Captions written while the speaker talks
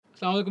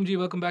Assalamu alaikum ji,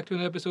 welcome back to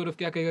another episode of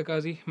Kya Kahega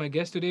Kazi. My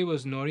guest today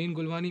was Noreen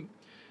Gulwani.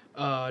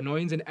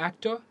 Noreen's an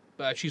actor,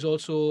 but she's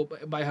also,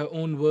 by her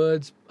own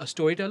words, a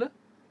storyteller.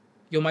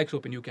 Your mic's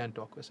open, you can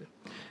talk, वैसे.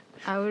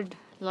 I would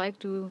like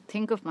to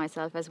think of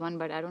myself as one,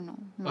 but I don't know.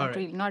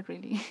 Alright. Not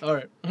really. All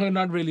right,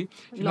 not really.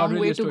 She's not Long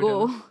really way a to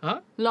storyteller. go. Huh?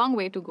 Long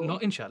way to go. No,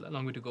 inshallah,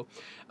 long way to go.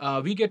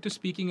 We get to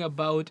speaking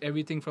about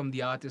everything from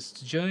the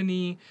artist's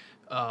journey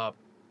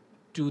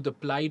to the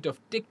plight of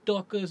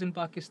TikTokers in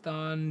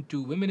Pakistan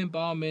to women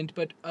empowerment,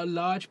 but a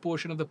large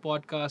portion of the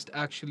podcast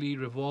actually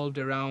revolved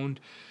around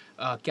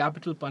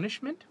capital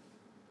punishment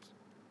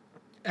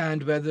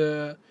and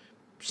whether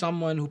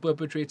someone who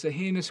perpetrates a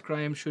heinous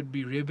crime should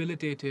be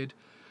rehabilitated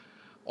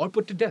or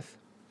put to death.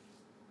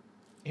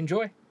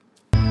 Enjoy.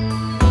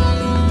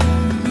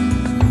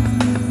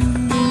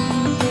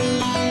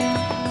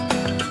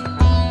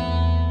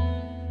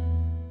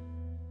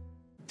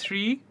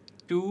 Three,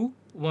 two,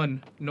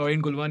 one.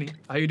 Noreen Gulwani.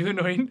 How you doing,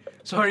 Noreen?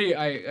 Sorry,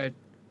 I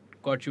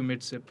caught you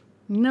mid-sip.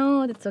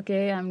 No, that's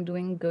okay. I'm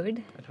doing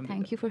good. Alhamdulillah.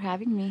 Thank you for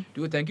having me.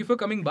 Dude, thank you for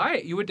coming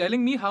by. You were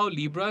telling me how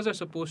Libras are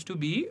supposed to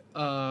be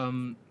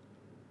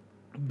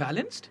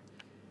balanced.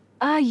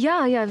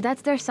 Yeah,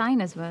 that's their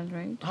sign as well,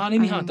 right? हाँ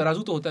नहीं हाँ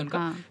तराजू तो होता है उनका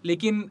हाँ.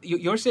 लेकिन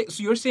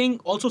you're saying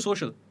also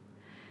social.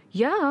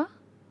 Yeah.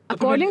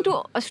 According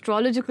to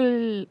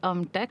astrological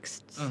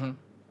texts,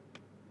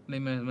 नहीं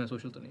मैं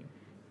social तो नहीं हूँ.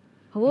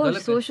 वो गलत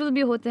है. social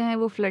भी होते हैं,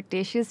 वो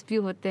flirtatious भी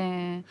होते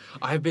हैं.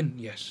 I've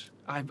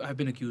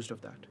been accused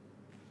of that.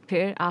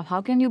 फिर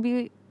how can you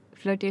be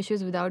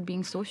flirtatious without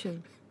being social?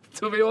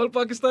 So we all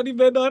Pakistani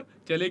men are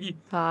चलेगी.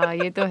 हाँ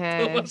ये तो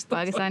है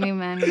पाकिस्तानी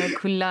मैन में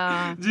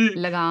खुला जी.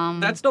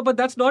 लगाम.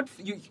 That's not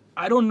you.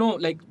 I don't know.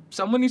 Like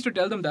someone needs to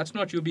tell them that's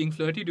not you being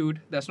flirty, dude.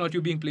 That's not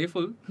you being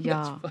playful. Yeah.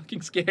 That's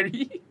fucking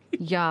scary.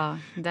 Yeah,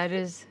 that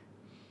is.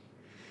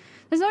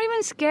 It's not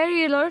even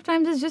scary. A lot of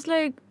times it's just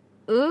like,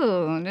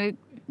 ugh, like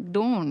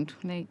don't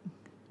like.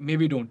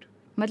 Maybe don't.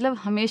 मतलब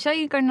हमेशा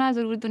ही करना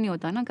जरूरी तो नहीं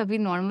होता ना. कभी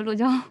normal हो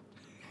जाओ.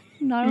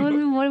 नॉर्मल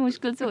में बहुत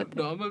मुश्किल से होता है.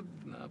 Normal.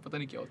 पता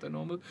नहीं क्या होता है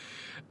normal.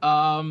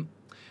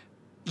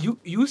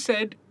 You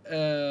said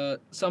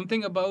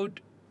something about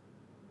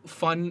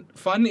fun.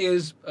 Fun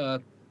is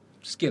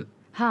skill.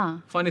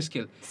 हाँ. Fun is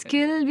skill.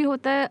 स्किल भी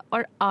होता है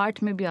और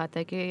आर्ट में भी आता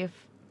है कि ये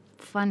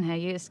फन है,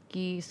 ये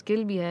इसकी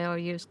स्किल भी है और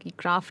ये उसकी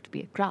क्राफ्ट भी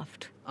है.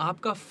 क्राफ्ट.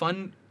 आपका fun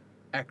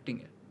acting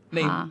है.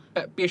 नहीं हाँ.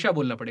 पेशा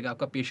बोलना पड़ेगा.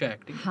 आपका पेशा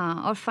acting. हाँ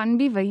और फन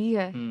भी वही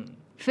है.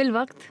 फिल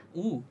वक्त.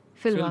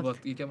 फिल वक्त.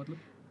 वक्त. ये क्या मतलब?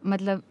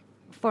 मतलब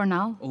for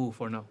now. Oh,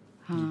 for now.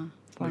 हाँ.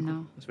 For Very good.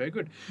 now. That's very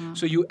good. हाँ.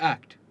 So you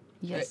act.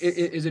 Yes.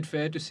 Is it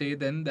fair to say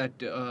then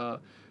that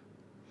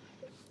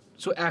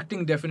so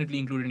acting definitely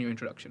included in your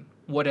introduction?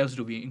 What else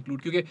do we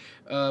include? क्योंकि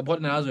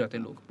बहुत नाराज हो जाते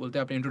हैं लोग बोलते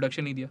हैं आपने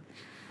introduction नहीं दिया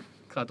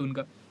खातून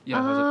का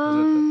या हज़रत का.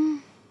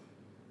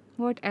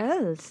 What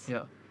else?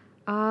 Yeah.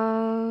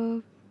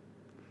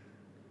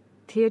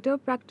 Theatre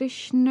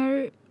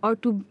practitioner or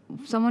to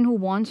someone who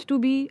wants to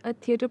be a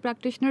theatre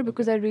practitioner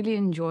because I really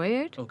enjoy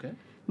it. Okay.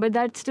 But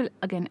that's still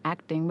again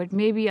acting. But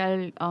maybe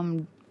I'll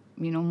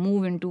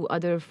move into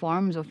other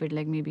forms of it,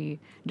 like maybe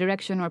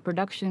direction or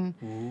production.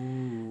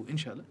 Ooh,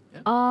 inshallah.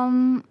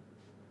 Yeah.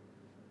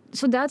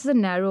 So that's the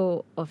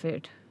narrow of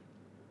it.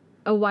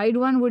 A wide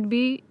one would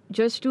be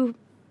just to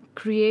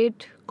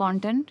create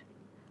content,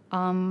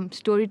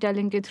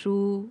 storytelling के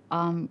through,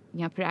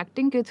 या फिर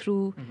acting के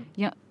through,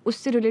 या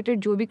उससे related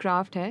जो भी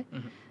craft है,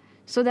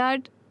 so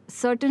that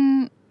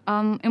certain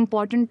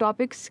important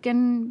topics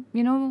can,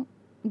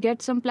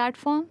 get some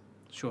platform.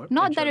 Sure.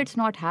 Not that inshallah. it's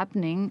not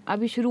happening.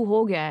 अभी शुरू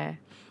हो गया है.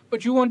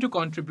 But you want to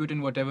contribute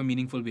in whatever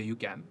meaningful way you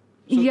can.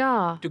 So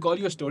Yeah. To call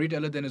you a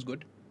storyteller then is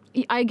good.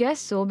 I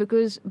guess so,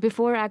 because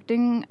before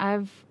acting,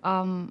 I've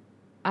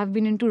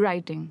been into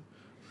writing.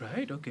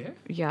 Right. Okay.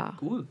 Yeah.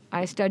 Cool.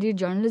 I studied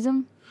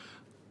journalism.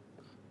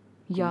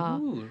 Yeah.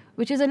 Cool.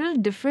 Which is a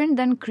little different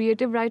than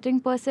creative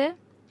writing per se.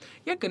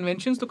 Yeah,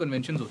 conventions तो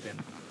conventions होते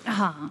हैं.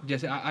 हाँ.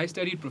 जैसे I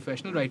studied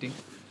professional writing,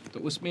 तो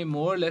उसमें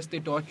more or less they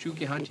taught you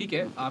कि हाँ ठीक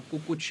है आपको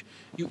कुछ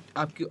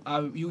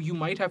you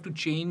might have to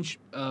change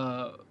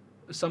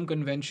some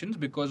conventions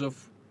because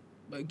of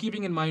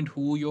keeping in mind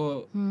who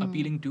you're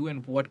appealing to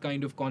and what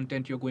kind of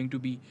content you're going to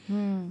be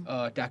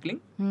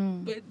tackling.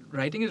 But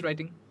writing is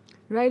writing.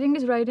 Writing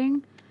is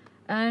writing,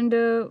 and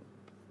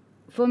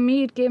for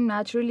me it came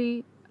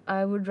naturally.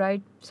 I would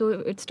write. So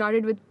it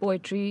started with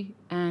poetry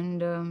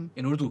and.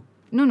 In Urdu.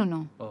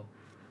 No. Oh.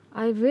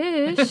 I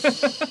wish.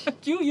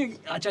 क्यों ये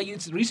अच्छा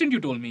it's recent you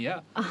told me yeah.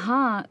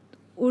 हाँ,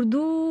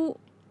 उर्दू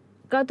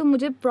का तो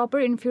मुझे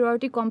proper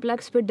inferiority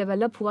complex पे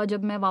develop हुआ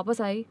जब मैं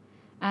वापस आई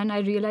एंड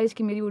आई रियलाइज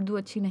कि मेरी उर्दू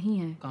अच्छी नहीं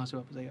है. कहाँ से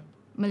वापस आया?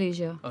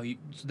 Malaysia. Oh,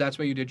 so that's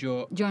where you did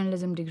your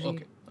Journalism degree.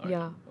 Okay. All right.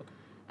 Yeah. Okay.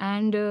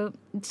 And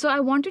so I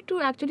wanted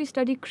to actually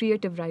study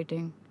creative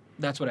writing.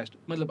 That's what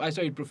I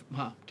studied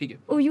हाँ ठीक है.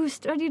 Oh, you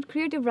studied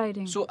creative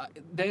writing? So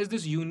there's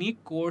this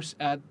unique course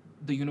at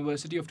the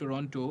University of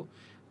Toronto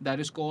that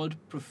is called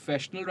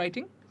professional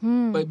writing.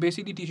 But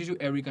basically teaches you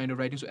every kind of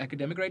writing. So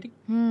academic writing,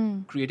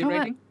 creative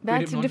writing,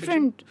 That's creative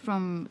non-fiction. different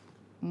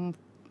from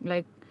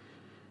like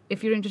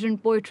if you're interested in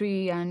poetry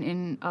and in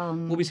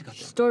वो भी सिखाते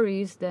हैं।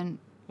 stories, then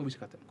वो भी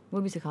सिखाते हैं हमको।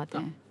 वो भी सिखाते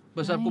हैं.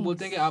 बस आपको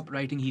बोलते हैं कि आप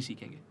राइटिंग ही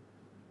सीखेंगे।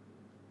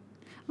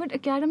 But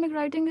academic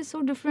writing is so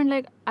different.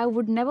 Like, I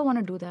would never want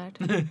to do that.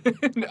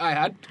 I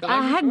had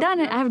done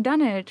it. I have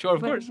done it. Sure,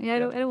 of but course. Yeah, I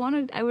don't want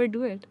to ever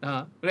do it.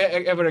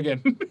 Ever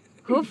again.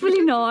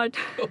 Hopefully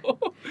not.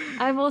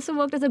 I've also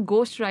worked as a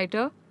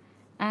ghostwriter.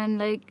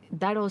 And like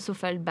that also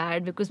felt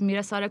bad because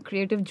मेरा सारा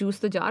creative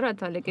juice तो जा रहा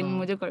था लेकिन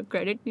मुझे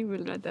credit नहीं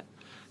मिल रहा था.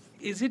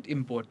 Is it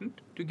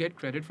important to get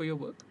credit for your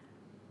work?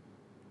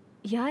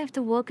 Yeah, if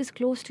the work is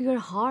close to your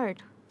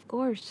heart, of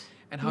course.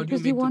 And how do you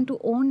because make you want to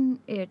own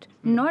it,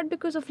 not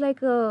because of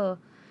like a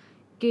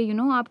कि you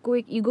know आपको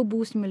एक ego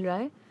boost मिल रहा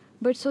है,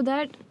 but so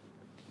that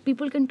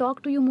people can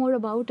talk to you more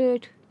about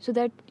it, so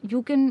that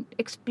you can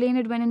explain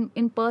it when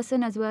in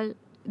person as well.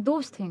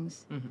 Those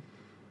things.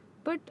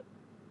 But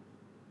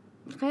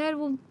खैर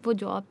वो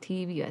job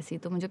थी भी ऐसी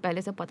तो मुझे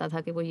पहले से पता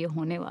था कि वो ये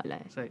होने वाला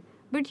है. सही.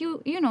 But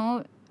you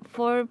know,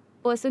 for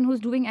person who's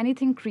doing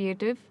anything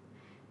creative,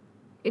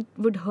 it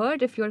would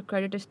hurt if your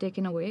credit is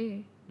taken away.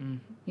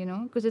 You know,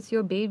 because it's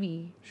your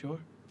baby.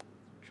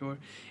 Sure.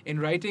 In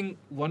writing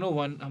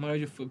 101, हमारा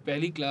जो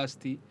पहली क्लास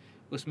थी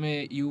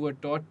उसमें you were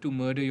taught to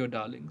murder your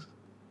darlings.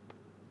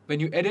 When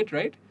you edit,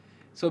 right?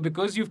 So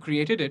because you've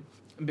created it,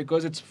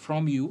 because it's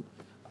from you,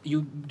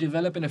 you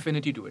develop an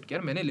affinity to it.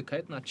 यार मैंने लिखा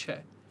है इतना अच्छा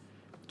है.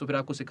 तो फिर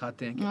आपको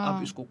सिखाते हैं कि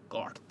आप इसको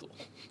काट दो.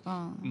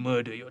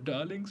 Murder your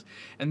darlings.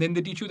 And then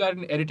they teach you that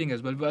in editing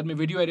as well. बाद में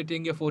video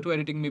editing या photo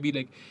editing maybe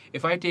like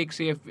if I take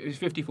say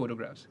 50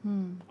 photographs,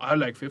 I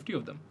like 50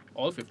 of them.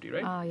 All 50,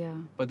 right? Yeah.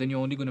 But then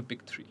you're only going to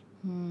pick 3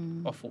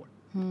 or 4,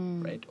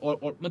 right? Or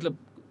मतलब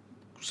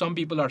some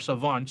people are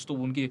savants तो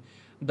उनके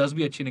 10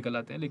 भी अच्छे निकल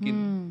आते हैं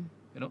लेकिन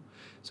you know,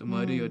 so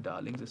murder your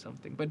darlings is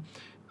something.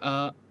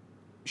 But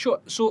sure,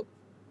 so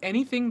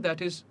anything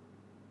that is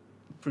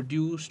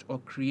produced or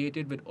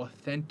created with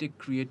authentic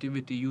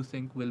creativity you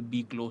think will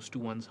be close to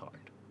one's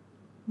heart.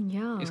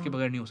 Yeah. इसके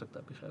बगैर नहीं हो सकता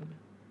आपके ख्याल में?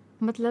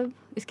 मतलब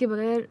इसके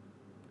बगैर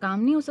काम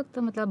नहीं हो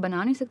सकता, मतलब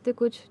बना नहीं सकते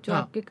कुछ जो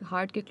आपके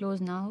हार्ट के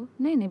क्लोज ना हो.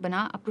 नहीं बना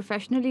आप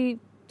प्रोफेशनली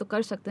तो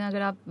कर सकते हैं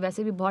अगर आप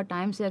वैसे भी बहुत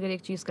टाइम से अगर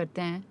एक चीज़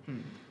करते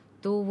हैं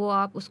तो वो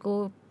आप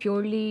उसको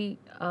प्योरली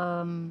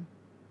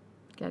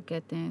क्या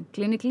कहते हैं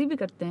क्लिनिकली भी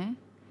करते हैं.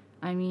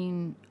 I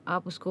mean,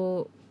 आप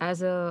उसको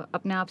एज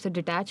अपने आप से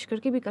डिटैच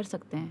करके भी कर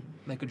सकते हैं.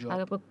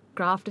 अगर आपका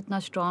क्राफ्ट इतना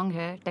स्ट्रॉन्ग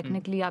है,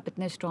 टेक्निकली आप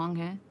इतने स्ट्रॉन्ग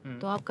हैं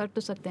तो आप कर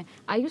तो सकते हैं.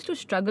 I used to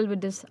struggle with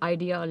this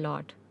idea a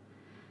lot.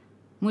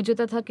 मुझे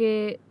तो था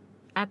कि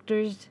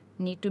actors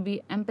need to be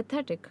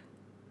empathetic.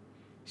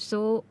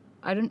 So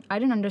I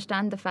didn't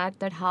understand the fact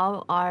that how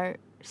are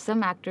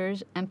some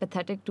actors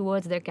empathetic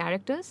towards their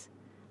characters,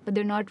 but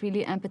they're not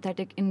really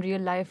empathetic in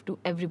real life to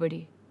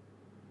everybody.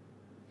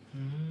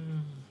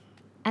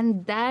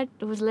 And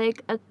that was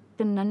like a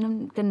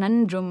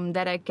conundrum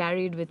that I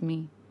carried with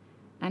me.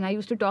 And I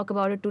used to talk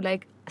about it to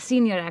like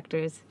senior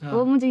actors.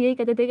 वो मुझे यही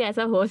कहते थे कि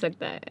ऐसा हो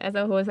सकता है,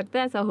 ऐसा हो सकता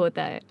है, ऐसा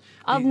होता है.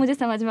 अब मुझे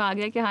समझ में आ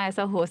गया कि हाँ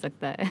ऐसा हो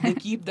सकता है. They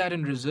keep that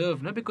in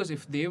reserve, no? Because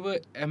if they were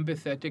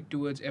empathetic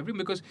towards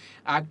everyone, because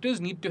actors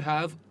need to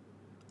have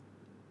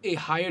a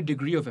higher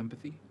degree of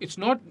empathy. It's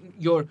not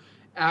your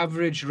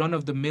average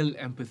run-of-the-mill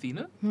empathy,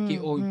 no?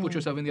 You put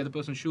yourself in the other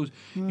person's shoes.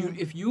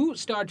 If you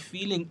start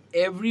feeling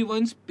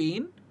everyone's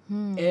pain,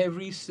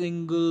 every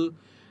single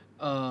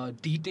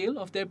detail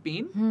of their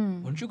pain,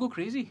 won't you go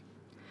crazy?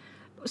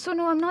 So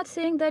no, I'm not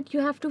saying that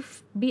you have to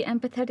be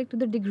empathetic to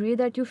the degree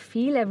that you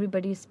feel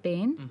everybody's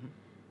pain,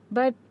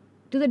 but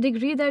to the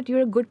degree that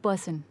you're a good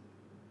person.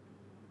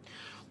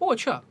 Oh,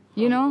 अच्छा.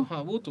 You know?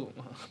 हाँ वो तो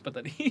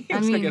पता नहीं.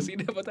 उसका क्या scene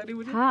है पता नहीं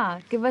मुझे. हाँ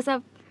कि बस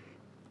आप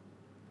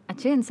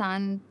अच्छे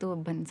इंसान तो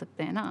बन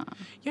सकते हैं ना.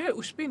 यार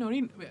उस पे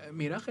नौरीन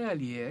मेरा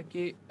ख्याल ये है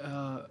कि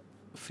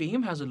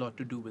fame has a lot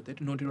to do with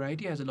it,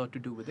 notoriety has a lot to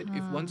do with it.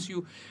 If once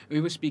we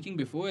were speaking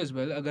before as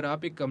well, अगर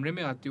आप एक कमरे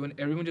में आते हो and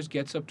everyone just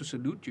gets up to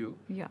salute you,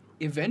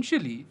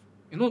 eventually,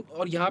 you know,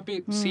 और यहाँ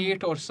पे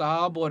सेठ और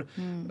साहब और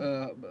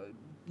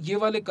ये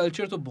वाले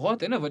कल्चर तो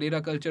बहुत है ना, वडेरा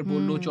कल्चर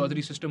बोल लो,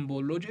 चौधरी सिस्टम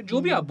बोल लो,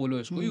 जो भी आप बोलो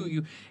इसको,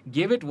 you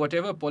give it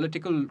whatever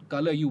political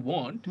color you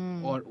want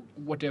or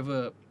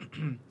whatever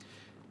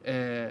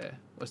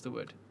what's the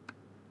word,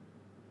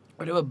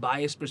 whatever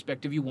biased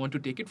perspective you want to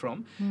take it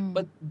from,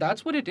 but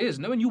that's what it is.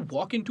 Now, when you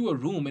walk into a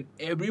room and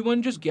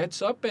everyone just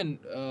gets up and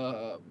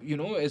you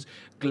know is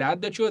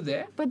glad that you're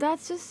there. But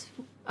that's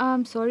just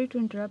I'm sorry to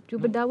interrupt you,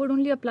 but that would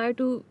only apply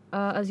to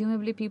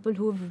assumably people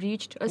who have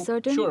reached a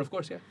certain. Sure, of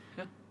course,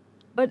 yeah.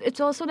 But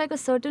it's also like a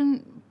certain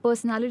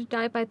personality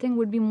type I think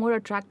would be more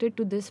attracted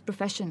to this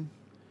profession.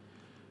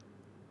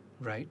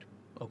 Right.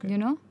 Okay. You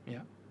know.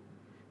 Yeah.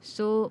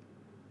 So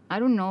I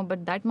don't know,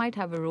 but that might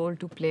have a role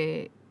to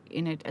play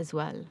in it as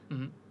well,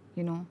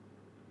 you know.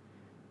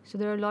 So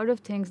there are a lot of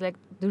things like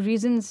the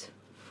reasons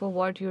for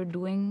what you're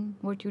doing,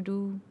 what you do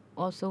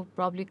also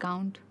probably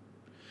count.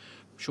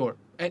 Sure.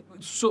 And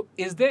so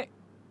is there,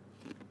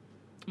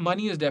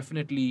 money is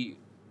definitely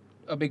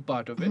a big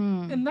part of it,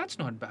 and that's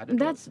not bad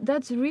at all.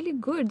 That's really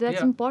good.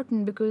 That's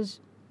important because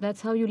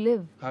That's how you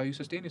live. How you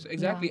sustain yourself.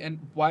 Exactly. Yeah. And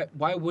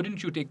why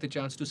wouldn't you take the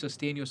chance to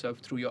sustain yourself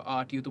through your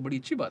art? ये तो बड़ी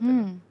अच्छी बात है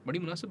ना. बड़ी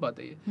मुनासिब बात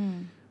है ये.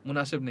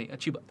 मुनासिब नहीं,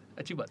 अच्छी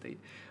बात है ये.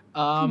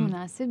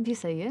 मुनासिब भी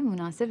सही है,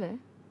 मुनासिब है.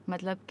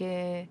 मतलब कि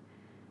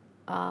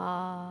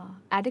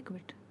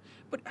adequate.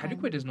 But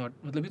adequate is not,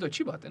 मतलब ये तो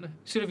अच्छी बात है ना.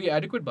 सिर्फ ये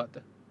adequate बात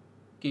है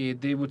कि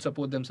they would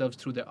support themselves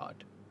through their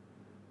art.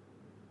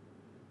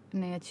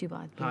 नहीं, अच्छी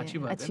बात भी हाँ,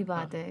 है. अच्छी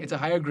बात है. It's a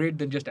higher grade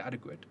than just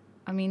adequate.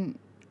 I mean,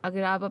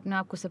 अगर आप अपने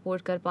आप को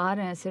सपोर्ट कर पा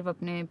रहे हैं सिर्फ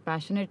अपने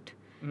पैशनेट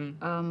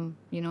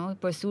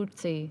परसूट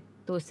से ही,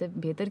 तो उससे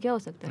बेहतर क्या हो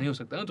सकता है? नहीं हो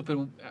सकता ना, तो फिर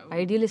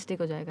आइडियलिस्टिक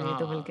हो जाएगा ये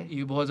तो बल्कि.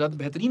 ये बहुत ज़्यादा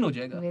बेहतरीन हो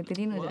जाएगा.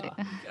 बेहतरीन हो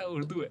जाएगा. क्या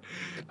उर्दू है.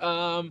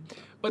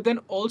 But then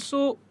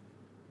also,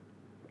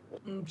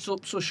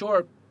 so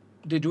sure,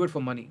 they do it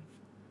for money.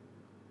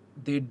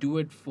 They do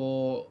it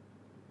for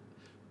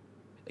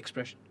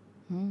expression,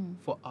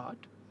 for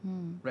art,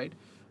 right?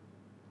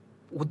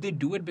 Would they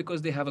do it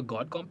because they have a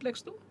god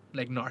complex though,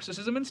 like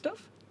narcissism and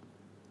stuff?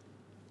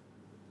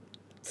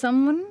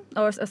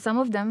 Some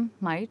of them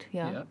might,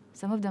 yeah.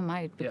 Some of them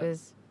might,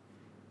 because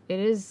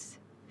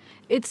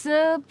it's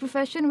a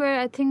profession where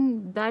I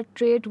think that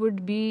trait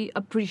would be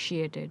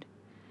appreciated.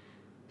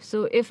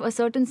 So if a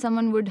certain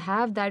someone would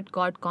have that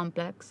god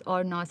complex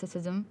or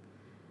narcissism,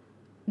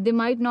 they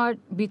might not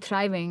be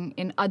thriving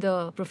in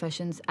other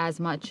professions as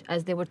much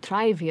as they would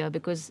thrive here,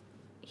 because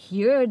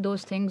here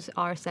those things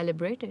are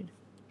celebrated.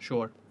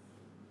 Sure,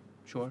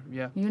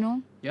 yeah. You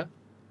know? Yeah.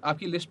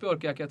 आपकी list पे और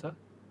क्या था?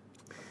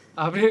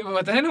 आपने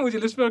बताया ना मुझे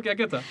list पे और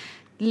क्या था?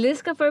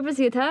 लिस्ट का पर्पस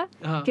ये था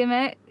कि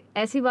मैं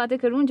ऐसी बातें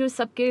करूं जो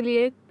सबके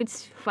लिए कुछ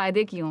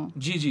फायदे की हों.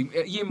 जी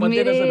ये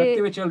मद्देनजर रखते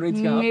हुए चल रही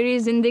थी आप. मेरी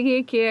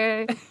जिंदगी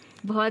के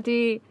बहुत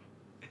ही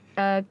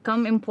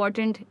कम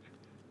इम्पोर्टेंट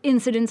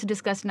इंसिडेंट्स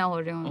डिस्कस ना हो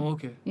रहे हों.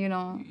 Okay. You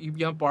know?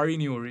 यहाँ पारी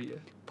नहीं हो रही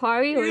है.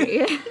 पारी हो रही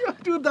है.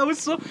 Dude, that was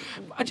so...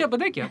 अच्छा,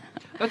 पता है क्या?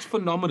 That's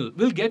phenomenal.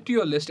 We'll get to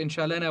your list,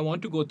 inshallah, and I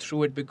want to go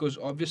through it because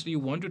obviously you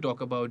want to talk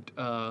about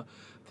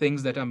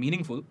things that are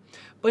meaningful.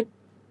 But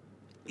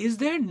is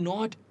there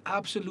not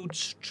absolute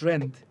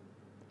strength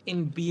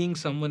in being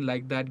someone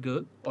like that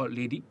girl or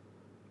lady?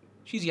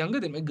 She's younger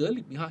than me. Girl,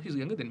 yeah, she's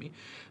younger than me.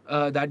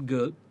 That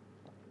girl.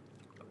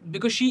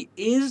 Because she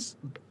is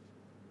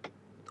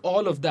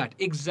all of that.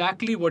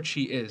 Exactly what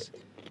she is.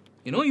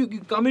 You know, you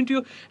come into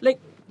your... Like,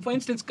 for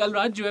instance, कल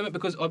रात जो है,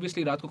 because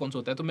obviously रात को कौन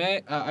सोता है, तो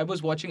मैं I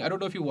was watching, I don't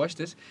know if you watched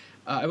this,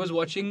 I was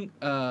watching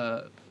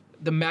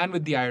The Man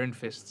with the Iron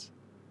Fists.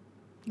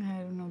 I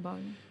don't know about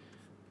it.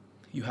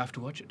 You have to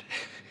watch it.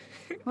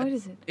 What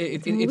is it?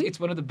 It's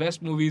one of the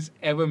best movies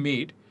ever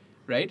made,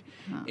 right?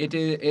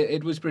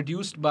 It was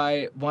produced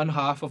by one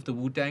half of the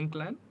Wu-Tang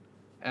Clan,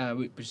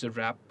 which is a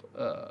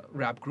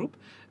rap group,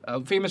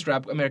 famous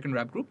American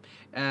rap group,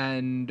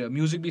 and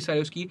music bhi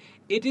saari uski.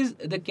 It is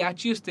the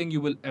catchiest thing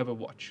you will ever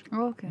watch.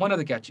 Oh, okay. One of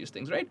the catchiest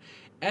things, right?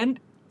 And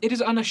it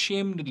is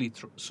unashamedly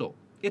so.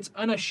 It's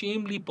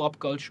unashamedly pop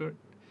culture.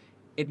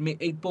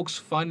 It pokes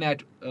fun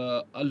at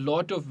a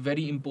lot of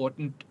very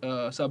important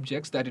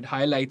subjects that it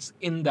highlights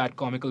in that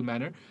comical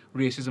manner,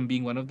 racism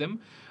being one of them,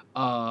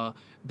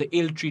 the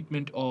ill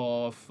treatment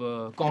of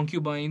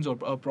concubines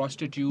or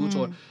prostitutes,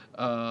 or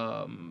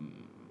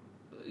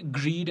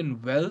greed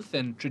and wealth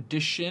and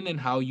tradition and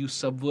how you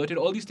subvert it,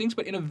 all these things,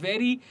 but in a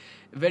very,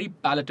 very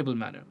palatable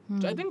manner.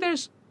 So I think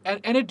there's,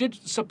 and it did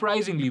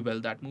surprisingly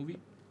well, that movie.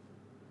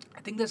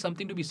 I think there's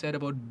something to be said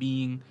about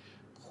being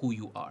who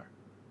you are.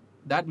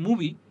 That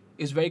movie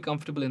is very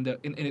comfortable in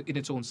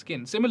its own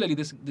skin. Similarly,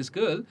 this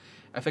girl,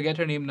 I forget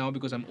her name now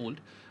because I'm old.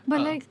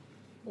 But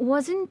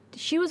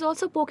she was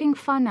also poking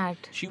fun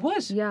at? She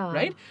was, yeah,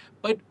 right?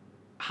 But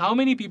how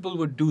many people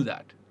would do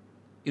that?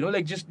 You know,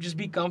 like just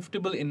be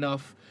comfortable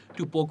enough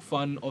to poke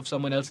fun of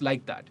someone else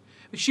like that.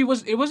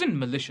 It wasn't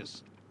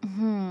malicious.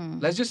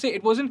 Let's just say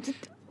it wasn't.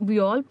 We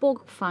all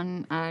poke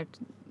fun at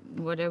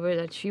whatever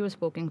that she was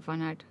poking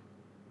fun at.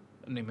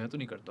 नहीं, मैं तो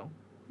नहीं करता हूँ.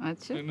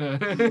 अच्छा.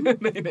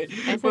 नहीं.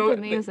 ऐसा तो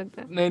नहीं हो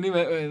सकता. नहीं,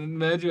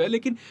 मैं जो है,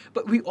 लेकिन,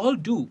 but we all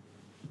do.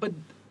 But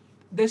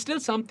there's still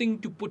something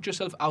to put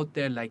yourself out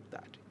there like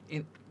that.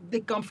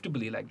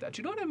 Comfortably like that.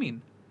 You know what I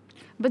mean?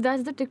 But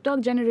that's the TikTok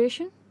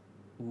generation.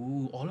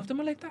 Ooh, all of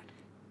them are like that?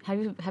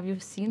 Have you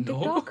seen No,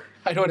 TikTok?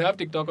 I don't have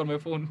TikTok on my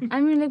phone.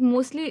 I mean, like,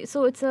 mostly,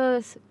 so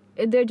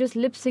they're just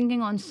lip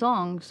syncing on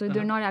songs, so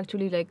they're not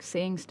actually like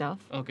saying stuff.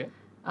 Okay.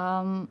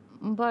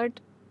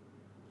 But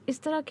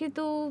इस तरह के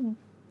तो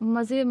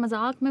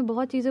मजाक में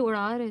बहुत चीजें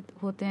उड़ा रहे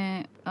होते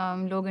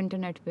हैं लोग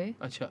इंटरनेट पे.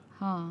 अच्छा.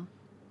 हाँ.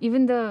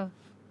 Even the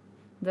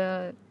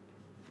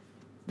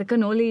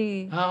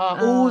cannoli.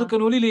 The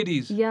cannoli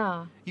ladies.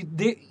 Yeah.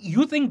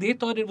 You think they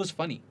thought it was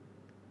funny?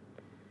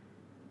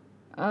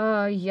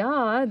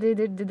 Yeah, they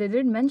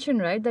did mention,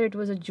 right, that it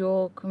was a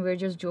joke. We're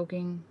just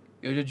joking.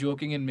 You're just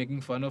joking and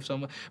making fun of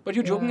someone, but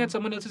you're joking at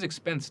someone else's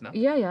expense now.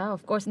 Yeah,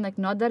 of course. And like,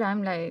 not that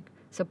I'm like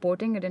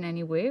supporting it in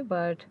any way,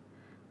 but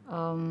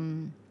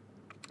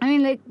I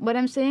mean, like, what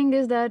I'm saying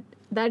is that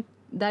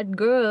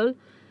girl,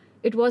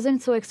 it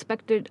wasn't so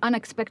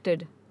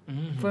unexpected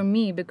for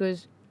me,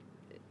 because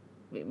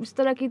इस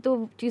तरह की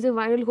तो चीजें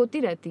viral होती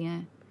रहती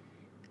हैं.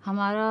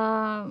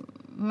 हमारा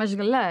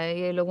मशगला है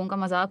ये लोगों का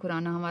मजाक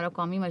उड़ाना, हमारा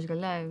कौमी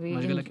मशगला है.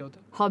 मशगला क्या होता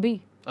है? हॉबी,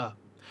 हाँ,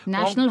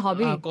 नेशनल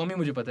हॉबी. कौमी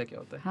मुझे पता है क्या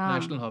होता है. हाँ.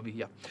 नेशनल हॉबी,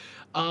 या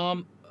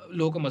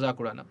लोगों का मजाक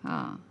उड़ाना.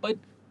 हाँ. But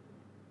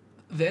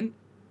then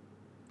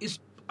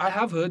I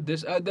have heard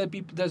this.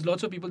 There's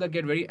lots of people that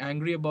get very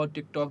angry about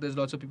TikTok. There's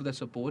lots of people that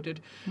support it,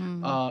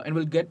 and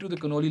we'll get to the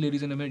cannoli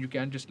ladies in a minute. You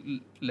can't just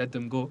let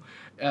them go.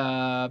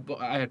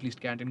 But I at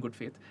least can't in good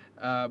faith.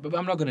 But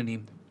I'm not going to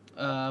name them.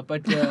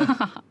 But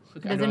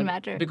Doesn't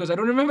matter. Because I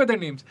don't remember their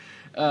names.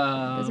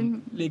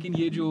 Doesn't- लेकिन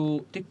ये जो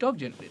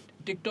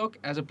TikTok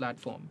as a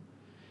platform,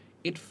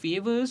 it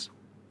favors.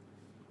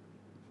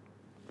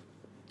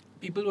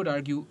 People would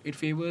argue it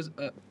favors a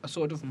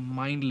sort of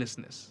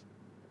mindlessness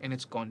in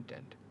its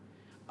content.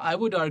 I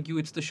would argue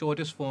it's the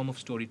shortest form of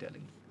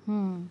storytelling.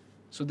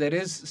 So there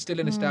is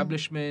still an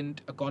establishment,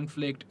 a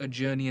conflict, a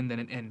journey, and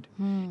then an end.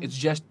 It's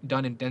just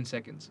done in 10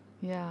 seconds.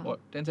 Yeah. Or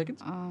 10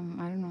 seconds?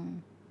 I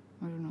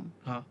don't know.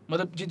 हाँ,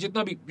 मतलब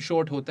जितना भी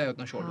short होता है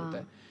उतना short हाँ. होता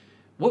है.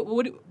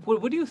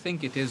 What do you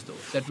think it is though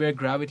that we're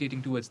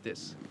gravitating towards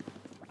this?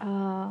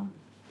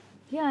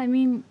 Yeah, I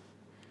mean,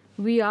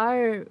 we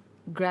are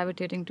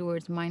gravitating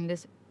towards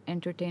mindless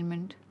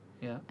entertainment.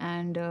 Yeah.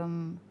 And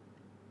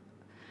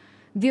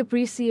the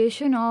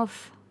appreciation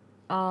of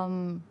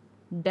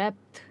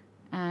depth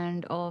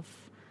and of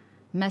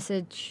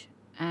message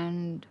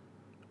and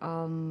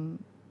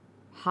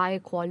high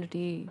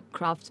quality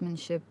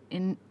craftsmanship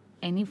in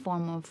any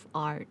form of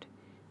art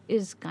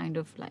is kind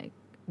of like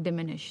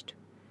diminished.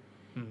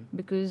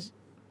 Because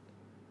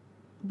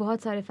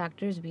बहुत सारे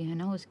factors भी हैं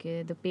ना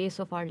उसके, the pace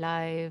of our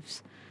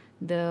lives,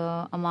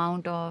 the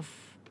amount of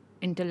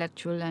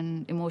intellectual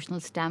and emotional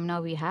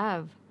stamina we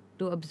have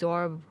to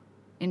absorb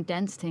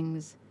intense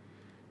things,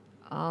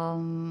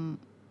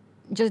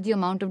 just the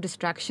amount of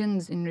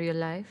distractions in real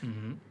life.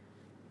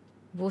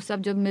 वो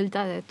सब जब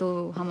मिलता है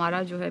तो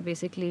हमारा जो है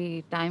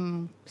बेसिकली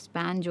टाइम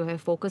स्पैन जो है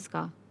फोकस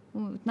का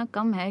वो इतना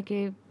कम है कि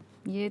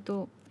ये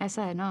तो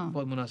ऐसा है ना,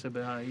 बहुत मुनासिब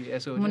है. हाँ, ये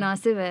ऐसे हो जाए.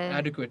 मुनासिब है.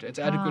 Adequate. It's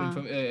adequate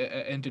हाँ.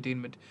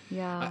 entertainment.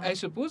 Yeah. I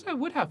suppose I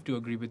would have to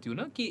agree with you,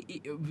 na?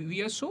 कि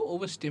we are so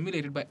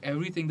overstimulated by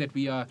everything that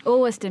we are.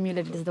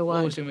 Overstimulated is the word.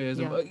 Overstimulated.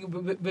 Yeah.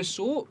 We're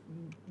so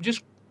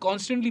just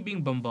constantly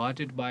being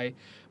bombarded by,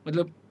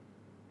 matlab,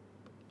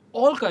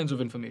 all kinds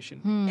of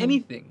information,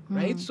 anything,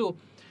 right? So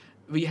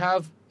we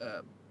have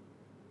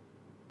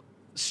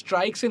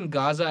strikes in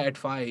Gaza at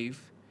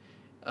 5.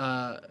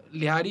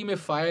 Lihari mein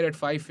fire at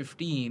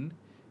 5:15.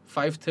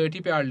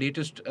 5:30 pe our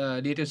latest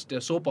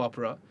soap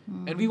opera,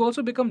 and we've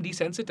also become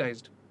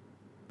desensitized.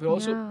 We're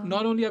also Yeah.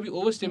 not only are we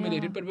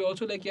overstimulated, Yeah. but we're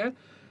also like, yeah,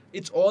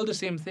 it's all the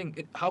same thing.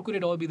 How could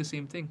it all be the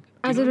same thing?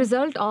 Do As you a know?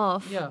 result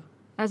of Yeah.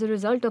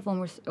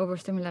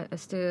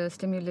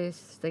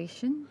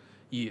 overstimulation,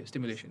 Yeah,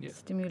 stimulation. Yeah.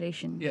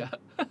 stimulation. Yeah.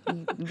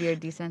 We are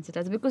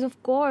desensitized because of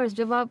course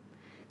जब आप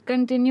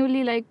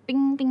continually like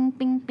ping ping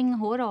ping ping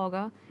हो रहा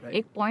होगा, Right.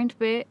 एक point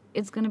पे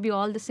it's gonna be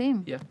all the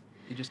same. Yeah.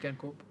 You just can't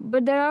cope.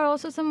 But there are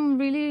also some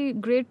really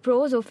great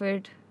pros of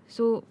it.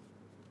 So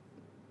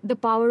the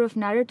power of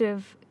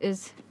narrative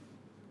is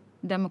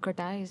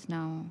democratized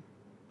now.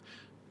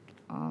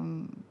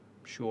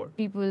 Sure.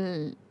 People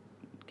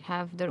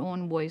have their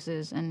own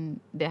voices and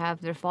they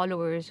have their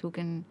followers who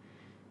can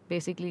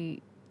basically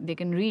they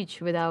can reach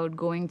without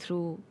going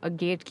through a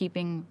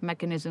gatekeeping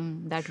mechanism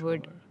that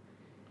would,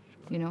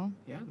 Sure. you know,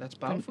 Yeah, that's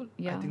powerful. I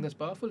yeah. think that's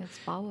powerful.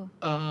 that's power.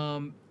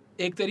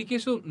 एक तरीके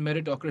से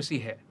meritocracy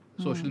है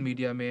social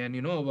media में, and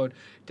you know about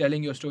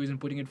telling your stories and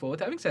putting it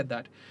forward. Having said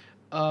that,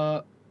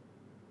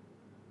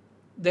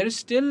 there is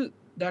still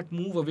that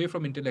move away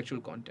from intellectual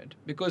content,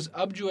 because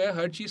अब जो है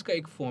हर चीज़ का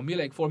एक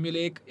formula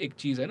एक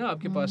चीज़ है ना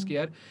आपके पास कि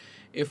यार,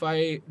 if I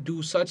do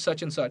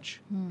such and such,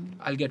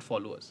 I'll get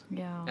followers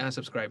Yeah. and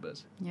subscribers,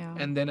 Yeah.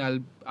 and then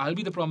I'll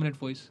be the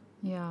prominent voice.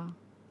 Yeah.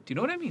 Do you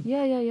know what I mean?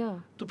 Yeah.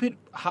 तो फिर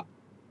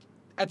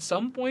at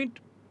some point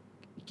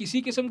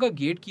किसी किस्म का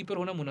gatekeeper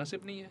होना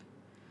मुनासिब नहीं है.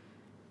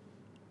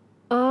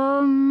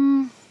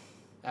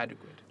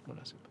 Adequate,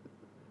 मुनासिब.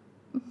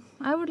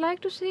 I would like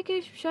to say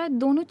कि शायद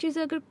दोनों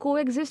चीज़ें अगर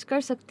coexist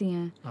कर सकती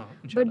हैं. हाँ,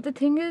 But इंशाल्लाह. the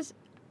thing is,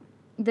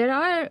 there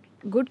are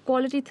good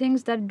quality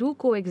things that do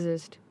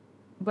coexist.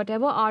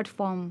 Whatever art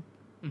form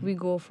we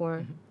go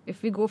for.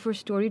 If we go for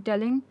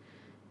storytelling,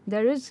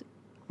 there is,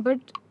 but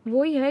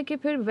वही है कि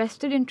फिर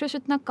vested interest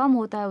इतना कम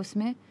होता है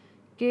उसमें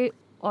कि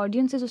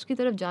audiences उसकी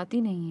तरफ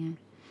जाती नहीं हैं.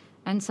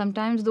 And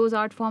sometimes those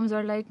art forms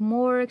are like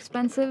more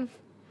expensive,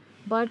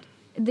 but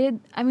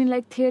I mean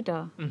like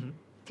theatre.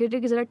 Theatre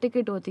की ज़रा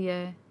ticket होती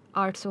है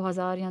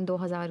 800,000 या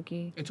 2,000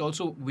 की. It's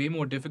also way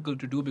more difficult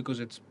to do because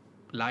it's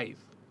live,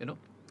 you know.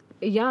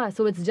 Yeah,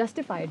 so it's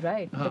justified,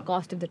 right? The Huh.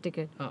 cost of the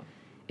ticket. Huh.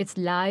 It's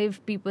live.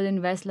 People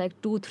invest like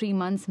 2-3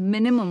 months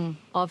minimum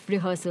of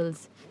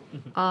rehearsals,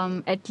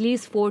 at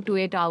least 4 to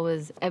 8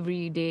 hours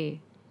every day.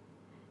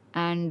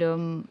 And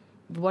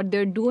what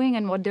they're doing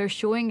and what they're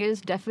showing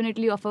is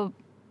definitely of a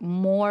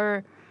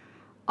more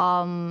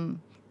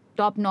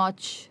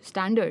top-notch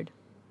standard.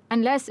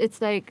 Unless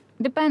it's like,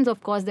 depends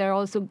of course, there are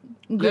also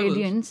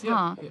gradients. Yeah,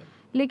 हाँ. yeah.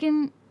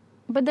 लेकिन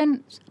but then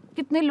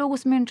कितने लोग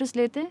उसमें interest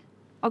लेते हैं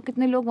और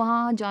कितने लोग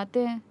वहाँ जाते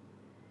हैं?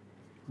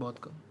 बहुत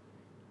कम.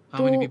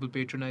 How many तो people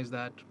patronize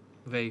that?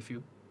 Very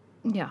few.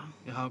 या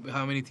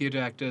How many theater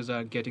actors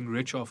are getting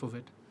rich off of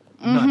it?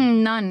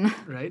 None. none.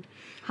 Right?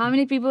 How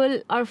many people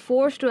are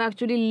forced to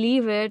actually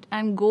leave it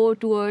and go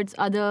towards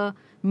other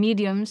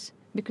mediums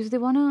because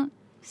they want to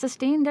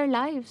sustain their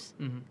lives?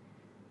 Mm-hmm.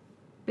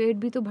 पेट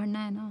भी तो भरना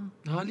है ना.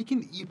 हाँ,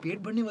 लेकिन ये पेट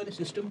भरने वाले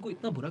सिस्टम को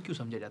इतना बुरा क्यों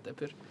समझा जाता है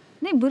फिर?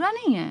 नहीं, बुरा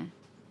नहीं है,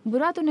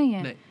 बुरा तो नहीं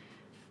है.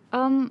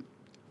 नहीं.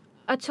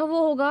 अच्छा वो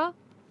होगा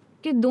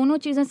कि दोनों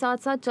चीज़ें साथ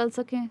साथ चल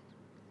सकें.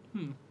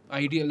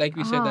 Ideal, like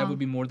we said, that हाँ. would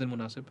be more than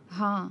munasib.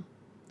 हाँ,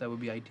 That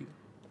would be ideal.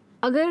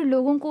 अगर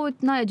लोगों को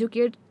इतना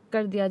एजुकेट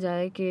कर दिया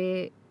जाए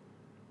कि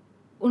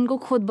उनको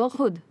खुद ब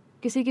खुद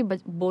किसी की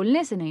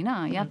बोलने से नहीं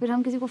ना, या फिर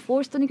हम किसी को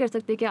फोर्स तो नहीं कर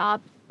सकते कि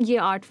आप ये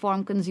आर्ट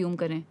फॉर्म कंज्यूम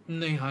करें.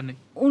 नहीं, हाँ नहीं.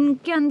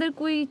 उनके अंदर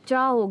कोई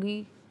चाह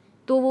होगी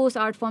तो वो उस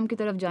आर्ट फॉर्म की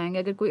तरफ जाएंगे.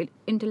 अगर कोई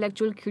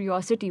इंटेलेक्चुअल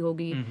क्यूरियोसिटी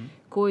होगी,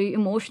 कोई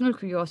इमोशनल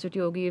क्यूरियोसिटी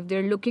होगी, if they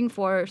are looking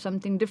for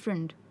something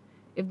different,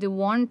 if they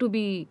want to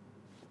be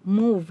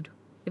moved,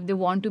 if they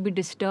want to B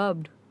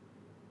disturbed,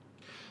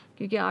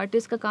 क्योंकि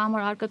आर्टिस्ट का काम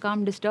और आर्ट का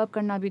काम डिस्टर्ब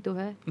करना भी तो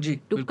है. जी,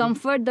 टू बिल्कुल.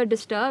 Comfort the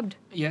disturbed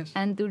Yes.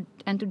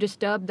 and to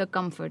disturb the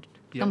comforted.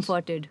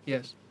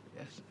 Yes.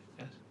 Yes.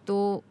 Yes. So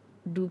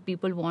do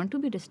people want to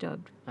be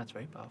disturbed? That's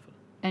very powerful.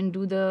 And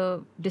do the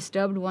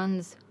disturbed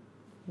ones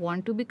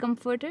want to be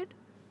comforted?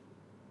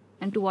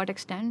 And to what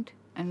extent?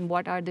 And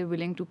what are they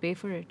willing to pay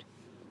for it?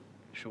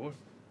 Sure.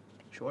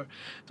 Sure.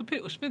 तो फिर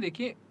उसमें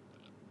देखिए,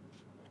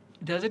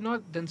 does it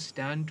not then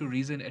stand to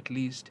reason at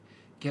least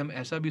कि हम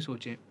ऐसा भी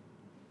सोचें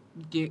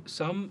कि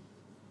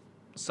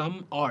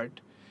some art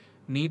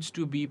needs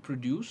to be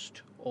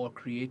produced or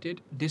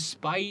created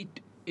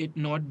despite it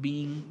not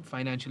being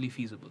financially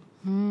feasible.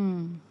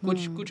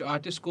 कुछ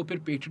आर्टिस्ट को फिर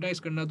पेट्रोनाइज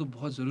करना तो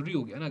बहुत जरूरी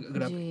हो गया ना.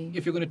 अगर आप जी.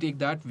 if you're going to take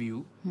that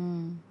view,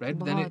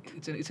 right, then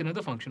बहुत. it's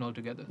another function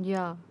altogether.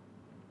 Yeah.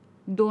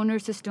 Donor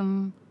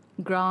system,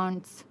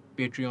 grants.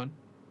 Patreon.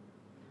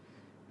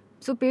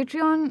 So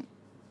Patreon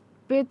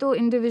पे तो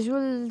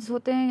इंडिविजुअल्स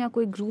होते हैं या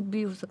कोई ग्रुप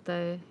भी हो सकता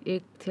है,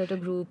 एक थिएटर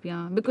ग्रुप या,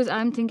 because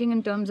I am thinking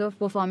in terms of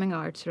performing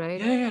arts,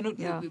 right? No,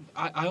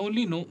 I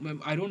only know,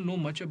 I don't know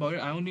much about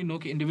it. I only know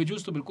कि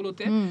individuals तो बिल्कुल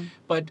होते हैं.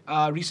 But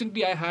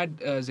recently I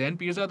had Zain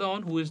Pirzada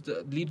on, who is the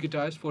lead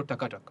guitarist for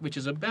Taka Tak,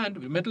 which is a band,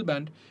 metal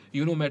band.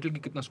 You know metal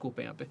की कितना scope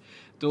है यहाँ पे.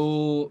 तो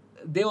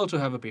they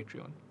also have a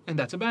Patreon,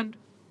 and that's a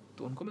band.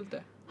 तो उनको मिलता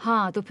है.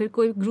 हाँ, तो फिर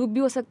कोई ग्रुप भी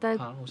हो सकता है,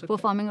 हाँ, हो सकता है.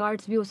 परफॉर्मिंग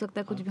आर्ट्स भी हो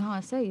सकता है, कुछ भी.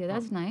 हाँ, सही है.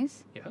 That's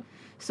nice. Yeah.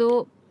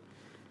 So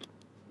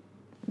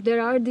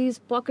there are these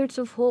pockets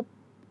of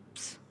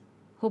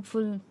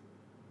hopeful,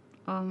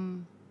 I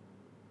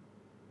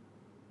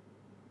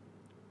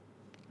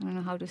don't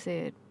know how to say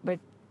it, but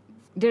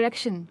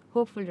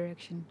hopeful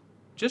direction.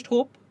 Just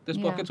hope. There's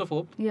Yeah. pockets of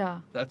hope. Yeah.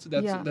 That's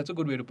Yeah. that's a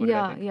good way to put it.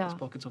 Yeah, I think. yeah. There's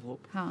pockets of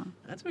hope. हाँ.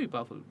 That's a very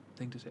powerful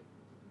thing to say.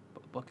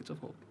 Pockets of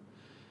hope.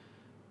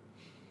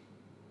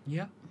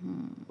 Yeah.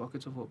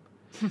 Pockets of hope.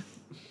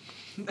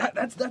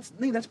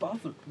 that's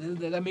powerful.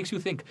 That makes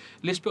you think.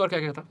 List पे और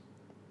क्या क्या था?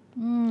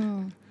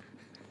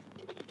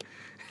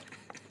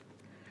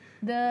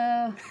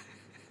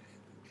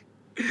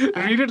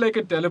 Read it like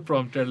a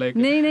teleprompter, like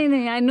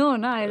नहीं, I know,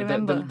 na, I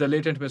remember. the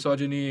latent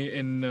misogyny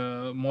in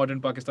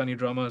modern Pakistani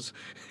dramas.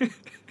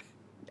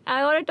 I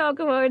want to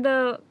talk about the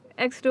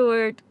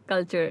extrovert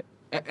culture.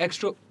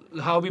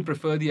 How we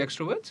prefer the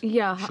extroverts?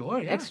 Yeah. Sure,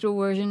 yeah.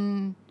 Extroversion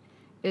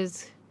is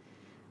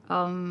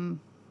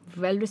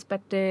well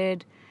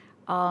respected,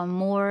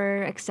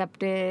 more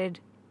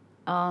accepted,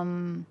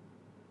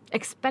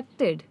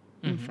 expected,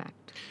 in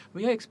fact.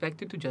 We are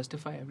expected to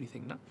justify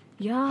everything, na?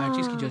 Yeah. हर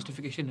चीज की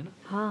justification है ना?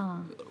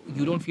 हाँ.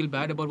 You don't feel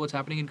bad about what's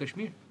happening in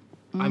Kashmir.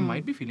 I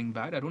might be feeling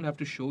bad. I don't have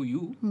to show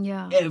you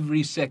Yeah.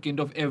 every second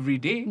of every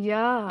day.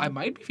 Yeah. I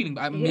might be feeling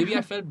bad. Maybe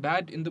I felt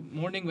bad in the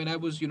morning when I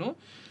was,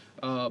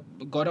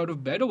 got out of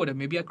bed or whatever.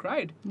 Maybe I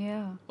cried.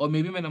 Yeah. और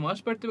maybe मैं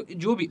नमाज पढ़ते हुए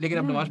जो भी, लेकिन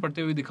अब नमाज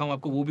पढ़ते हुए दिखाऊं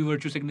आपको, वो भी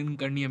virtue signaling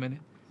करनी है मैंने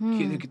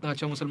कि कितना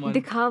अच्छा मुसलमान.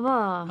 दिखावा.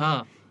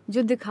 हाँ.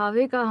 जो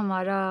दिखावे का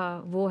हमारा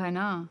वो है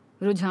ना,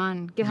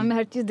 रुझान, कि हमें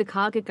हर चीज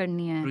दिखा के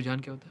करनी है. रुझान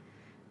क्या होता है?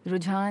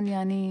 रुझान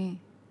यानी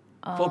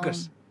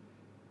Focus.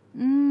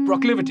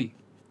 Proclivity.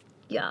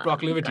 Yeah,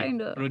 Proclivity.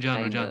 kind of.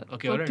 रुझान.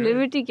 Okay, all right.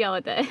 Proclivity क्या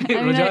होता है? I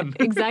mean, रुझान.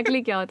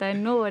 exactly क्या होता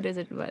है? No, what is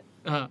it? But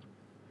हाँ.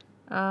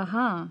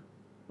 हाँ,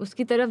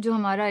 उसकी तरफ जो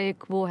हमारा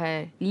एक वो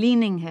है,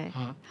 leaning है.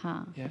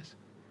 हाँ. Yes.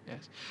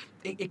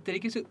 एक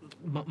तरीके से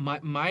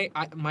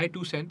my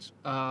 2 cents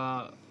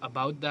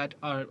about that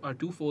are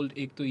twofold.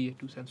 एक तो ये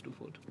 2 cents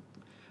twofold.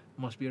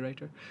 Must be a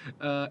writer.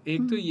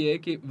 एक तो ये है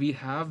कि we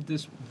have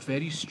this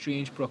very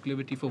strange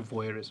proclivity for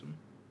voyeurism.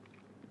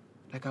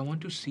 Like, I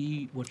want to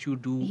see what you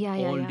do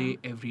all day,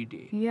 every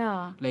day.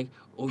 Yeah. Like,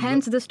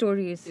 hence the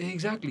stories.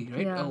 Exactly,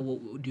 right? Yeah.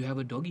 Do you have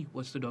a doggy?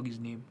 What's the doggy's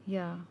name?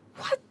 Yeah.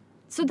 What?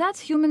 So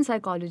that's human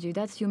psychology.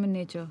 That's human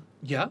nature.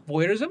 Yeah,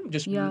 voyeurism.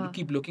 Just Yeah.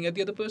 keep looking at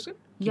the other person.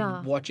 Keep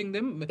Yeah. watching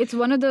them. It's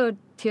one of the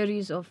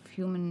theories of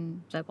human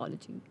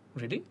psychology.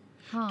 Really?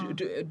 Huh.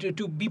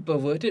 To be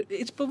perverted.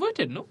 It's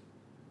perverted, no?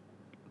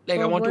 Like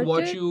I want to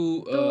watch you.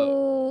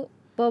 तो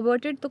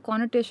perverted तो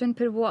connotation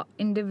फिर वो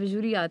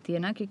individually आती है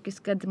ना कि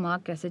किसका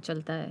दिमाग कैसे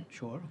चलता है.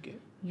 Sure, okay.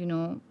 You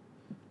know,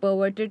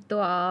 perverted तो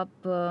आप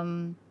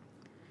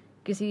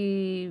किसी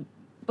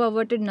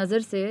perverted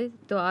नज़र से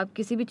तो आप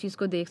किसी भी चीज़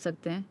को देख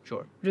सकते हैं.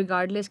 Sure.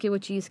 Regardless कि वो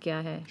चीज़ क्या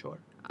है. Sure.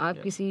 आप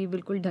Yeah. किसी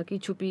बिल्कुल ढकी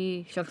छुपी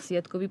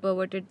शख्सियत को भी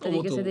perverted तो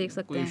वो तरीके तो से देख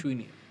सकते कोई हैं. issue ही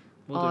नहीं है.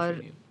 वो तो और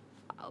issue नहीं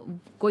है.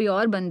 कोई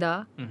और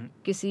बंदा Mhm.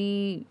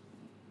 किसी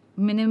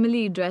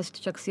minimally dressed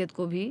शख्सियत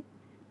को भी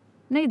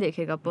नहीं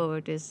देखेगा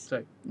pervertist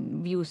Right.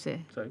 व्यू से.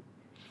 Sorry.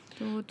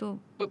 तो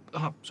But,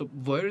 so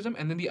voyeurism,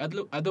 and then the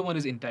other one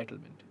is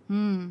entitlement.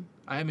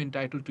 I am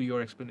entitled to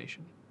your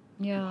explanation.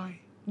 yeah. Why?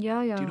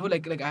 Yeah. Do you know,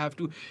 like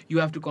you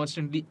have to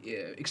constantly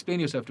explain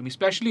yourself to me,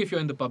 especially if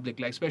you're in the public,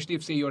 like especially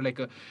if say you're like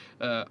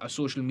a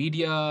social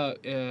media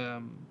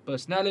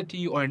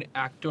personality or an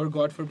actor,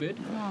 God forbid,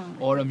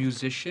 or a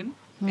musician,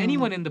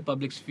 anyone in the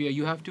public sphere,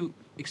 you have to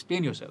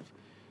explain yourself.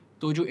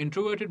 तो जो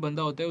introverted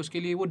बंदा होता है उसके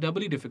लिए वो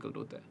doubly difficult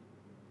होता है.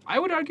 I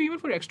would argue even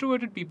for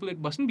extroverted people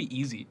it mustn't be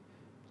easy.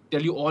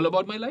 Tell you all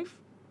about my life.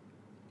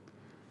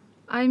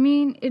 I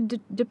mean, it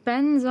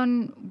depends on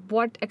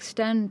what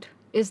extent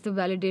is the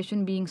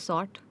validation being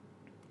sought.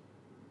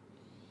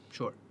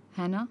 Sure.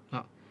 है ना?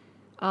 हाँ.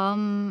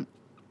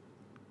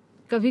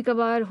 कभी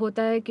कभार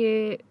होता है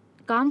कि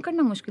काम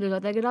करना मुश्किल हो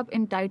जाता है अगर आप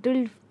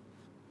entitled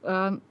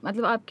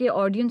मतलब आपके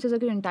ऑडियंसेस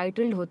अगर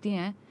entitled होती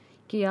हैं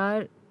कि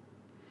यार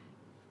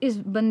इस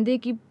बंदे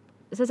की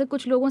जैसे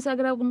कुछ लोगों से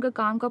अगर आप उनका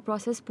काम का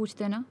प्रोसेस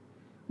पूछते हैं ना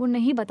वो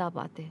नहीं बता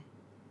पाते.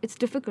 It's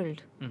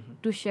difficult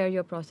to share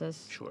your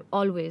process. Sure.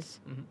 Always.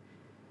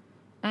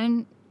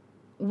 And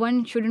one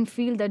shouldn't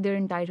feel that they're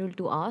entitled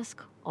to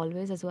ask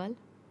always as well.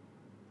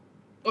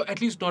 Or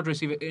at least not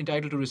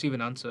entitled to receive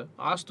an answer.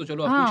 Ask तो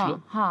चलो आप पूछ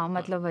लो. हाँ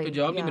मतलब वही. तो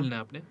जवाब नहीं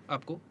मिलना है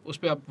आपको. उस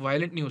पे आप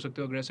वायलेंट नहीं हो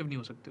सकते हो, अग्रेसिव नहीं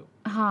हो सकते हो.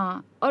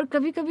 हाँ, और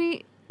कभी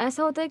कभी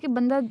ऐसा होता है कि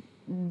बंदा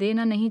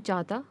देना नहीं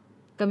चाहता,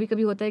 कभी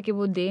कभी होता है कि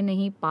वो दे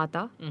नहीं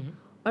पाता,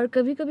 और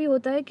कभी कभी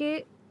होता है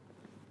कि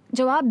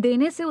जवाब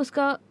देने से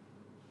उसका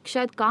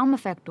शायद काम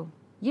अफेक्ट हो.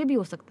 ये भी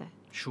हो सकता है.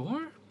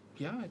 Sure.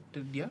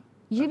 Yeah.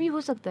 ये भी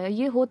हो सकता है.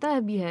 ये होता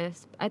है भी है.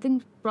 I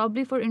think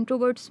probably for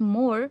introverts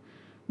more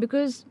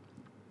because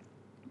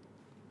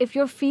if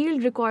your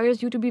field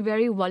requires you to be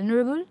very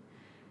vulnerable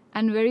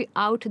and very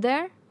out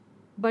there,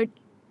 but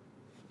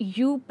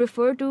you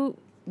prefer to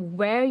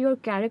wear your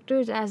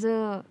characters as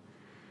a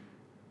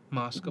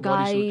mask, a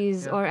guise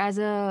bodysuit. Yeah. or as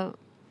a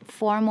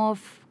form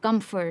of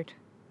comfort.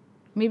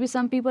 Maybe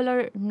some people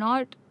are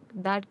not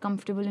that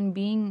comfortable in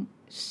being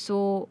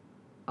so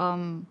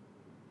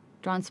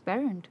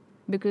transparent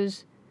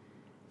because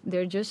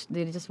they just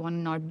want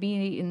to not be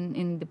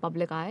in the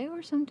public eye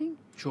or something.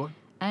 Sure.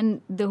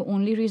 And the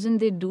only reason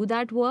they do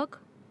that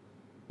work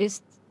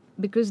is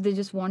because they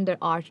just want their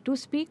art to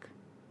speak.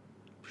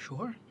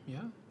 Sure.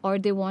 Yeah. Or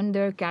they want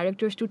their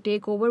characters to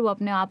take over. वो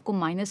अपने आप को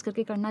minus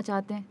करके करना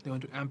चाहते हैं. They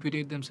want to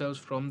amputate themselves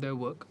from their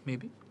work,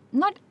 maybe.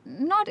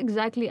 Not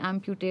exactly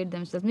amputate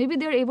themselves. Maybe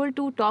they're able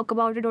to talk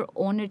about it or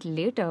own it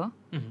later.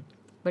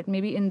 But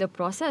maybe in the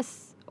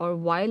process or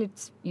while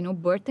it's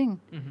birthing,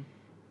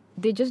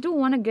 they just don't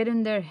want to get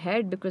in their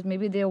head because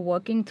maybe they're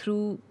working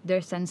through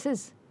their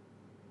senses.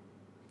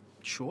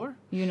 Sure.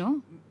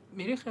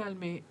 मेरे ख्याल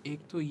में एक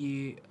तो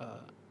ये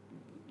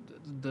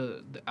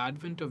the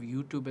advent of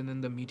YouTube and then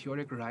the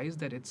meteoric rise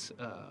that it's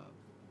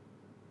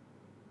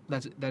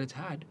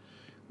had.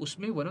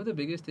 उसमें one of the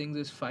biggest things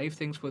is 5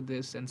 things for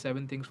this and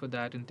 7 things for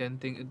that and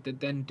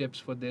 10 tips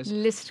for this.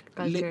 List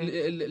culture.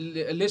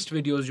 List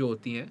videos जो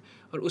होती हैं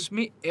और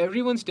उसमें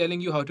everyone's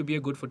telling you how to be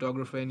a good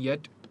photographer and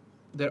yet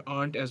there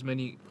aren't as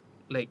many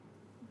like.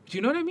 Do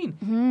you know what I mean?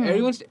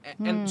 Everyone's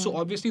and so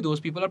obviously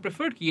those people are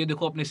preferred कि ये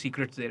देखो अपने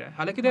secrets दे रहा है.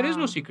 हालांकि there is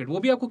no secret. वो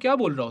भी आपको क्या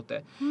बोल रहा होता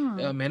है?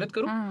 मेहनत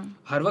करो,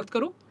 हर वक्त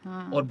करो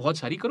और बहुत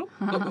सारी करो.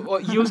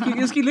 और ये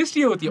उसकी लिस्ट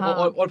ये होती है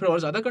और फिर और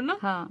ज्यादा करना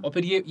और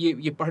फिर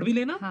ये पढ़ भी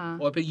लेना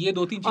और फिर ये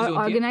 2-3 चीजें होती हैं.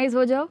 ऑर्गेनाइज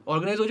हो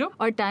जाओ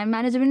और टाइम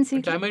मैनेजमेंट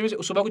सीखो. टाइम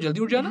मैनेजमेंट सुबह को जल्दी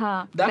उठ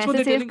जाना.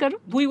 पैसे सेव करो.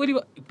 वही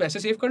पैसे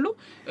सेव कर लो.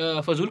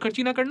 फजूल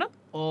खर्ची ना करना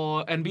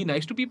और and be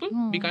nice to people.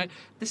 Be kind.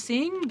 The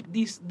saying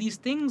these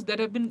things that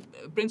have been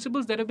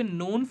principles that have been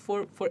known for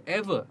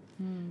forever,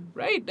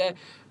 right?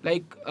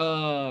 Like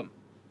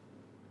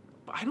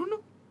I don't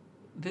know,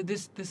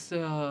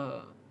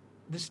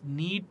 this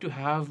need to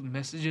have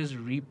messages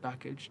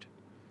repackaged.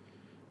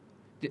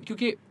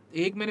 क्योंकि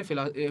एक मैंने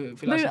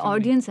philosophy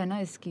audience है ना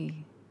इसकी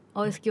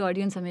और इसकी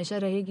audience हमेशा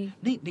रहेगी.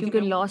 नहीं क्योंकि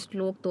लॉस्ट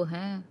लोग तो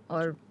हैं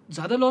और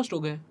ज्यादा लॉस्ट हो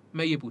गए.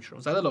 मैं ये पूछ रहा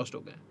हूँ ज्यादा लॉस्ट हो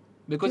गए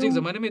बिकॉज एक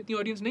जमाने में इतनी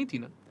ऑडियंस नहीं थी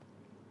ना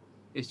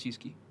इस चीज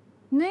की.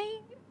 नहीं,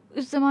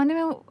 उस जमाने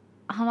में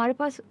हमारे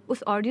पास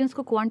उस ऑडियंस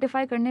को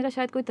क्वांटिफाई करने का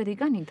शायद कोई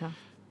तरीका नहीं था.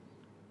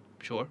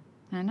 श्योर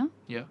है ना.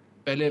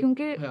 पहले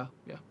क्योंकि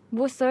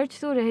वो सर्च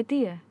तो रहती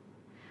है.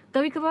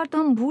 कभी कभार तो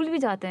हम भूल भी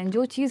जाते हैं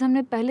जो चीज़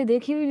हमने पहले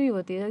देखी हुई भी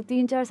होती है.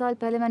 3-4 साल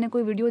पहले मैंने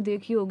कोई वीडियो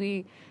देखी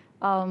होगी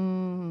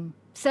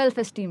सेल्फ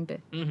एस्टीम पे.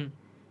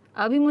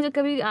 अभी मुझे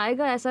कभी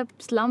आएगा ऐसा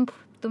स्लम्प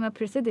तो मैं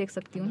फिर से देख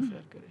सकती हूँ.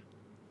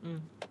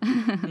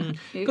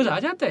 Because आ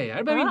जाता है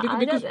यार. I mean, हाँ, आ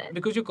because जाता है.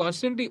 because you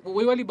constantly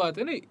वही वाली बात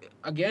है ना.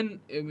 Again,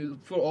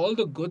 for all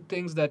the good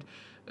things that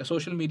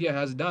social media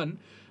has done,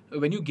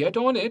 when you get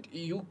on it,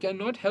 you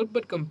cannot help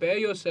but compare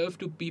yourself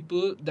to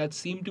people that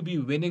seem to be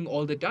winning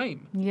all the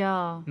time,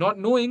 Yeah. not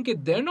knowing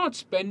that they're not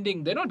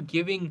spending, they're not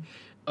giving.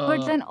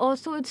 But then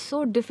also it's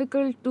so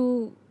difficult to,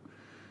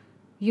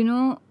 you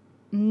know,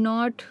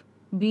 not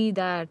be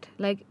that.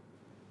 Like,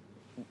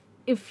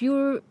 if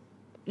you're,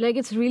 like,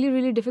 it's really,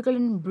 really difficult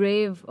and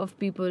brave of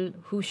people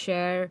who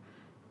share,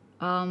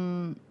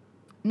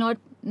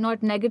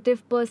 not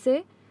negative per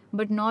se,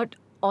 but not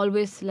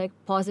always like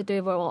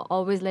positive or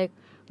always like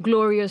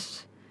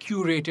glorious.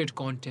 Curated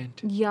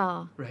content,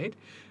 Yeah. right?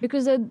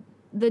 Because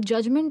the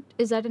judgment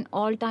is at an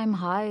all-time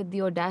high.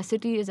 The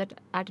audacity is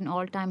at an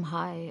all-time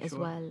high as Sure,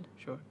 well.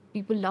 Sure.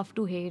 People love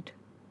to hate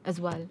as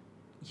well.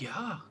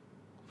 Yeah.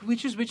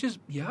 Which is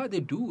yeah, they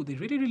do. They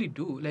really, really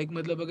do. Like,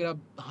 matlab, agar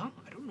aap,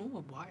 I don't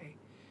know why.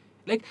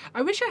 Like,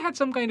 I wish I had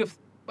some kind of.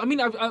 I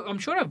mean, I'm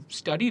sure I've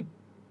studied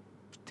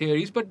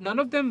theories, but none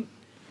of them.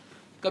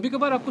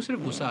 कभी-कभार आपको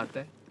सिर्फ गुस्सा आता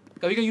है.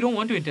 कभी-कभी you don't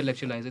want to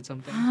intellectualize it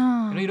sometimes.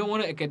 You know, you don't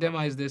want to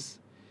academize this.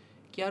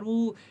 कि यार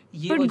वो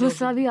ये But वजह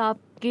गुस्सा भी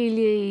आपके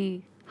लिए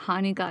ही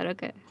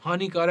हानिकारक है.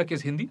 हानिकारक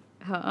is हिंदी.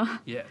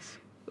 हाँ. Yes.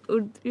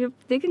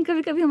 लेकिन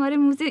कभी-कभी हमारे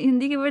मुंह से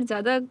हिंदी के वर्ड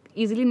ज्यादा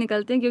इजीली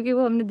निकलते हैं क्योंकि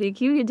वो हमने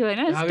देखी हुई है जो है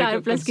ना हाँ, स्टार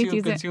प्लस की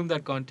चीजें. Consume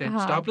that content.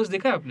 हाँ. Star Plus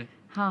देखा है आपने?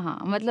 हाँ,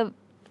 मतलब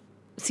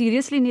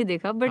सीरियसली नहीं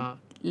देखा बट हाँ.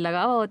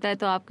 लगा हुआ होता है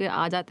तो आपके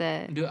आ जाता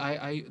है.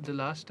 The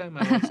last time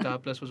I watched Star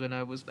Plus was when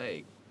I was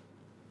like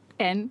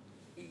 10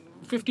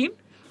 15.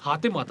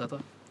 Hatim आता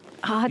था.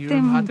 You Hatim.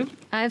 remember Hatim?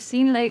 I have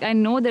seen like I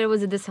know there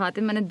was this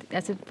Hatim. मैंने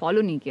ऐसे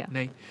फॉलो नहीं किया.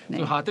 नहीं. नहीं.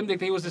 तो हातिम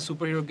देखते ही was the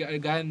superhero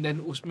guy and then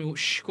उसमें वो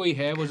कोई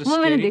है was a वो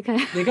मैंने scary. देखा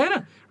है. देखा है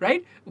ना?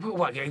 Right?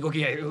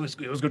 Okay, it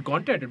was good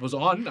content. It was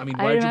on. I mean,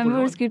 why I did you put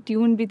remember it उसकी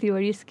ट्यून भी थी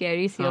बड़ी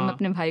स्कैरी सी और मैं हाँ.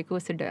 अपने भाई को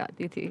उससे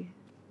डराती थी. on?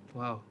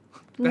 Wow.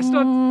 That's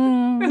not.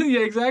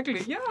 Yeah,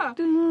 exactly. Yeah.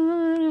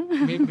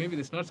 Maybe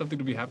that's not something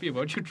to be happy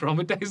about. You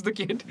traumatize the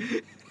kid.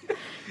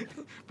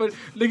 But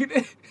लेकिन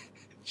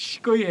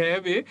कोई है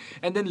वे,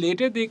 and then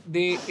later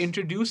they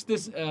introduced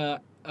this a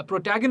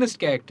protagonist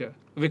character,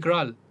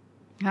 Vikral.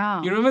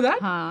 हाँ. You remember that?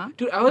 हाँ.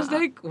 Dude, I was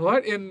like,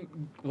 what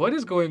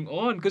is going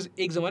on? Because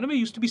एक ज़माने में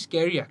used to be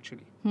scary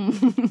actually.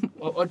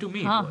 or to me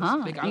it हाँ, was.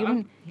 हाँ. Like,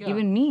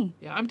 Even me.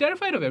 Yeah, I'm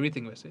terrified of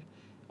everything वैसे.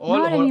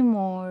 Not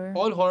anymore.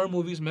 All horror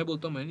movies मैं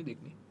बोलता हूँ मैं नहीं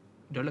देखनी.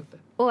 डर लगता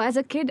है. Oh, as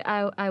a kid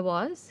I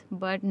was,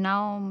 but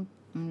now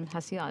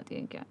हंसी आती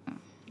है क्या.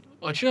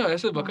 अच्छा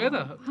ऐसे बकायदा.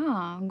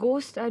 हाँ,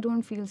 ghost I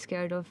don't feel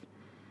scared of.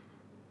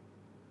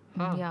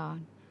 हाँ. Yeah.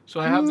 So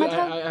I have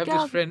मतलब I have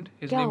क्या- this friend.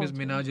 His क्या name is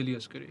होता है? Minaj Ali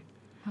Askari.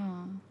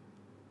 हाँ.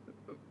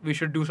 We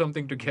should do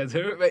something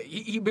together.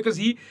 Because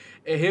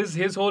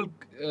his whole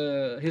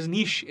his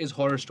niche is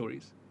horror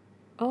stories.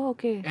 Oh,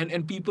 okay.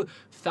 And people,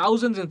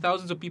 thousands and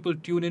thousands of people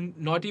tune in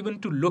not even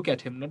to look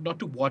at him, not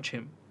to watch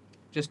him,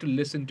 just to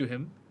listen to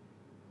him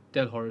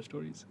tell horror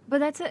stories. But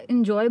that's an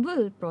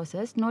enjoyable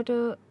process, not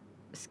a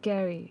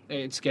scary.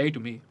 It's scary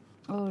to me.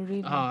 Oh,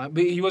 really?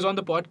 But he was on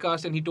the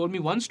podcast and he told me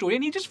one story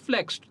and he just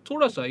flexed.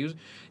 Thoda sa.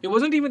 It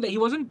wasn't even he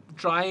wasn't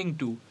trying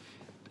to.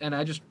 And I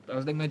was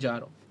like, मैं जा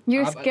रहा हूँ.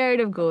 You're scared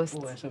of ghosts.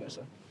 Oh, ऐसा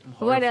वैसा. I'm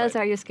What else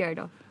horrified. are you scared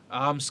of?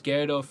 I'm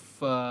scared of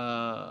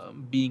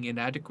being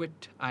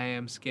inadequate. I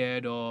am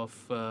scared of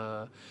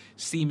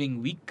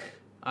seeming weak.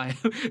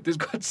 This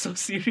got so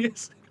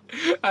serious.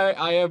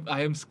 I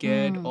am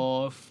scared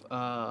of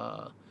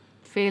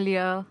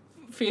Failure.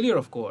 failure,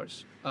 of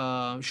course.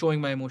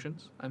 Showing my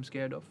emotions. I'm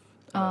scared of.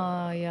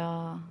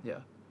 Yeah. Yeah.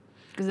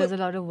 Because there's a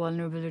lot of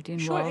vulnerability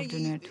involved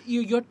in it.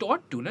 You're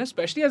taught to, na?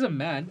 Especially as a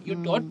man,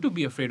 you're taught to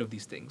be afraid of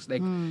these things.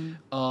 Like,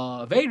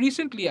 very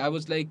recently, I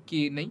was like,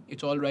 कि नहीं,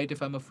 it's all right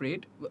if I'm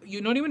afraid.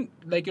 You're not even,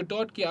 like, you're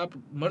taught कि आप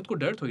मर्द को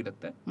डर थोड़ी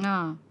लगता है.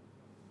 हाँ.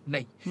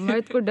 नहीं.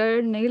 मर्द को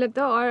डर नहीं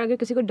लगता और अगर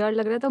किसी को डर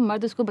लग रहा है तो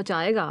मर्द उसको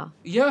बचाएगा.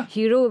 Yeah.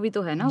 हीरो भी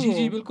तो है ना जी वो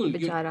जी बिल्कुल.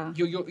 बेचारा.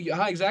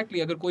 हाँ,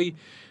 exactly. अगर कोई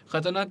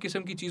खतरनाक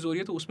किस्म की चीज़ हो रही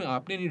है तो उसमें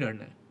आपने नहीं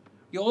डरना है.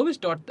 You're always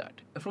taught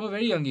that from a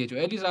very young age.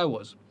 At least I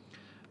was.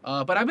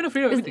 But I've been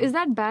afraid of everything. Is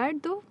that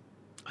bad though?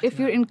 If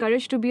you're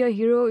encouraged to be a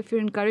hero, if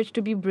you're encouraged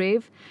to be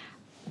brave,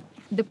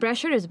 the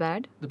pressure is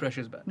bad. The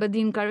pressure is bad. But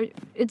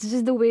it's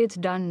just the way it's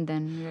done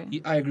then.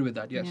 Right? I agree with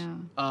that. Yes.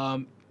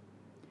 Yeah.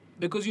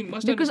 Because you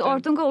must Because understand.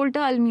 औरतों का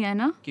उल्टा अलमिया है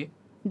ना. Okay.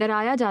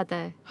 डराया जाता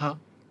है. हाँ.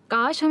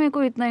 काश हमें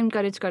कोई इतना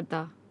encourage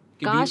करता.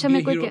 कि काश be हमें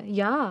a कोई hero.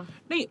 या.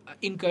 नहीं,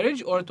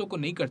 encourage औरतों को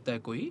नहीं करता है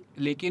कोई,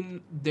 लेकिन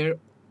they're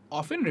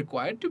often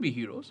required to be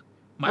heroes.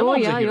 My Oh mom's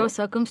a yeah, hero. your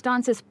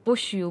circumstances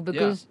push you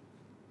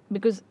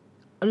because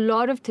a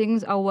lot of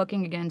things are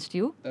working against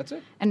you. That's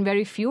it. And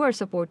very few are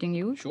supporting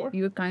you. Sure.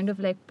 You're kind of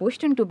like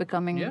pushed into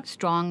becoming Yeah.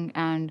 strong,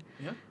 and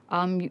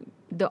Yeah.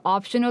 the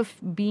option of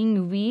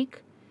being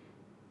weak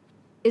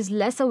is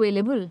less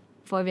available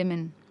for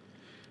women.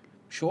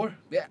 Sure.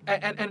 Yeah.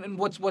 And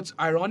what's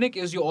ironic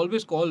is you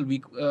always call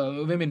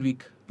women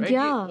weak, right?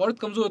 Yeah. औरत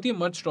कमजोर होती है,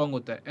 मर्द strong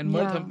होता है. And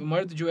Yeah.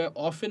 मर्द जो है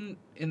often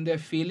in their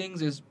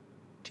feelings is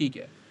ठीक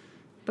है.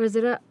 पर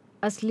जरा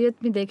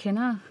असलियत में देखे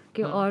ना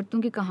कि हाँ।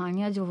 औरतों की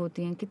कहानियाँ जो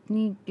होती हैं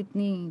कितनी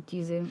कितनी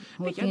चीज़ें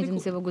होती हैं देखो-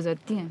 जिनसे वो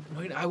गुजरती हैं.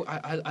 Right,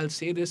 I'll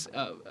say this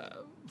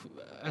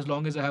as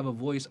long as I have a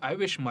voice. I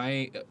wish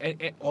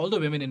all the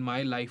women in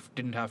my life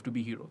didn't have to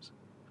be heroes,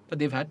 but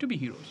they've had to be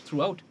heroes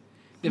throughout.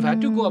 They've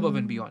had to go above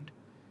and beyond.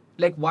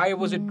 Like, why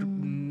was it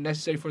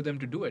necessary for them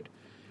to do it?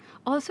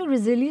 Also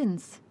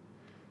resilience.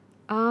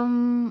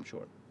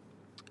 Sure.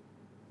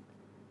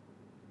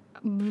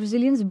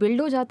 Resilience build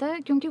हो जाता है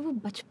क्योंकि वो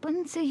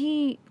बचपन से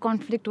ही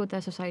conflict होता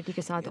है society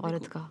के साथ ये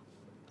औरत देखो, का.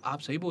 आप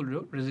सही बोल रहे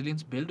हो,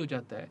 resilience build हो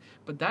जाता है,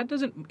 but that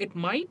doesn't. It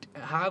might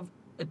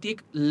take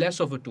less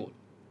of a toll.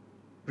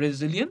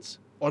 Resilience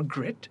or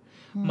grit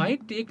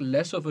might take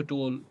less of a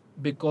toll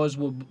because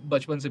वो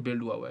बचपन से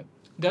build हुआ हुआ है.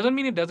 Doesn't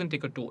mean it doesn't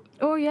take a toll.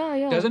 Oh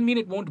yeah. Doesn't mean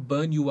it won't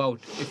burn you out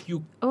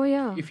Oh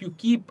yeah. if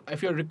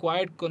you're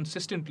required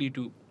consistently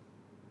to.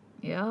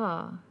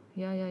 Yeah.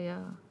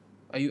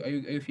 Are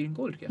you feeling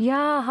cold?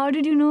 Yeah, how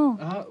did you know?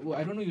 Well,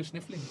 I don't know. You're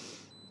sniffling.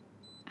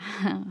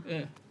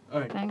 Yeah.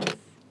 All right. Thanks.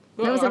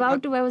 Well, I was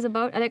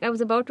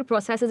about to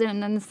process it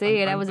and then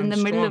say it. I was in the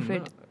middle of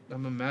it.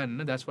 I'm a man,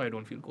 na? That's why I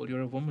don't feel cold.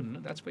 You're a woman, na?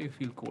 That's why you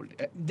feel cold.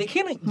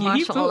 देखिए ना,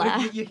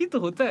 यही तो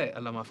होता है.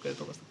 अल्लाह माफ करे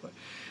तो बस.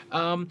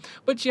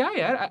 But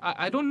yeah,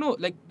 I don't know.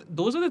 Like,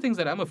 those are the things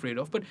that I'm afraid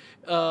of. But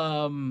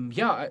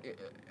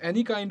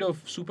any kind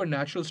of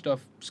supernatural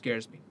stuff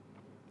scares me.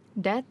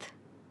 Death?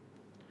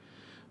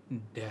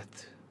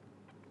 Death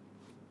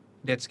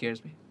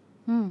scares me.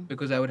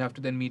 Because I would have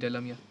to then meet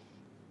Alamia.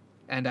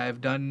 And I've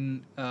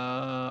done,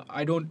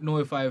 I don't know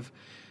if I've,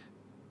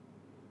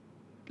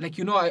 like,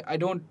 I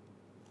don't,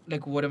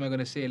 like, what am I going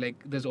to say?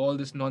 Like, there's all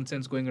this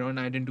nonsense going around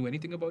and I didn't do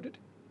anything about it.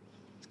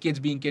 Kids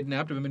being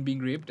kidnapped, women being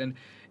raped, and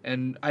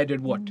I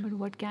did what? But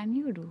what can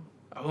you do?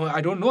 Oh,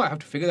 I don't know. I have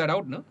to figure that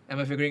out, no? Am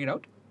I figuring it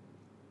out?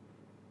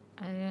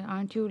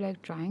 Aren't you,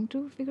 like, trying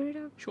to figure it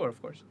out? Sure,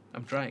 of course.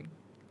 I'm trying.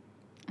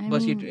 I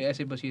बस mean, ये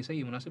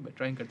सही मुनासिब है.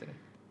 Trying करते रहे.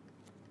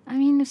 I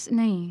mean,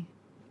 नहीं.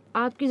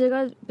 आपकी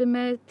जगह पे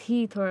मैं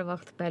थी थोड़ा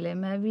वक्त पहले.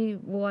 मैं भी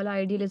वो वाला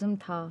आइडियलिज्म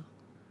था.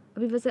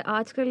 अभी वैसे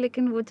आजकल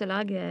लेकिन वो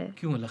चला गया है.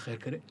 क्यों अल्लाह खैर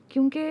करे?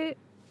 क्योंकि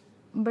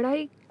बड़ा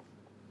ही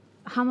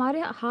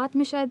हमारे हाथ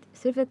में शायद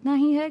सिर्फ इतना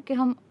ही है कि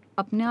हम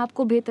अपने आप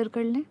को बेहतर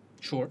कर लें.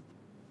 Sure.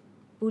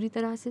 पूरी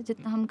तरह से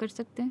जितना हम कर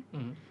सकते हैं.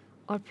 Mhm.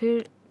 और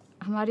फिर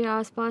हमारे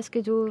आसपास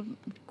के जो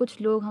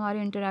कुछ लोग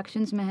हमारे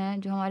इंटरेक्शंस में हैं,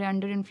 जो हमारे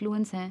अंडर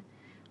इन्फ्लुएंस हैं,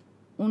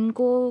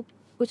 उनको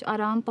कुछ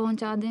आराम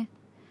पहुंचा दें,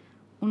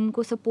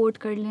 उनको सपोर्ट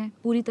कर लें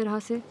पूरी तरह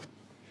से.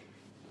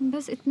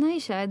 बस इतना ही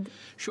शायद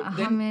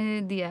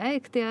हमें दिया है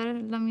इख्तियार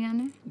लमिया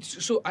ने.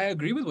 So I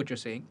agree with what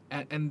you're saying,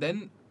 and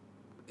then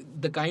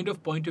the kind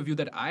of point of view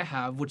that I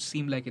have would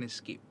seem like an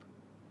escape,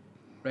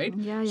 right?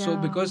 Yeah. So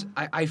because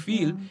I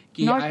feel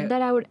कि Not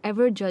that I would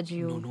ever judge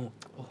you.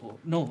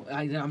 No,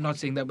 I'm not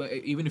saying that, but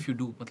even if you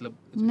do, मतलब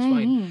it's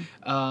नहीं.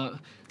 fine.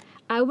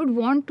 I would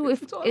want to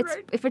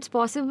if it's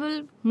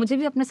possible. मुझे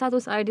भी अपने साथ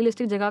उस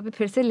idealistic जगह पे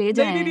फिर से ले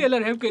जाएं. नहीं अल्लाह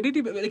रहम करे.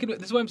 लेकिन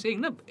this is what I'm saying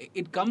ना.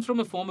 It comes from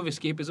a form of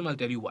escapism. I'll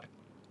tell you why.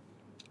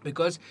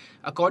 Because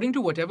according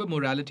to whatever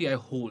morality I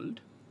hold,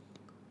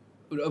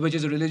 which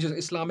is a religious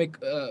Islamic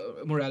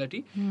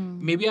morality,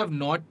 maybe I've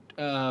not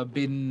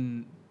been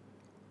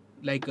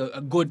like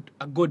a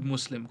good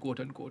Muslim, quote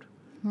unquote,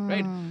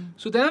 right?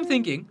 So then I'm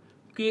thinking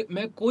कि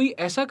मैं कोई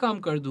ऐसा काम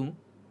कर दूं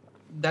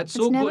that's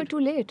so It's never good.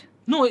 too late.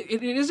 No,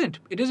 it isn't.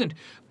 It isn't.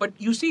 But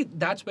you see,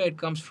 that's where it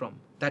comes from.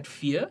 That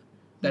fear,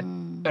 that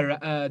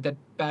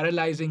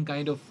paralyzing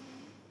kind of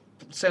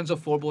sense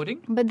of foreboding.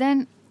 But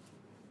then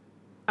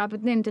आप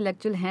इतने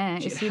intellectual हैं,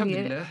 इसीलिए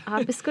अल्हम्दुलिल्लाह.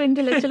 आप इसको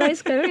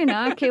intellectualise करें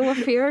ना कि वो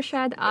फियर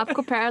शायद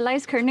आपको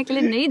पैरालाइज करने के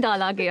लिए नहीं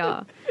डाला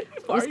गया.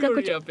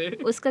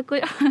 उसका कोई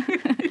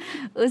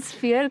उस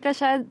फियर का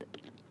शायद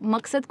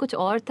मकसद कुछ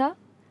और था.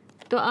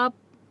 तो आप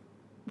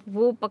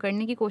वो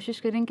पकड़ने की कोशिश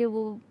करें कि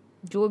वो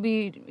जो भी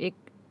एक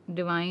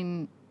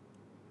डिवाइन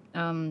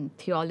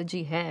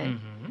थियोलॉजी है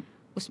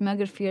उसमें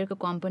अगर फियर का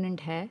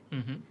कंपोनेंट है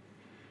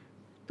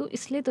तो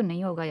इसलिए तो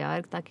नहीं होगा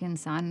यार ताकि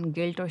इंसान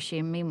गिल्ट और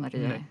शेम में ही मर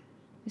जाए.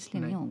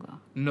 इसलिए नहीं होगा.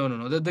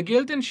 No. The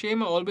guilt and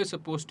shame are always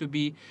supposed to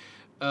be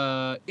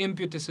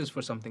impetuses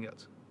for something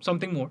else,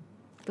 something more.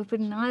 तो फिर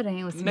ना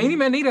रहें उसमें. नहीं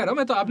मैं नहीं रह रहा.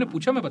 मैं तो आपने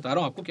पूछा, मैं बता रहा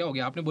हूँ आपको क्या हो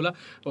गया. आपने बोला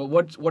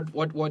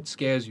what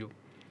scares you.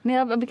 नहीं,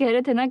 आप अभी कह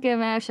रहे थे ना कि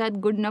मैं शायद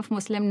गुड इनफ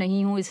मुस्लिम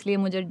नहीं हूँ इसलिए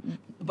मुझे.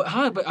 But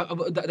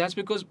that's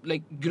because,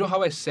 like, you know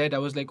how I said, I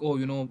was like, oh,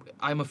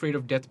 I'm afraid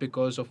of death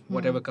because of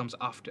whatever comes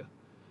after,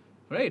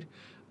 right?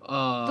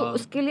 तो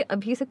उसके लिए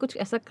अभी से कुछ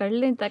ऐसा कर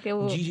लें ताकि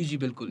वो जी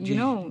बिल्कुल.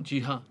 जी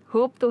हाँ.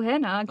 होप तो है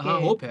ना कि हाँ,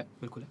 होप है,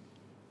 बिल्कुल है.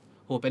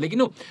 होप है, लेकिन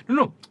no.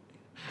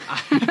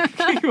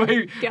 Why are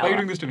you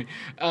doing this to me?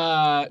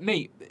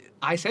 नहीं,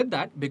 I said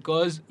that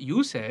because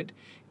you said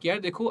कि यार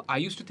देखो, I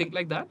used to think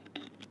like that.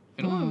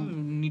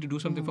 Need to do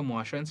something for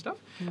Muashra and stuff.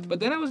 But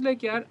then I was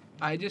like, yaar,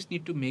 I just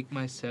need to make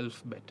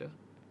myself better.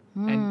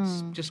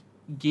 And just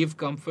give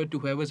comfort to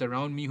whoever's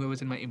around me,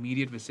 whoever's in my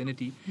immediate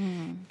vicinity.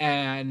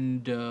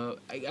 And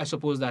I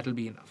suppose that'll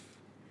be enough.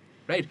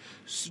 Right?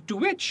 So, to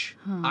which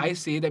I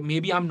say that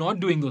maybe I'm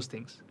not doing those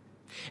things.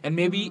 And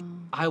maybe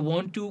I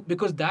want to,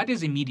 because that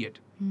is immediate.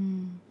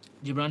 Hmm.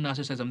 Gibran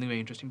Nasir said something very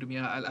interesting to me.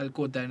 I'll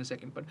quote that in a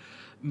second. But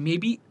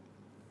maybe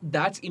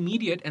that's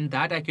immediate and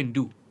that I can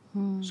do.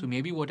 Hmm. So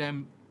maybe what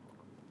I'm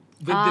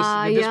with this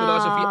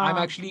philosophy, I'm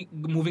yeah. actually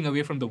moving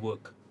away from the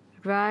work.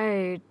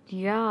 Right,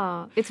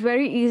 yeah. It's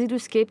very easy to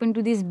escape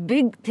into these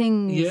big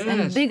things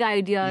and Yes. big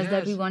ideas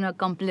that we Yes. want to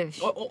accomplish.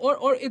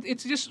 Or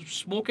it's just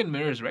smoke and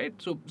mirrors, right?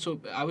 So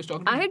I was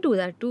talking to I do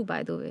that too,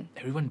 by the way.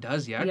 everyone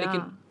does, yeah.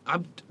 Yeah.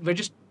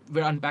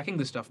 We're unpacking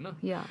this stuff, na.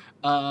 Yeah.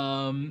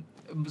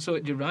 So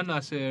Gibran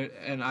Nasir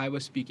and I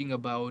was speaking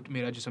about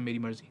Mera Jism Meri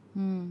Marzi.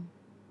 Hmm.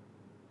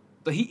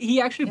 So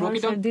he actually broke यार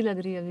it down. सर्दी लग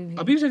रही है अभी भी.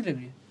 अभी भी सर्दी लग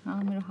रही है?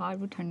 हाँ मेरे हाथ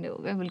भी ठंडे हो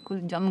गए बिल्कुल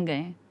जम गए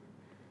हैं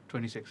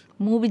 26.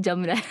 मुंह भी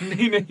जम रहा है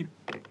नहीं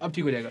अब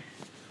ठीक हो जाएगा.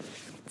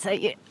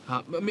 सही है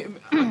हाँ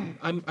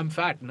I'm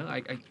fat ना.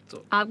 I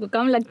so आपको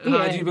कम लगती हाँ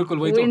है जी बिल्कुल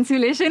वही वो तो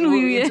इंसुलेशन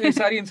हुई हुई है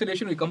सारी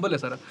इंसुलेशन हुई कंबल है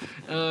सारा.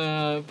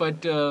 But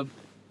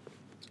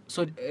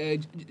so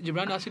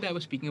Gibran Nasir and I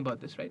was speaking about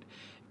this, right?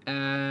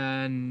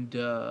 And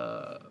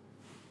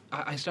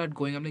I started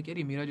going, I'm like,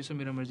 यार मेरा जैसा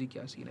मेरा मर्जी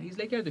क्या सीन है. He's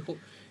like, यार देखो,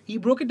 he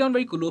broke it down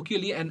very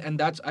colloquially,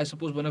 and that's I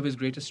suppose one of his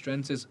greatest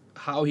strengths is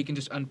how he can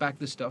just unpack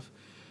this stuff,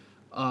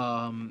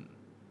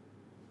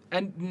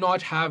 and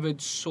not have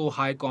it so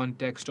high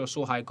context or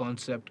so high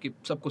concept कि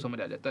सबको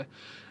समझ आ जाता है.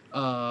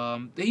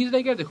 तो he's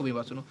like, यार देखो मेरी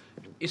बात सुनो,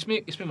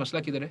 इसमें मसला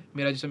किधर है?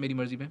 मेरा जैसा मेरी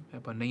मर्जी में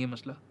पर नहीं है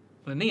मसला.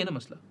 नहीं है ना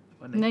मसला.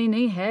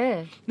 नहीं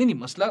है नहीं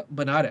मसला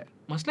बना रहा है.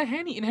 मसला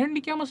है नहीं. इनहेरेंटली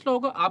क्या मसला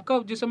होगा? आपका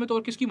जिस समय तो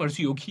और किसकी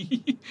मर्जी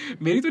होगी.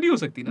 मेरी तो नहीं हो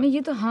सकती ना. नहीं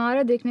ये तो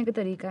हमारा देखने का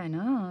तरीका है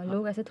ना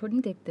लोग ऐसे थोड़ी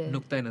नहीं देखते हैं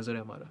नुक्ता नजर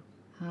है हमारा.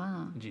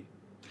 हाँ जी.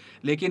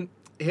 लेकिन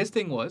his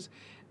thing was,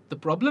 the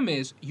problem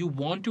is you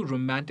want to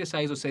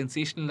romanticize or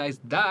sensationalize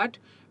that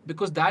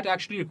because that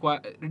actually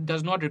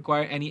does not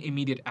require any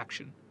immediate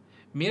action.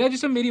 मेरा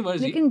जिस्म मेरी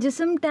मर्जी. लेकिन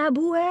जिस्म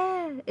टैबू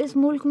है इस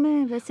मुल्क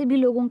में वैसे भी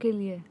लोगों के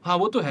लिए हाँ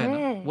वो तो है ना.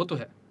 है। वो तो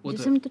है.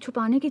 जिस्म तो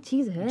छुपाने की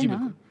चीज है जी, ना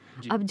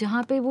बिल्कुल, जी। अब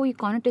जहाँ पे वो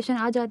कॉनोटेशन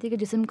आ जाती है कि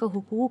जिस्म का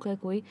हुकूक है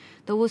कोई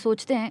तो वो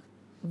सोचते हैं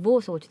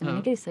हाँ।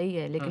 नहीं कि सही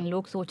है लेकिन हाँ।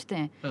 लोग सोचते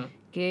हैं हाँ.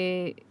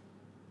 कि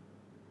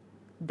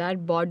दैट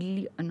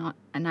बॉडीली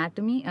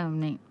एनाटॉमी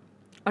नहीं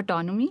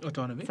autonomy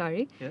Autonomy.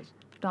 sorry Yes.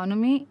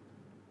 autonomy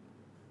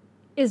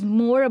is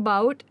more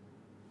about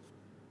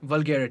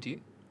Vulgarity.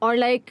 or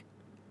like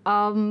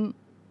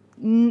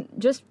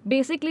just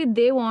basically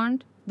they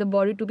want the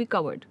body to be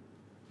covered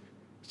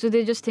so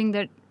they just think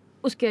that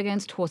उसके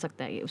अगेंस्ट हो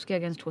सकता है ये उसके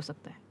अगेंस्ट हो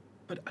सकता है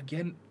But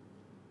again,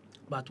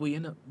 बात वही है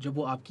ना, जब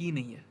वो आपकी ही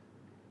नहीं है.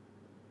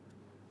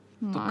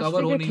 cover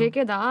मास्टर हो के नहीं.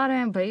 ठेकेदार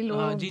हैं भाई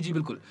हाँ लोग जी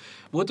बिल्कुल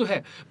वो तो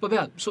है. But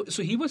yeah,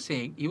 so he was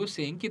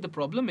saying कि the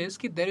problem is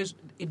कि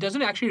it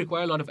doesn't actually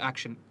require a lot of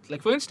action.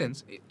 Like for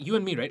instance, you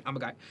and me, right? I'm a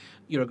guy,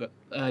 you're a girl,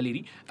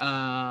 lady,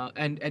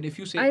 and if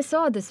you say I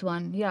saw this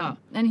one yeah हाँ.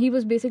 and he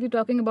was basically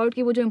talking about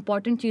कि वो जो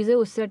important चीज़ है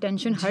उससे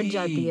attention हट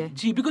जाती है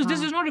जी because this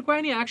हाँ. does not require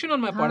any action on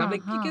my part. I'm हाँ,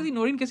 like ये हाँ. कैसी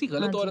नौरीन कैसी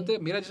गलत हाँ औरत जी. है.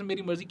 मेरा जिस्म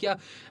मेरी मर्जी क्या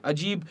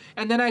अजीब.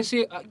 And then I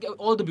say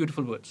all the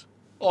beautiful words,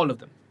 all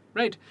of them,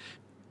 right?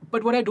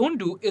 But what I don't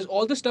do is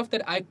all the stuff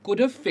that I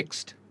could have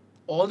fixed,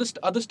 all the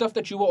other stuff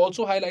that you were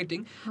also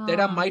highlighting that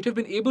I हाँ. might have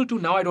been able to,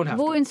 now I don't have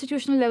वो to.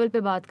 Institutional level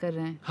पे बात कर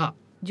रहे हैं हाँ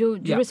जो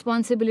Yeah.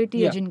 Responsibility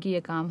है Yeah. जिनकी ये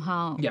काम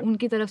हाँ Yeah.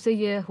 उनकी तरफ से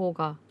ये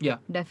होगा yeah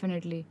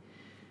डेफिनेटली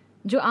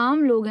जो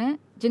आम लोग हैं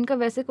जिनका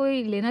वैसे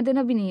कोई लेना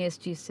देना भी नहीं है इस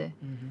चीज़ से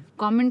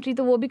कमेंट्री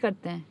तो वो भी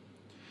करते हैं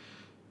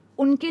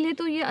उनके लिए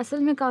तो ये असल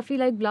में काफ़ी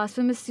लाइक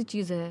ब्लास्फेमस सी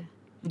चीज़ है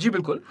जी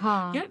बिल्कुल.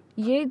 हाँ Yeah.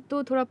 ये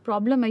तो थोड़ा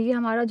प्रॉब्लम है ये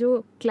हमारा जो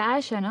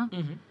क्लैश है ना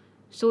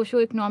socio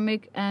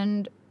economic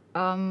and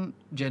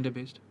Gender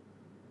based.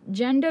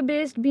 Gender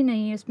based भी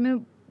नहीं है इसमें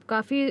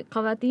काफ़ी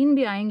ख़वातीन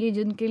भी आएंगी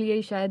जिनके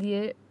लिए शायद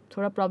ये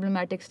थोड़ा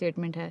प्रॉब्लमेटिक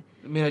स्टेटमेंट है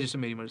मेरा जिस्म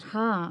मेरी मर्जी.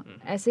 हाँ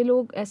ऐसे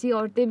लोग ऐसी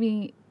औरतें भी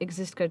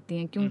एग्जिस्ट करती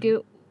हैं क्योंकि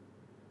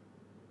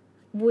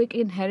वो एक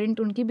इनहेरेंट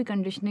उनकी भी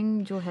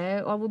कंडीशनिंग जो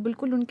है और वो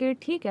बिल्कुल उनके लिए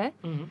ठीक है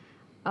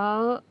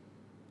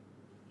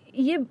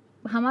ये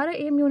हमारा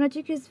एम होना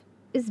चाहिए कि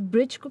इस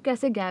ब्रिज को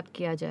कैसे गैप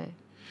किया जाए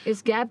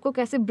इस गैप को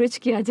कैसे ब्रिज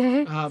किया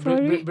जाए हाँ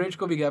Sorry. ब्रिज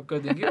को भी गैप कर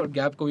देंगे और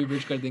गैप को भी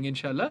ब्रिज कर देंगे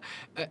इंशाल्लाह.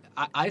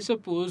 I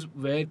suppose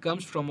where it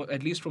comes from,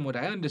 at least from what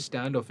I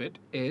understand of it,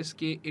 is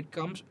कि it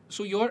comes,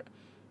 so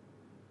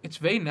it's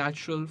very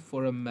natural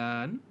for a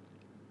man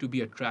to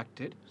be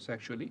attracted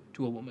sexually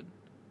to a woman.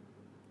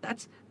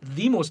 That's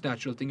the most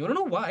natural thing. You don't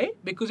know why?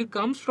 Because it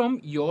comes from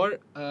your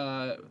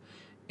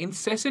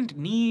incessant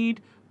need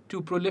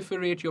to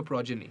proliferate your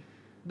progeny.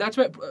 That's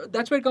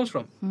where it comes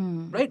from,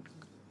 right?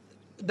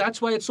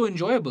 That's why it's so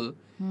enjoyable,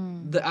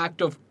 the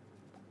act of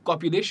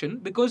copulation,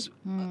 because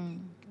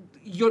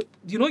your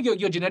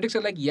genetics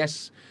are like, yes,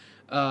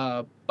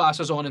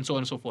 passes on and so on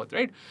and so forth,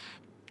 right?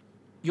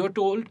 You're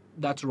told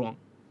that's wrong.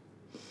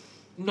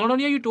 Not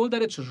only are you told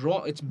that it's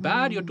wrong, it's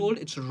bad, you're told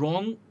it's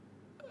wrong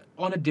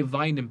on a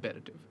divine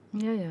imperative.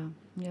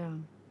 yeah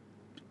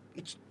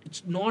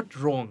It's not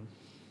wrong,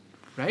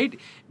 right?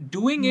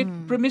 Doing it,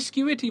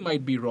 promiscuity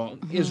might be wrong,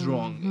 is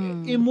wrong.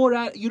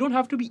 Immoral, you don't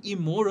have to be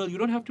immoral, you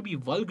don't have to be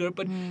vulgar,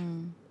 but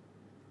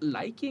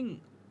liking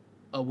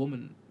a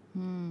woman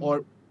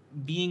or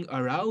being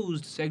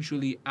aroused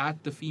sexually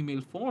at the female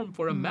form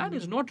for a man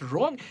is not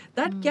wrong.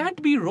 That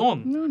can't be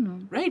wrong. No.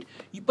 Right?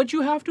 But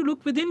you have to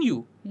look within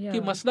you. Yeah. कि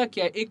मसला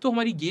क्या है? एक तो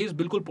हमारी gaze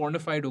बिल्कुल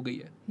pornified हो गई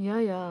है.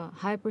 Yeah.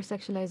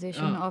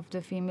 Hypersexualization of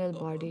the female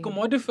body.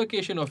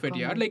 Commodification of it,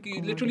 yeah. Like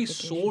literally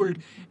sold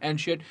and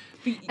shit.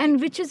 And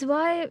which is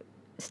why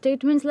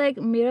statements like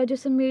 "Mera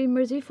jism meri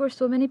marzi" for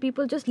so many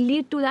people just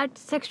lead to that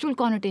sexual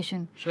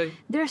connotation. Right.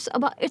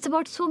 It's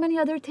about so many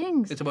other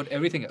things. It's about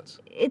everything else.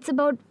 It's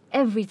about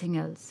everything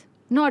else.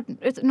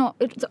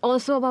 It's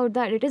also about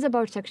that. It is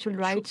about sexual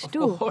rights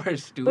too. Of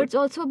course, dude. But it's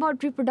also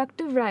about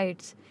reproductive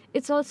rights.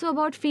 It's also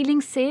about feeling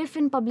safe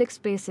in public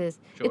spaces.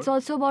 Sure. It's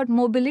also about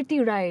mobility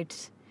rights.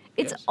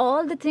 It's Yes.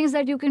 all the things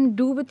that you can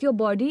do with your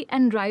body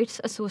and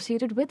rights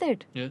associated with it.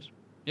 Yes.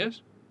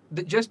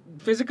 Just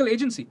physical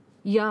agency,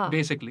 Yeah.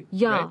 basically.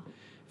 Yeah. Right?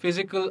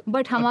 Physical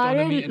but हमारे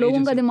autonomy and लोगों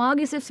का agency. दिमाग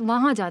ही सिर्फ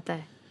वहाँ जाता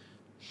है.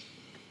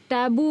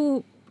 Taboo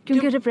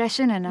क्योंकि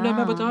repression है ना. मैं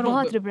बता रहा हूँ.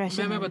 बहुत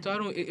रिप्रेशन मैं है. बता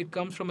रहा हूँ. It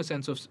comes from a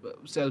sense of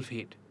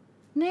self-hate.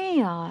 नहीं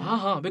यार.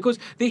 हाँ. Because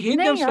they hate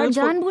नहीं यार, themselves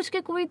for. जानबूझ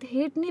के कोई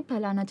हेट नहीं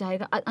फैलाना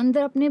चाहेगा.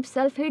 अंदर अपने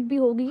सेल्फ हेट भी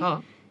होगी. हाँ.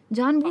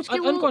 जानबूझ के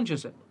वो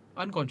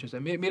Unconscious है.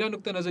 मेरा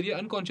नुक्ता नजरिया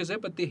unconscious है,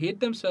 but they hate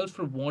themselves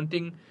for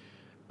wanting.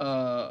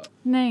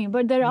 नहीं,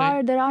 but there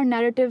are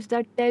narratives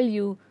that tell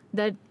you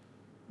that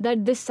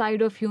this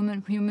side of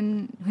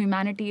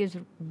humanity is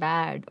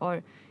bad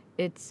or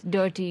it's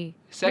dirty.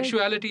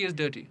 Sexuality is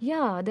dirty.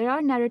 Yeah, there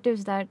are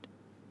narratives that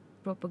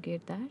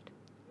propagate that.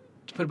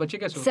 फिर बच्चे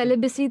कैसे होते हैं?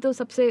 Celibacy तो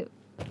सबसे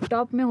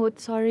top में हो.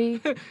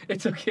 Sorry.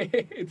 It's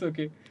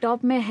okay.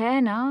 टॉप में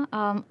है ना.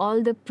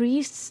 All the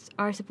priests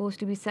are supposed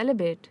to be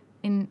celibate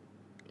in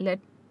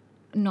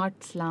not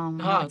Islam.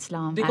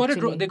 They got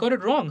it wrong. They got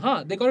it wrong.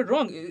 They got it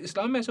wrong.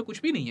 Islam में ऐसा कुछ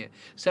भी नहीं है.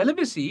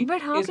 Celibacy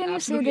But how is can you say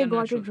absolutely they got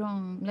unnatural. it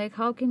wrong? Like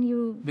how can you?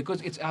 Because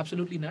it's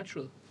absolutely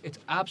natural. It's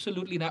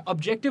absolutely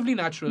objectively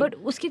natural. But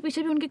उसके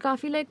पीछे भी उनकी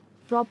काफी like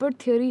proper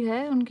theory है.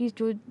 उनकी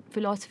जो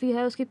philosophy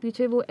है उसके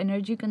पीछे वो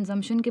energy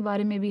consumption के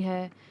बारे में भी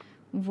है.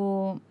 वो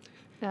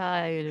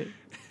that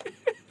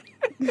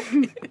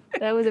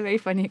was a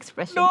very funny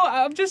expression. No,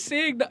 I'm just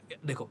saying that.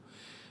 देखो,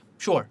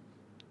 sure,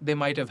 they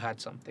might have had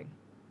something,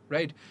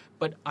 right?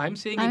 But I'm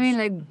saying I mean,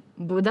 like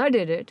Buddha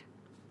did it.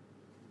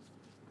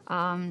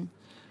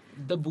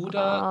 The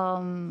Buddha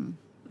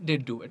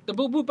did do it.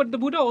 But the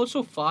Buddha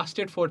also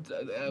fasted for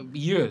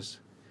years.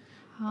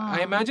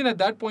 I imagine at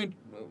that point,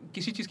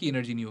 किसी चीज की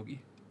energy नहीं होगी.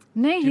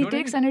 नहीं, you he know what I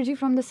takes mean? energy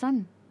from the sun.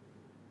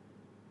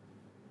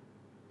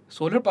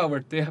 Solar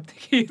powered थे आप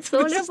देखिए.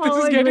 Solar this is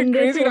powered getting बंदे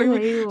crazy थे now.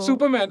 वही वो.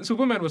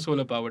 Superman was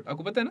solar powered.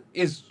 आपको पता है ना?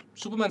 Is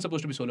Superman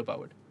supposed to be solar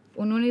powered?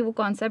 उन्होंने वो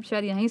concept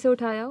शायद यहीं से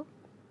उठाया हो.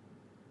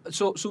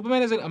 So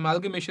Superman is an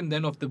amalgamation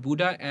then of the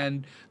Buddha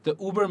and the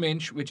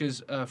Übermensch, which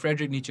is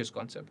Friedrich Nietzsche's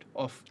concept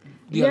of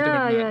the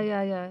ultimate man.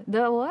 Yeah.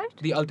 The what?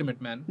 The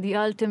ultimate man. The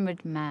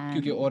ultimate man.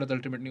 क्योंकि औरत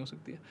ultimate नहीं हो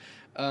सकती है.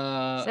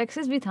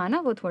 Sexist भी था ना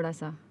वो थोड़ा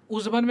सा.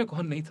 उस ज़माने में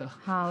कौन नहीं था?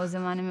 हाँ, उस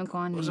ज़माने में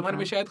कौन नहीं उस ज़माने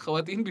में था. शायद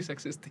ख़वातीन भी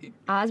sexist थी.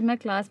 आज मैं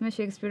क्लास में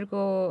शेक्सपियर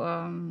को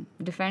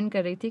डिफेंड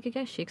कर रही थी कि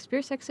क्या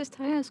शेक्सपियर सेक्सिस्ट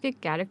था या उसके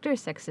कैरेक्टर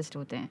सेक्सिस्ट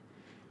होते हैं.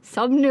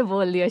 सब ने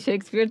बोल दिया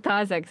शेक्सपियर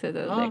था सेक्सिस्ट.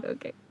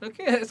 ओके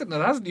Okay, ऐसे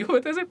नाराज नहीं हुआ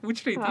था, ऐसे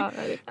पूछ रही थी.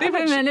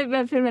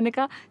 फिर मैंने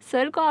कहा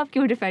सर को आप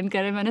क्यों डिफेंड कर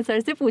रहे हैं. मैंने सर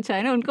से पूछा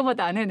है ना, उनको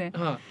बताने दें.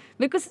 हाँ.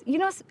 Because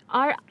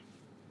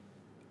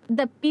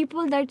the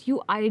people that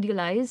you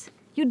idealize,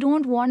 you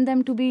don't want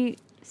them to be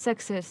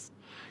sexist.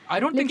 I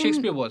don't think लेकिन-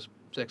 Shakespeare was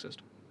sexist.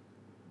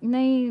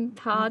 नहीं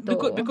था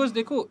तो. Because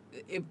देखो,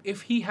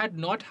 if he had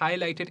not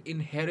highlighted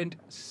inherent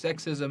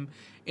sexism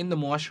in the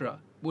muashra,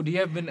 would he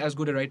have been as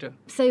good a writer?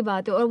 सही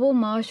बात है. और वो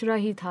माशरा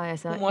ही था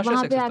ऐसा. वो माशरा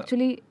वहाँ पे sexist था.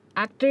 एक्चुअली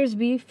एक्टर्स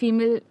भी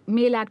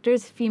मेल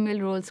एक्टर्स फीमेल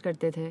रोल्स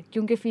करते थे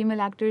क्योंकि फीमेल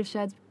एक्टर्स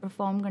शायद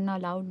परफॉर्म करना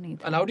अलाउड नहीं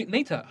था. अलाउड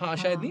नहीं था. हाँ,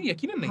 शायद नहीं,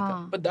 यकीनन नहीं था.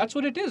 हाँ. But that's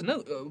what it is ना.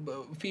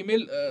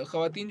 फीमेल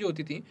ख़वातीन जो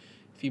होती थी,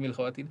 फीमेल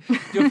ख़वातीन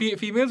जो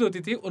फीमेल्स होती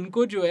थी,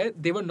 उनको जो है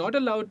they were not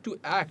allowed to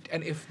act,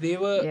 and if they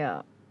were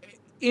Yeah.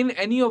 in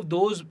any of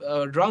those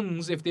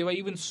rungs, if they were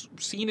even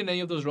seen in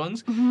any of those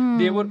rungs,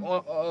 they would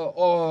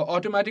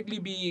automatically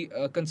be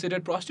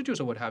considered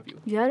prostitutes or what have you.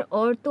 यार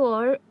और तो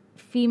और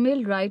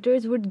female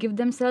writers would give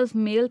themselves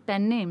mail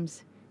pen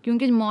names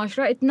क्योंकि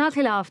माशरा इतना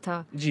खिलाफ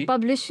था. जी.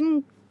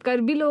 Publishing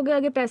कर भी लोगे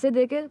आगे पैसे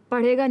देके,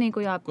 पढ़ेगा नहीं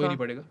कोई आपका. कोई नहीं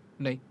पढ़ेगा.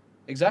 नहीं.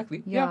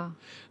 Exactly. Yeah.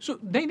 So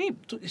नहीं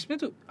तो इसमें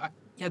तो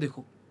या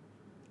देखो,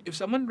 if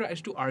someone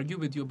tries to argue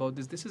with you about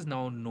this is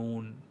now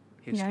known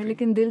history. यार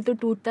लेकिन दिल तो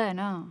टूटता है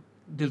ना.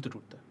 दिल तो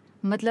टूटता है.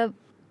 मतलब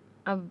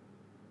अब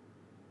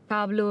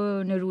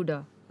Pablo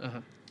Neruda,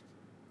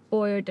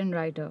 poet and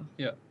writer,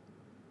 Yeah.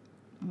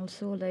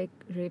 also like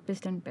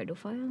rapist and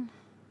pedophile.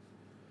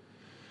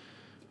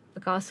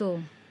 Picasso,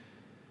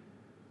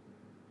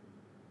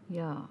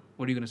 yeah.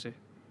 What are you gonna say?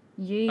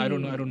 Yay. I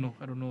don't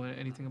know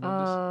anything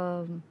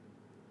about this.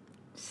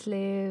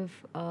 Slave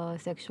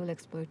sexual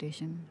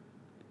exploitation.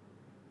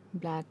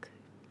 Black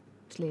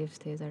slaves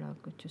थे ज़रा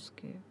कुछ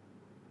उसके.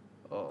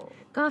 Oh.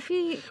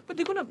 काफ़ी But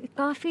देखो ना.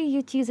 काफ़ी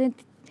ये चीज़ें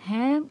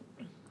हैं.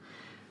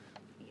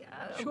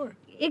 Sure.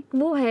 एक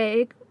वो है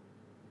एक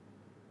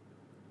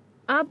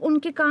आप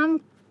उनके काम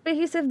पे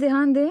ही सिर्फ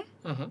ध्यान दें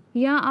Uh-huh.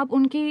 या आप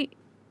उनकी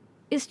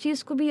इस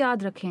चीज़ को भी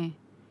याद रखें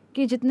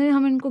कि जितने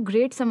हम इनको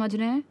ग्रेट समझ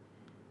रहे हैं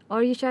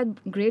और ये शायद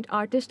ग्रेट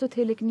आर्टिस्ट तो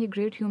थे लेकिन ये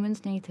ग्रेट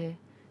ह्यूमंस नहीं थे,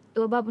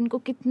 तो अब आप उनको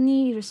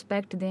कितनी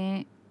रिस्पेक्ट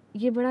दें,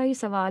 ये बड़ा ही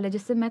सवाल है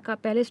जिससे मैं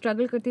पहले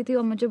स्ट्रगल करती थी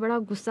और मुझे बड़ा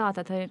गुस्सा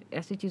आता था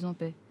ऐसी चीज़ों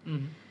पे।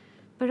 Mhm.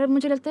 पर अब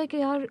मुझे लगता है कि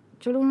यार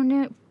चलो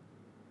उन्होंने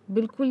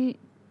बिल्कुल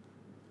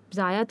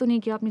ज़ाया तो नहीं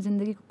किया अपनी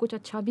ज़िंदगी को, कुछ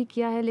अच्छा भी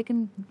किया है,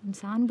 लेकिन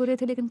इंसान बुरे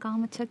थे लेकिन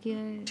काम अच्छा किया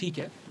है। ठीक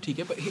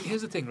है, but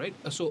here's the thing, right?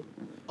 So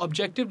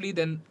objectively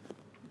then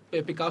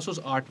Picasso's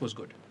art was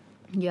good,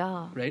 या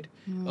right?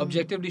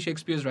 Objectively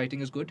Shakespeare's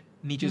writing is good,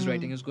 Nietzsche's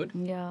writing is good,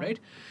 Yeah.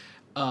 right?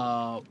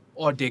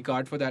 Or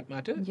Descartes for that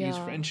matter. He's Yeah.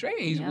 French,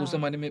 right? He's Yeah. उस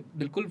ज़माने में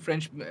बिल्कुल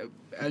French,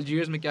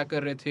 अल्जीरियस में क्या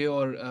कर रहे थे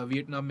और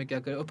वियतनाम में क्या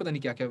कर, और पता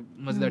नहीं क्या क्या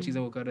मज़ेदार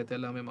चीज़ें वो कर रहे थे,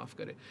 अल्लाह हमें माफ़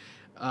करे.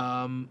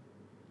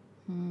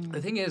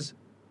 The thing is,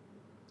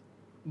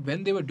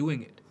 when they were doing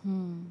it,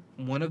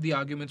 one of the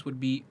arguments would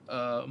be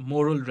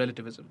moral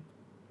relativism,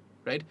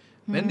 right?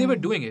 When they were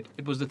doing it,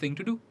 it was the thing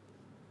to do.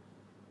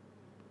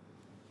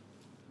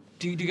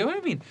 Do you get what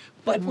I mean?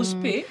 But उस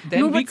पे then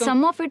no we but come.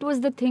 Some of it was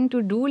the thing to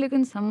do,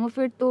 लेकिन सम of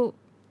it तो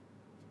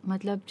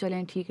मतलब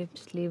चलें ठीक है,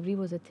 slavery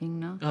was a thing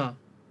ना, हाँ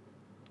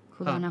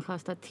खुदा ना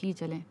खास्ता थी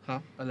चलें,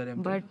 हाँ अल्लाह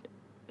रहम करे.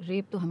 बट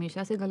रेप तो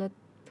हमेशा से गलत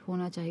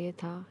होना चाहिए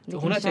था, तो लेकिन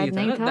होना चाहिए शायद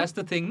था नहीं ना. था। That's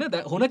the thing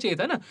ना. होना चाहिए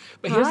था ना.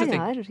 But here's हाँ the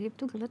thing. यार रेप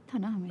तो गलत था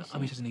ना हमेशा।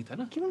 हमेशा से नहीं था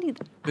ना. क्यों नहीं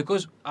था?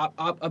 Because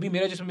आप अभी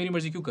मेरा जिस्म मेरी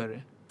मर्जी क्यों कर रहे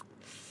हैं?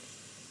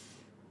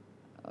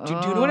 Do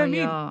you know what I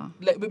mean?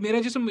 Yeah. Like, मेरा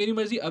जिस्म मेरी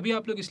मर्जी अभी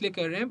आप लोग इसलिए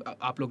कर रहे हैं,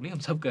 आप लोग नहीं, हम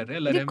सब कर रहे हैं,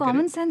 अल्लाह ये रहम करे.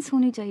 कॉमन सेंस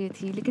होनी चाहिए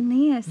थी, लेकिन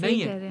नहीं है, ऐसे नहीं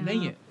ही कह रहे है, हैं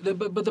नहीं आप। है.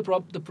 But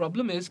the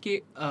problem is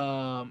कि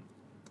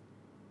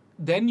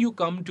then you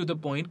come to the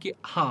point कि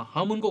हाँ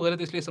हम उनको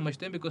गलत इसलिए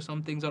समझते हैं because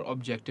some things are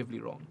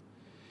objectively wrong.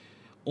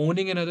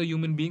 Owning another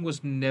human being was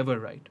never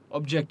right.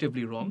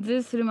 Objectively wrong.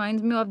 This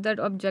reminds me of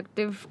that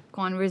objective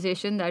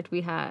conversation that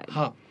we had.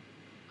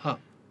 हाँ.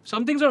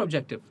 Some things are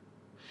objective.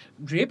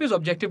 Rape is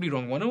objectively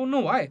wrong. Want to know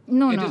why?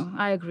 No, It no, is-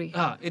 I agree.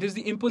 It is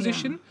the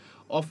imposition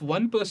of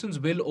one person's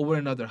will over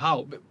another. How?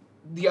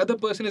 The other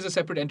person is a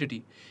separate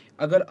entity.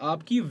 अगर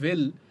आपकी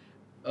will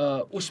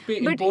उस पे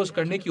But- impose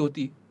करने की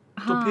होती,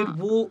 तो हाँ। फिर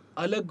वो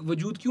अलग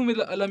वजूद क्यों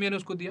अल्लाह मियां ने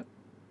उसको दिया?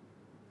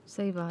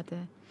 सही बात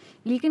है,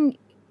 लेकिन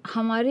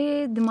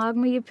हमारे दिमाग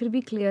में ये फिर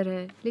भी क्लियर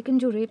है, लेकिन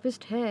जो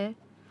रेपिस्ट है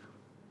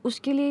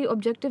उसके लिए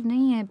ऑब्जेक्टिव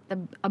नहीं है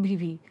तब अभी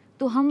भी,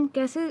 तो हम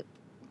कैसे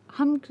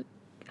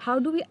how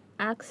do we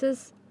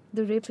access the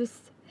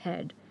rapist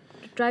head,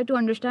 try to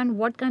understand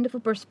what kind of a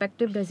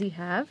perspective does he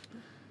have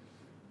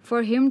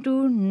for him to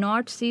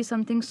not see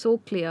something so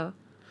clear.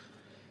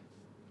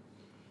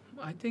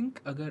 I think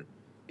अगर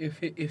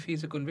if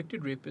he's a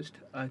convicted rapist,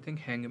 I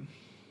think hang him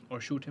or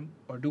shoot him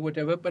or do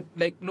whatever. But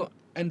like no,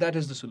 and that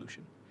is the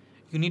solution.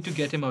 You need to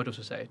get him out of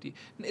society.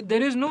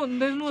 There's no.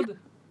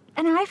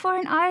 An eye for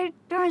an eye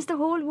turns the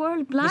whole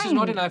world blind. This is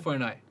not an eye for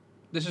an eye.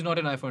 This is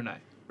not an eye for an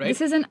eye, right?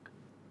 This is an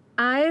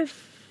eye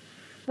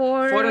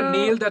for a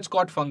nail that's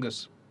caught fungus.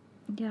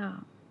 Yeah.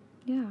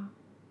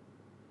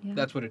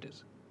 That's what it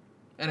is.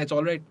 And it's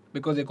all right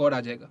because एक और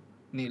आ जाएगा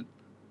nail.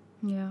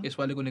 Yeah. इस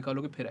वाले को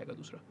निकालोगे फिर आएगा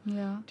दूसरा.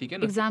 Yeah. ठीक है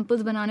ना?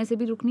 Examples बनाने से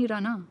भी रुक नहीं रहा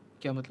ना.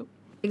 क्या मतलब?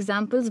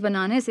 Examples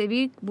बनाने से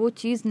भी वो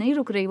चीज़ नहीं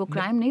रुक रही, वो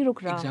crime नहीं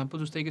रुक रहा.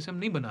 Examples उस तरीके से हम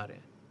नहीं बना रहे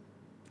हैं.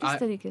 किस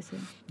तरीके से?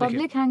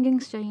 Public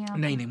hangings चाहिए आपको.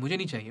 नहीं मुझे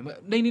नहीं चाहिए.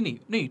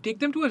 नहीं. Take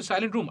them to a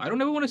silent room. I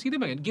don't ever want to see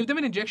them again. Give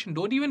them an injection.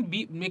 Don't even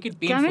make it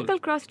painful.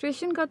 Chemical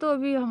castration का तो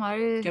अभी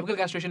हमारे Chemical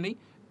castration नहीं,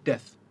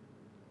 death.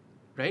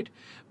 Right?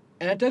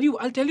 And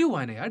I'll tell you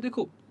why ना यार.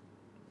 देखो,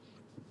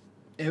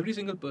 every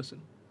single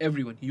person,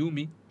 everyone, you,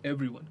 me,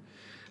 everyone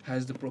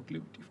has the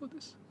proclivity for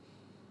this.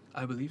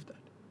 I believe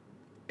that.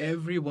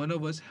 Every one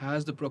of us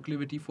has the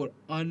proclivity for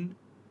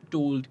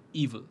untold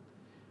evil.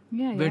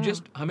 We're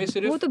just हमें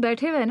सिर्फ वो तो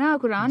बैठे हुए हैं ना,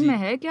 कुरान जी, में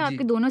है कि जी।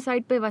 आपके दोनों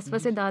साइड पे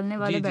वसवसे डालने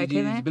वाले जी, बैठे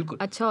हुए हैं, बिल्कुल।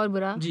 अच्छा और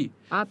बुरा जी।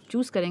 आप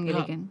चूज करेंगे. हाँ,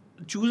 लेकिन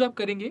choose आप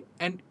करेंगे.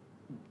 And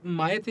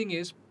my thing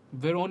is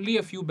we're only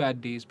a few bad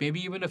days,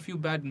 maybe even a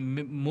few bad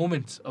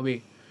moments away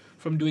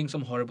from doing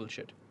some horrible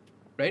shit,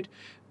 right?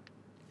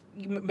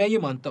 मैं ये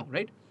मानता हूँ,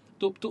 right?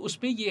 तो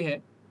उसमें ये है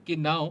कि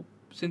now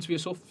since we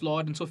are so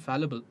flawed and so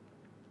fallible,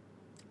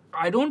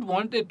 I don't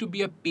want it to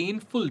be a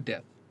painful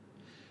death,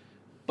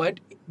 but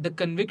the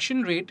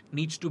conviction rate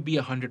needs to be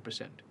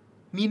 100%.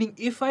 Meaning,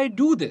 if I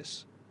do this,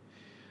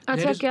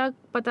 अच्छा is- क्या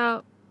पता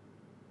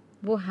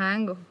वो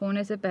hang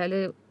होने से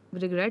पहले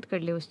regret कर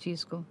ले उस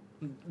चीज को.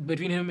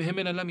 between him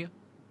and Allah Mia,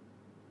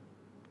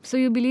 So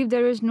you believe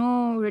there is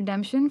no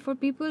redemption for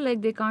people,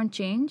 like they can't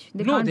change,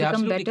 they no, can't they become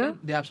absolutely better. can.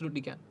 They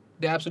absolutely can.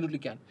 They absolutely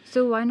can.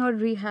 So why not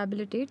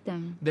rehabilitate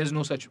them? There's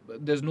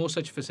no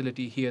such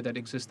facility here that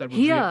exists that would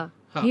Here,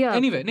 हाँ, here.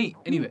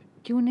 anywhere.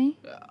 क्यों नहीं?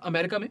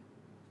 America में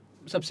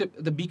सबसे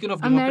the beacon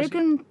of democracy.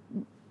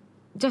 American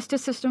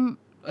justice system,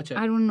 अच्छा.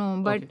 I don't know,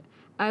 but Okay.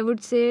 I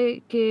would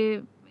say कि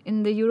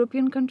in the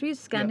European countries,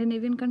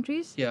 Scandinavian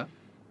countries, Yeah.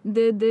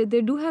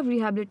 they do have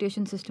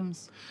rehabilitation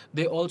systems.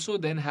 They also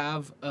then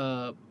have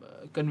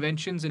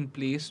conventions in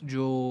place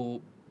जो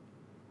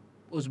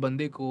उस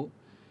बंदे को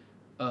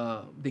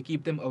they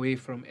keep them away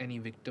from any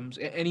victims,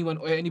 anyone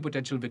or any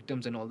potential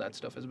victims and all that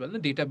stuff as well.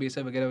 The database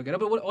है वगैरह वगैरह.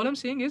 But all I'm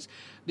saying is,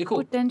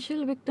 देखो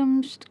Potential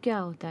victims क्या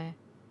होता है?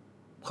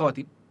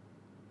 खवातीन.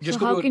 So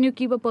how can you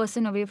keep a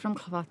person away from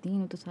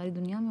खवातीन? तो सारी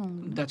दुनिया में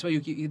होंगे. That's why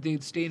they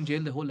stay in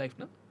jail their whole life,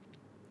 na?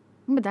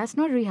 But that's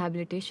not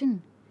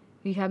rehabilitation.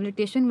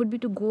 Rehabilitation would be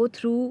to go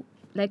through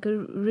like a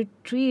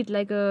retreat,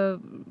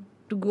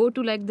 to go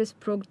to like this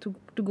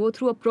to go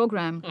through a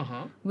program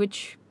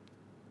which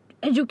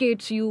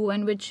educates you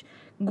and which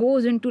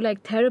goes into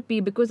like therapy,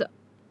 because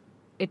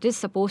it is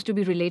supposed to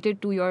be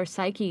related to your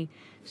psyche.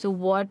 So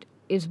what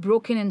is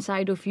broken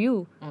inside of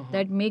you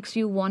that makes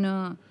you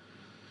wanna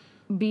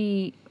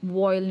be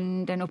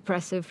violent and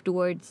oppressive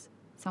towards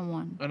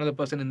someone, another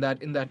person in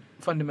that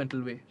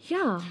fundamental way.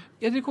 yeah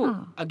देखो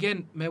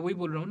again मैं वही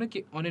बोल रहा हूँ ना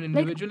कि on an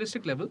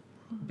individualistic level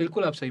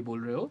बिल्कुल आप सही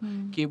बोल रहे हो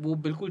कि वो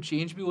बिल्कुल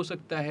change भी हो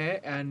सकता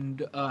है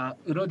and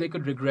they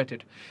could regret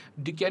it.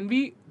 Can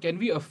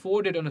we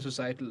afford it on a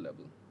societal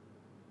level?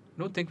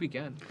 I don't think we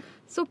can.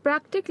 So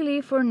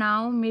practically for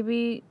now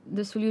maybe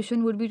the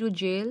solution would be to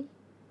jail,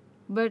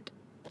 but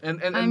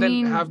and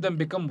then have them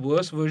become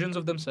worse versions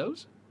of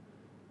themselves.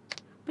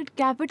 But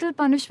capital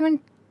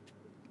punishment,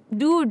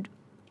 dude,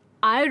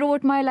 I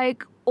wrote my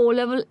like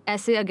O-level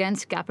essay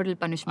against capital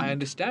punishment. I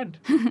understand.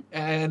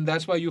 And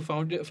that's why you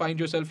find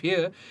yourself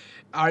here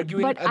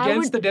arguing But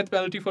against the death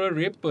penalty for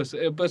a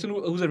person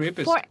who's a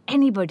rapist. For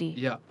anybody.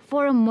 Yeah.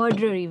 For a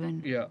murderer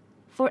even. Yeah.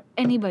 For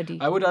anybody.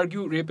 I would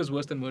argue rape is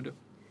worse than murder.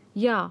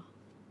 Yeah.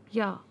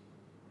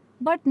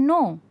 But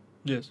no.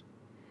 Yes.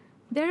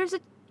 There is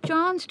a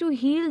chance to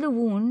heal the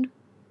wound.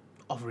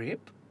 Of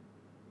rape?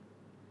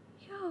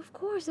 Yeah, of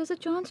course. There's a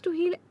chance to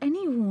heal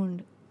any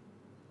wound.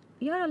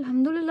 Yeah,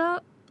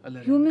 alhamdulillah,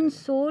 Allah human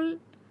soul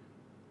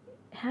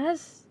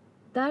has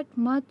that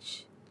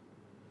much,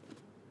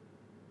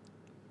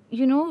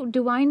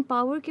 divine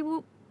power कि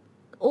वो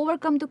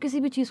overcome तो किसी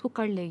भी चीज को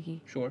कर लेगी.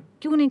 Sure.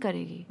 क्यों नहीं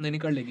करेगी? नहीं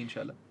कर लेगी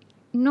इंशाल्लाह.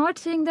 Not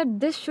saying that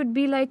this should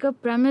be like a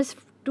premise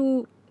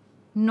to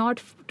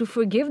not to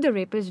forgive the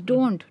rapist.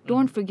 Don't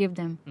forgive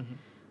them.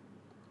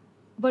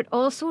 But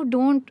also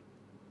don't,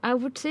 I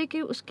would say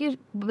कि उसके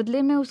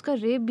बदले में उसका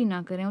रेप भी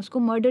ना करें, उसको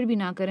मर्डर भी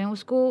ना करें,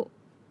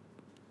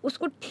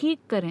 उसको ठीक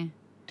करें.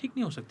 ठीक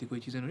नहीं हो सकती कोई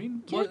चीज़ें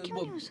नरीन. क्यों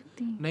नहीं हो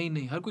सकती?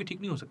 नहीं हर कोई ठीक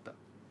नहीं हो सकता.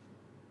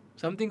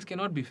 Some things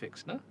cannot be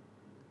fixed, ना?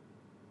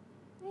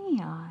 नहीं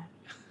यार.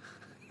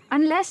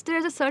 Unless there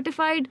is a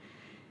certified,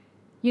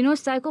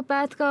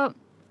 psychopath का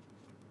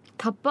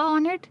थप्पा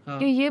on it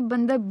कि ये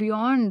बंदा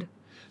beyond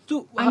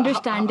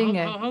understanding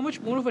है. How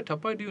much more of a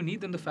thappa do you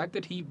need than the fact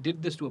that he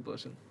did this to a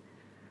person?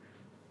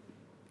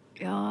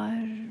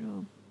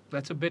 यार.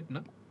 That's a bit,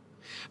 ना?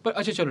 But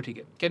अच्छा चलो ठीक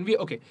है. Can we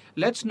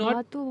let's not.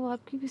 बात तो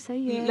आपकी भी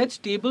सही है.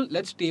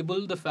 Let's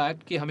table the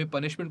fact कि हमें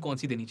punishment कौन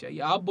सी देनी चाहिए.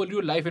 आप बोल रही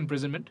हो life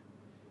imprisonment.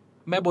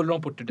 मैं बोल रहा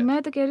हूँ put to death.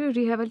 मैं तो कह रही हूँ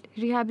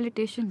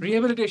rehabilitation.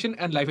 Rehabilitation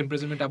and life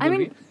imprisonment आप बोल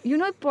रही हैं. I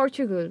mean,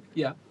 Portugal.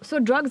 Yeah. So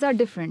drugs are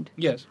different.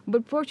 Yes.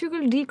 But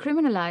Portugal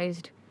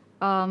decriminalized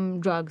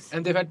drugs.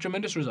 And they've had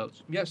tremendous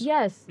results. Yes.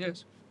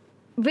 Yes.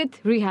 With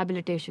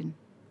rehabilitation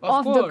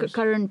of the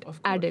current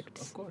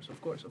addicts.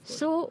 Of course.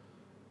 So,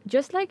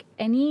 just like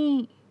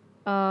any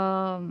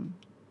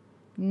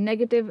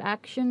negative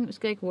action,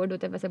 उसका एक word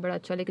होता है वैसे बड़ा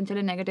अच्छा, लेकिन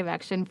चलो negative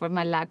action for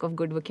my lack of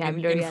good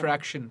vocabulary.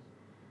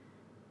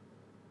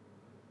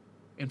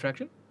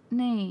 Infraction?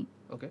 नहीं.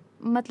 Okay.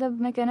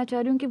 मतलब मैं कहना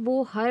चाह रही हूँ कि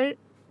वो हर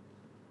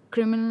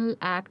criminal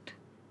act,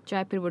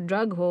 चाहे फिर वो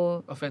drug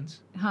हो. Offense.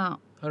 हाँ.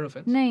 Her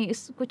offense. नहीं,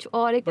 इस कुछ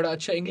और एक. बड़ा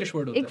अच्छा English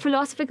word होता है. एक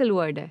philosophical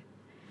word है.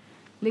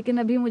 लेकिन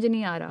अभी मुझे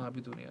नहीं आ रहा.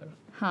 अभी तो नहीं आ रहा.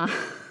 हाँ.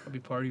 अभी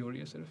party हो रही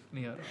है सिर्फ,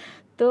 नहीं आ रहा.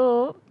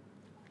 तो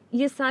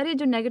ये सारे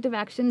जो नेगेटिव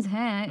एक्शंस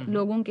हैं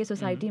लोगों के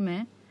सोसाइटी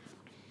में,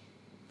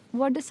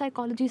 व्हाट डज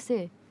साइकोलॉजी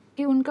से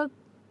कि उनका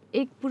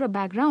एक पूरा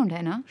बैकग्राउंड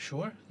है ना.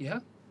 श्योर.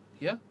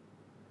 या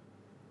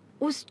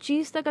उस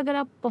चीज़ तक अगर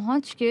आप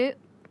पहुंच के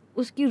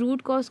उसकी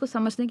रूट कॉज को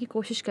समझने की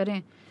कोशिश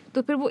करें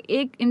तो फिर वो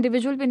एक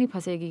इंडिविजुअल पे नहीं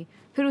फंसेगी,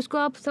 फिर उसको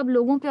आप सब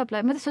लोगों पे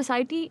अप्लाई. मतलब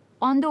सोसाइटी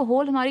ऑन द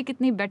होल हमारी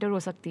कितनी बेटर हो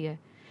सकती है.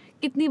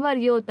 कितनी बार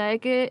ये होता है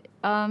कि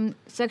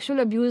सेक्सुअल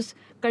अब्यूज़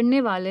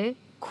करने वाले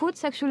खुद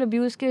सेक्सुअल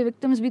अब्यूज़ के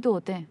विक्टिम्स भी तो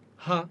होते हैं.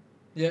 हाँ.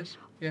 यस.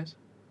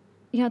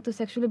 यहाँ तो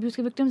सेक्सुअल अब्यूज़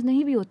के विक्टिम्स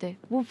नहीं भी होते,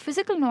 वो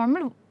फिजिकल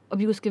नॉर्मल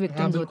अब्यूज़ के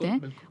विक्टिम्स होते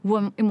हैं,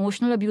 वो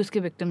इमोशनल अब्यूज़ के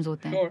विक्टिम्स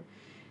होते हैं.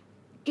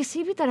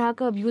 किसी भी तरह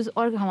का अब्यूज़.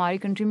 और हमारी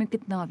कंट्री में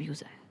कितना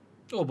अब्यूज़ है.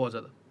 बहुत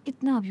ज़्यादा.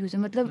 कितना अब्यूज़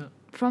है. मतलब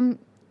फ्रॉम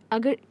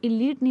अगर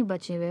इलीट नहीं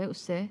बचे हुए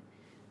उससे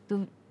तो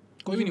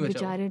कोई भी नहीं बचा.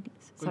 बेचारे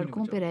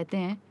सड़कों पे रहते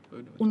हैं,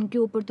 उनके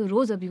ऊपर तो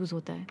रोज़ अब्यूज़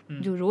होता है.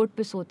 जो रोड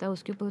पे सोता है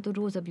उसके ऊपर तो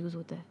रोज़ अब्यूज़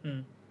होता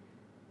है.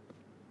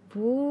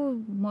 वो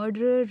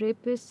मर्डर,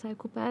 रेपिस्ट,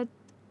 साइकोपैथ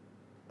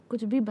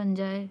कुछ भी बन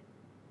जाए,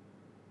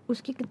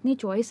 उसकी कितनी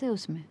चॉइस है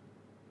उसमें,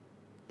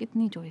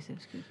 कितनी चॉइस है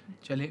उसकी उसमें.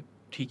 चले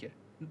ठीक है.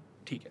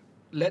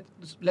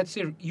 Let's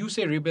say you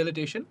say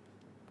rehabilitation,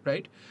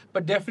 right?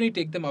 But definitely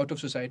take them out of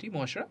society,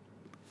 muashra.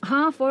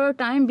 हाँ, for a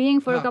time being,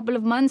 for a couple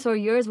of months or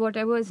years,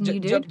 whatever is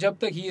needed. जब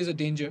तक he is a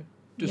danger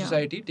to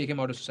society, take him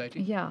out of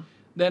society. Yeah.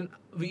 then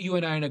you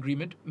and I are in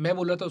agreement. मैं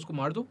बोल रहा था उसको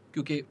मार दो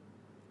क्योंकि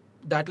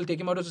that will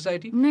take him out of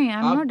society. नहीं,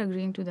 I'm आप- not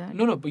agreeing to that.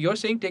 No, but you're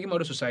saying take him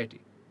out of society.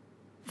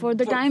 For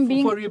the time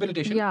being, for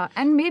rehabilitation. yeah,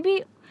 and maybe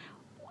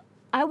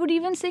I would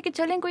even say कि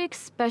चलें कोई एक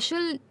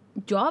special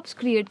jobs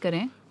create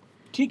करें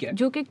ठीक है.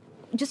 जो कि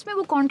जिसमें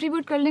वो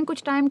contribute कर लें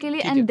कुछ time के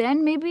लिए, ठीक and है.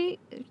 then maybe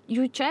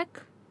you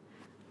check.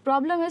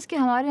 Problem is कि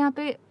हमारे यहाँ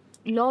पे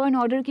law and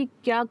order की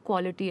क्या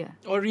quality है.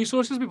 और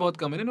resources भी बहुत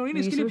कम है ना,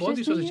 इसके लिए बहुत Resources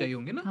resources नहीं चाहिए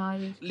होंगे ना. हाँ,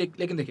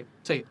 लेकिन देखिए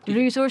सही है, ठीक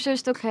है.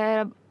 resources तो खैर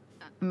अब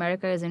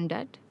America is in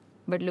debt,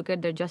 but look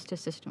at their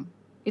justice system.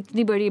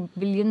 इतनी बड़ी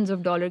billions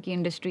of dollar की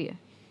industry है.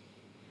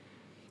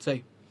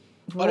 सही.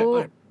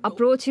 वो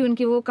अप्रोच ही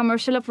उनकी वो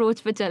कमर्शियल अप्रोच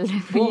पे चल रहे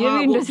हैं. ये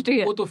भी इंडस्ट्री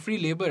है. वो तो फ्री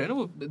लेबर है ना,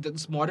 वो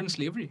दैट्स मॉडर्न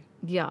स्लेवरी.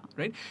 या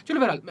राइट. चलो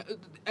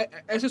बहरहाल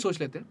ऐसे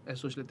सोच लेते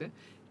हैं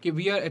कि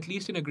we are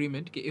at least in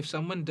agreement कि if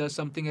someone does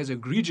something as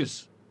egregious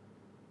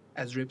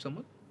as rape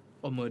someone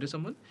or murder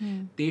someone,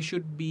 they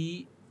should be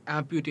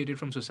amputated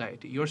from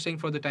society. You're saying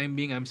for the time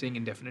being, I'm saying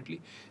indefinitely.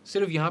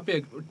 सिर्फ यहाँ पे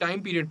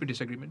time period पे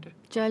disagreement है.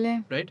 चले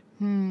right.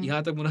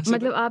 यहाँ तक मुनासिब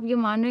मतलब आप ये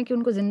मान रहे हैं कि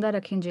उनको जिंदा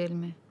रखें जेल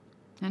में,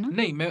 है ना?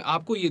 नहीं, मैं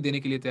आपको ये देने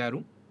के लिए तैयार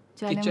हूँ.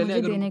 चले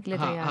मुझे देने के लिए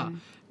तैयार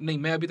हैं. नहीं,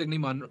 मैं अभी तक नहीं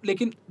मान रहा हूँ.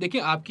 लेकिन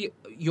देखिए आपकी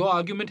your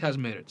argument has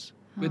merits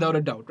without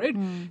a doubt, right?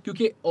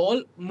 क्योंकि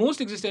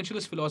most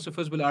existentialist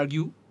philosophers will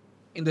argue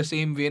in the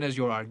same vein as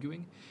you're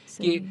arguing.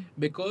 कि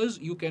because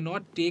you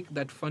cannot take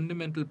that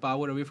fundamental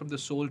power away from the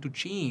soul to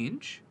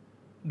change,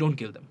 don't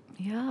kill them.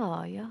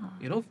 Yeah.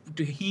 You know,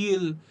 to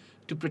heal,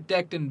 to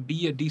protect and be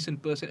a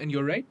decent person. And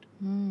you're right.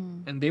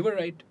 And they were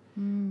right.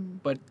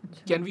 But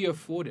can we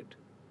afford it?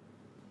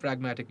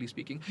 Pragmatically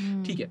speaking.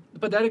 ठीक है.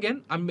 But that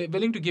again, I'm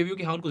willing to give you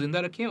कि हाँ उनको जिंदा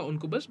रखें और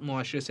उनको बस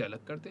मुआशरे से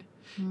अलग कर दें.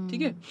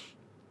 ठीक है.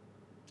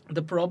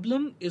 The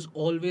problem is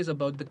always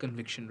about the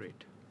conviction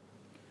rate.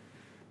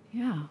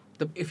 Yeah.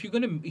 If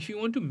you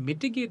want to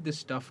mitigate this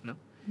stuff ना,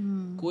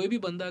 कोई भी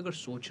बंदा अगर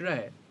सोच रहा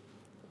है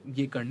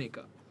ये करने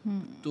का,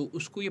 तो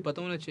उसको ये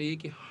पता होना चाहिए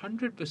कि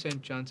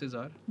 100% chances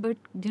are. But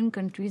Jin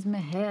countries में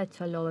है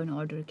अच्छा law and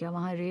order, क्या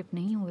वहाँ rape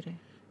नहीं हो रहे?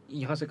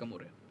 यहाँ से कम हो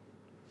रहे हैं,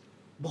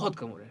 बहुत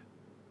कम हो रहे हैं.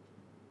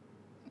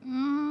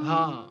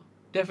 हाँ,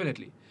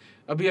 definitely.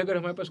 अभी अगर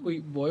हमारे पास कोई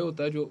बॉय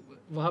होता है जो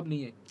वहाब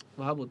नहीं है,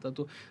 वहाब होता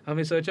तो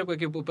हमें सर्च अप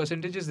करके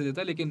परसेंटेजेस दे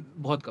देता, लेकिन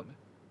बहुत कम है,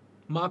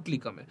 मार्कली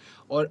कम है.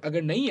 और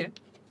अगर नहीं है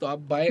तो आप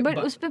बट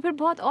उस पे फिर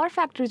बहुत और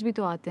फैक्टर्स भी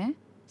तो आते हैं.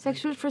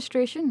 Sexual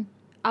frustration,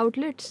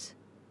 outlets.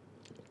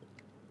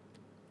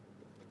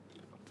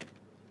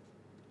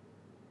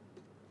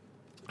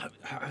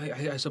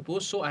 I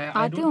suppose so. I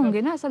आते don't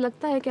होंगे ना, ऐसा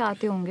लगता है कि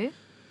आते होंगे.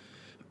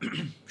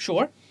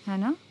 Sure. है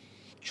ना?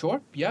 Sure.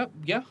 Yeah.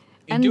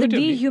 And the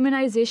Intuitively.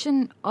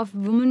 dehumanization of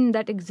women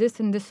that exists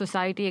in this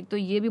society, एक तो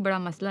ये भी बड़ा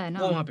मसला है ना.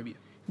 वो वहाँ पे भी है.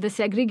 The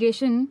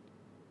segregation.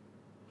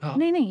 हाँ.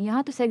 नहीं,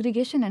 यहाँ तो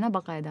segregation है ना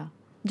बाकायदा.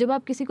 जब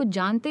आप किसी को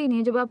जानते ही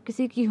नहीं, जब आप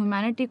किसी की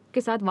ह्यूमैनिटी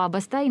के साथ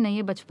वाबस्ता ही नहीं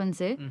है बचपन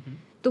से,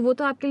 तो वो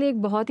तो आपके लिए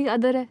एक बहुत ही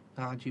अदर है.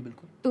 हाँ जी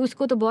बिल्कुल. तो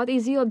उसको तो बहुत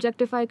इजी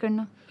ऑब्जेक्टिफाई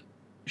करना.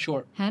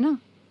 Sure. है ना?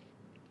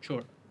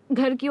 Sure.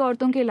 घर की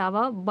औरतों के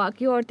अलावा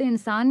बाकी औरतें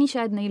इंसान ही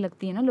शायद नहीं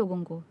लगती है ना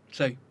लोगों को.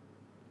 सही.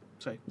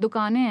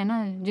 दुकानें हैं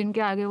ना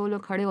जिनके आगे वो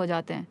लोग खड़े हो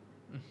जाते हैं.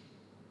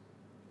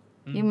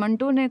 ये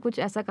मंटू ने कुछ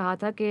ऐसा कहा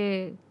था कि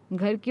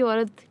घर की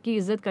औरत की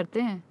इज्जत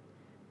करते हैं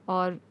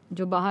और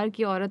जो बाहर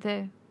की औरत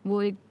है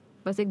वो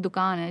बस एक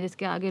दुकान है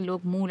जिसके आगे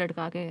लोग मुंह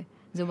लटका के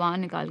जुबान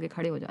निकाल के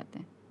खड़े हो जाते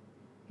हैं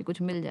कि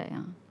कुछ मिल जाए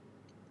यहाँ.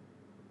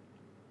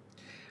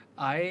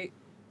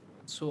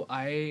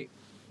 I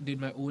did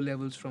my O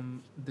levels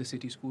from the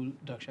city school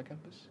Daksha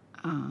campus,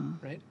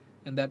 right?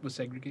 And that was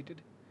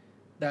segregated.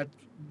 That's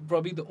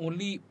probably the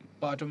only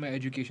part of my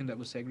education that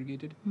was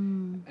segregated.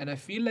 And I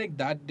feel like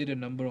that did a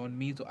number on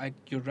me. So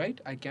you're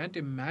right. I can't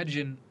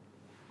imagine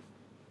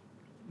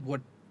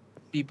what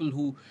people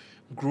who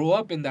grow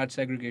up in that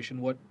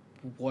segregation, what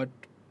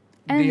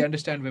they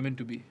understand women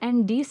to be.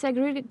 And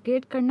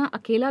desegregate करना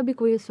अकेला भी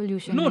कोई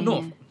solution नहीं है.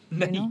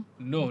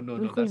 No.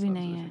 बिल्कुल भी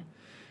नहीं है.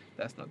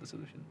 That's not the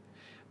solution.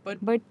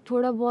 But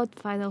थोड़ा बहुत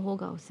फायदा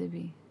होगा उससे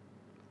भी.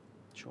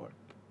 Sure.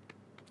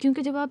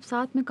 क्योंकि जब आप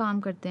साथ में काम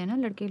करते हैं ना,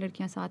 लड़के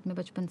लड़कियां साथ में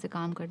बचपन से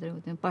काम कर रहे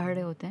होते हैं, पढ़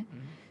रहे होते हैं,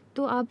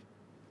 तो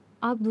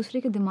आप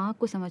दूसरे के दिमाग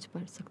को समझ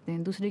पा सकते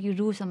हैं, दूसरे की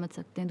रूह समझ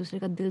सकते हैं, दूसरे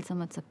का दिल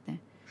समझ सकते हैं.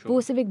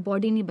 वो सिर्फ एक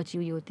बॉडी नहीं बची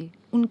हुई होती,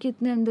 उनके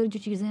इतने अंदर जो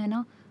चीज़ें हैं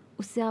ना,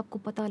 उससे आपको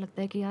पता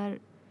लगता है कि यार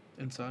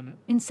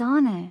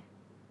इंसान है.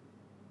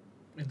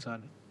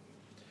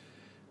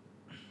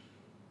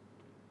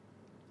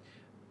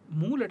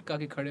 मुंह लटका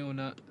के खड़े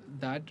होना,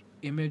 that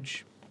image,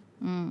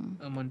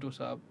 मंटू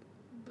साहब,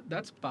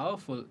 that's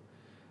powerful.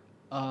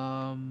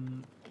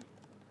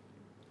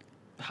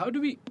 How do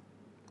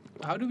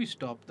we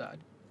stop that?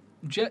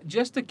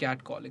 Just the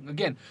cat calling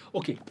again.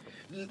 Okay,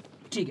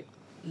 ठीक है.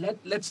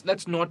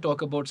 Let's not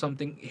talk about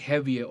something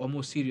heavier or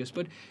more serious.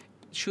 But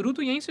शुरू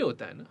तो यहीं से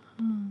होता है ना.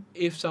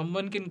 If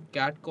someone can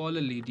catcall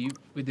a lady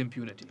with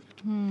impunity,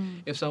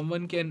 if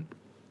someone can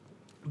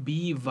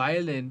be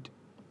violent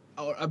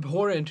or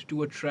abhorrent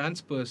to a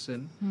trans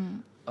person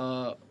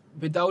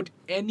without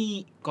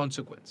any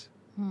consequence,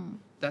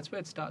 that's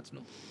where it starts,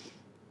 no?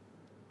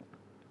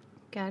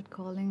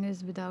 Catcalling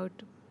is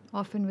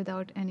often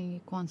without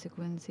any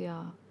consequence.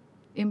 Yeah,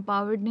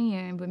 empowered नहीं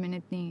है women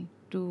इतनी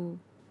to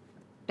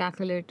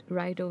tackle it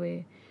right away.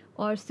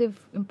 और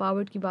सिर्फ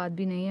empowered की बात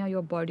भी नहीं है.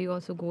 Your body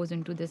also goes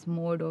into this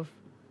mode of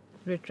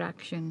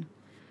retraction.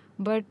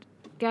 But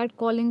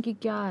catcalling की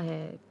क्या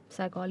है?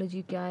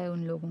 Psychology क्या है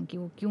उन लोगों की?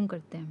 वो क्यों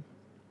करते हैं?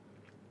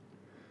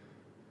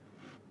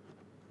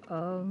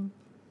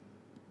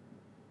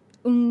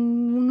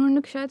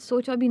 उन्होंने शायद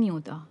सोचा भी नहीं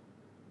होता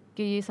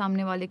कि ये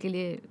सामने वाले के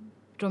लिए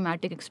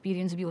ट्रॉमेटिक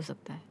एक्सपीरियंस भी हो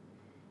सकता है.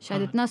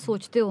 शायद इतना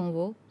सोचते हो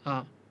वो,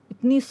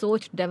 इतनी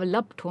सोच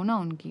डेवलप्ड हो ना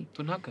उनकी,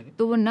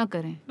 तो वो ना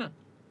करें.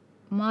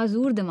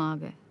 माजूर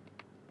दिमाग है.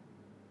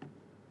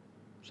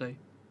 सही.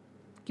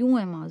 क्यों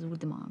है माजूर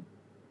दिमाग?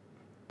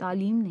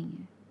 तालीम नहीं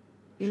है,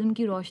 इल्म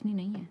की रोशनी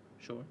नहीं है.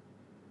 श्योर.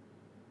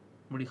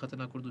 बड़ी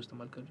खतरनाक उर्दू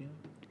इस्तेमाल कर रही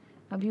है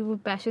अभी. वो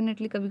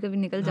पैशनेटली कभी कभी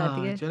निकल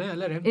जाती है. चले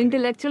अल्लाह रहम.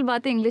 इंटेलेक्चुअल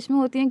बातें इंग्लिश में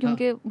होती हैं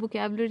क्योंकि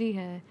वोकैबुलरी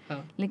है,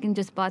 लेकिन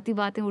जज्बाती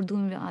बातें उर्दू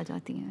में आ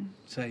जाती हैं.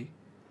 सही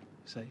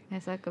सही.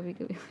 ऐसा कभी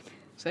कभी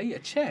सही.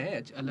 अच्छा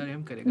है, अल्लाह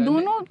रहम करेगा.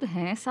 दोनों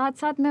हैं साथ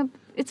साथ में.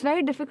 It's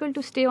very difficult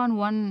to stay on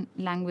one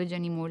language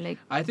anymore. Like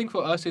I think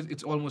for us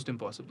it's almost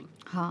impossible.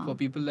 For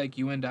people like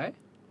you and I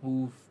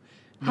who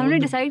हमने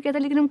डिसाइड किया था,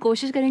 लेकिन हम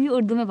कोशिश करेंगे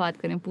उर्दू में बात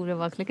करें पूरे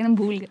वक्त, लेकिन हम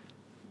भूल गए.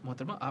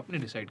 मोहतरमा आपने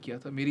डिसाइड किया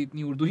था, मेरी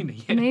इतनी उर्दू ही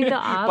नहीं है. नहीं तो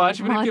आप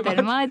 5 मिनट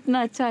के बाद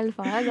इतना अच्छा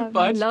अल्फाज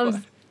आपने लफ्ज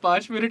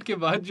 5 मिनट के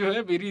बाद जो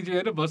है मेरी जो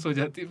है ना बस हो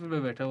जाती है. फिर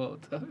मैं बैठा हुआ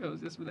होता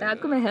है.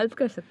 आपको मैं हेल्प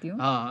कर सकती हूँ.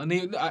 हाँ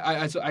नहीं,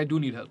 I do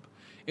need help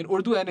in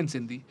Urdu and in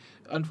Sindhi.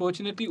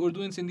 Unfortunately,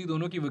 Urdu and Sindhi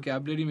दोनों की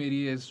vocabulary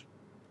मेरी is,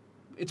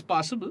 it's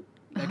possible.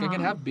 Like I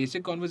can have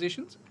basic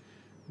conversations,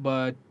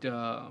 but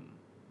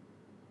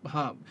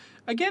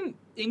again,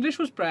 English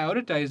was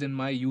prioritized in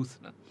my youth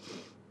na.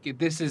 Okay,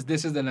 this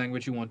is the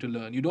language you want to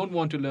learn. You don't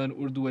want to learn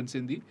Urdu and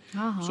Sindhi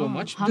so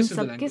much. This is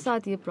the language. हम सबके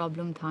साथ ये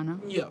problem था ना.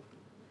 Yeah.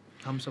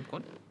 हम सब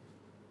कौन?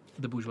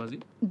 The bourgeoisie.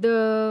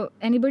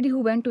 Anybody who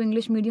went to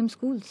English medium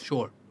schools.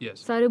 Sure.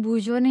 Yes. सारे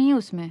bourgeois नहीं हैं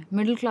उसमें,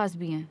 middle class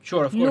भी हैं.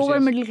 Sure, of course. Lower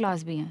yes. middle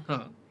class भी हैं.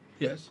 हाँ.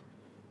 Yes.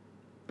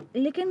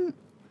 लेकिन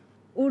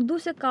उर्दू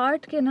से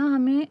काट के ना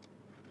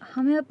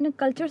हमें अपने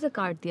कल्चर से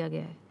काट दिया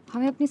गया है.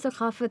 हमें अपनी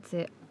सकाफत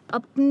से,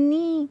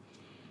 अपनी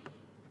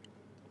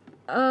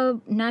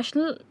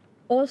नेशनल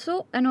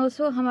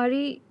ऑल्सो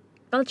हमारी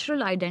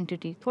कल्चरल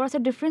आइडेंटिटी. थोड़ा सा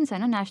डिफरेंस है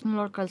ना नेशनल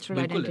और कल्चरल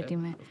आइडेंटिटी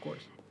में.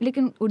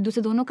 लेकिन उर्दू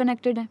से दोनों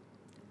कनेक्टेड हैं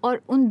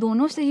और उन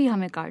दोनों से ही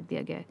हमें काट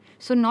दिया गया है.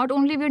 So not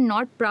only we are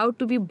not proud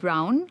to be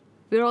brown,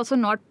 we are also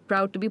not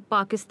proud to be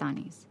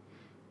Pakistanis.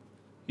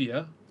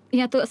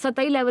 या तो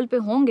सतही लेवल पे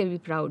होंगे भी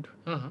प्राउड.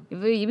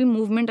 ये भी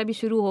मूवमेंट अभी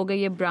शुरू हो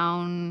गई है,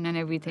 ब्राउन एंड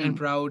एवरीथिंग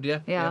प्राउड.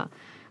 या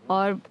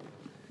और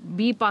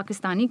बी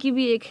पाकिस्तानी की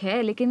भी एक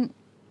है, लेकिन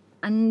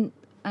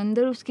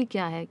अंदर उसकी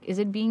क्या है? Is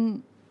it being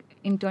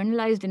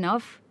internalised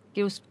enough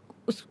कि उस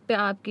पे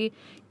आपकी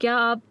क्या,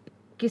 आप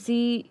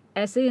किसी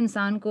ऐसे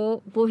इंसान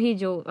को, वही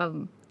जो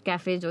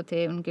कैफे जो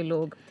थे उनके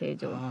लोग थे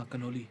जो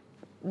कनोली,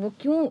 वो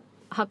क्यों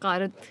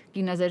हकारत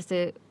की नज़र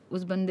से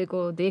उस बंदे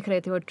को देख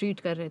रहे थे और ट्रीट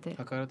कर रहे थे?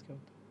 हकारत क्या होता है?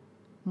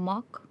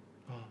 मॉक.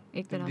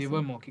 एक तरह से they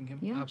were mocking him.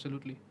 Yeah.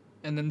 Absolutely.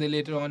 And then they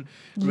later on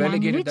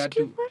relegated that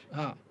to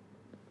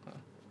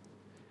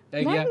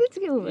language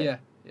के ऊपर.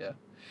 Yeah.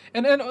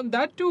 And on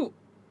that too,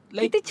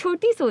 like इतनी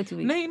छोटी सोच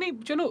हुई. नहीं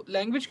चलो,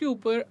 लैंग्वेज के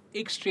ऊपर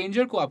एक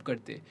स्ट्रेंजर को आप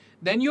करते,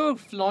 then you're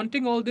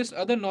flaunting all this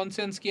other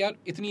nonsense कि यार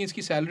इतनी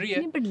इसकी सैलरी है.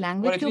 नहीं, बट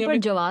लैंग्वेज के ऊपर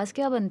जवाज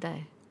क्या बनता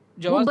है?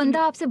 वो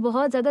बंदा आपसे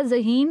बहुत ज़्यादा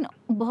ज़हीन,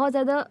 बहुत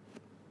ज़्यादा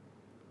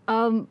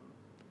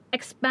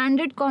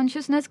एक्सपैंडेड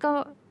कॉन्शियसनेस का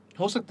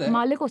हो सकता है,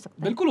 मालिक हो सकता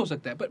है. बिल्कुल हो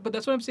सकता है. but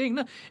that's what I'm saying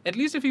ना, at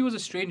least if he was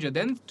a stranger,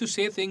 then to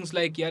say things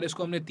like यार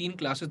इसको हमने 3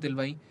 क्लासेस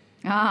दिलवाई,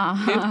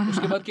 फिर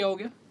उसके बाद क्या हो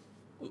गया?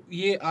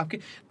 ये आपके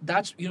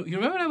that's you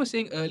remember I was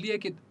saying earlier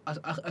कि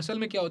असल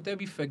में क्या होता है,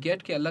 we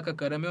forget कि अल्लाह का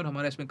करम है और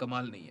हमारा इसमें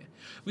कमाल नहीं है.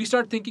 We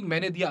start thinking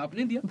मैंने दिया,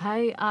 आपने दिया.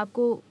 भाई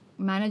आपको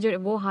मैनेजर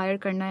वो हायर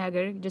करना है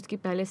अगर जिसकी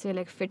पहले से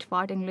लाइक फिट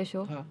फाट इंग्लिश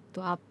हो,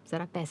 तो आप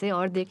जरा पैसे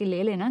और दे के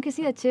ले लेना,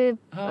 किसी अच्छे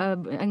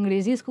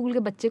अंग्रेजी स्कूल के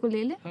बच्चे को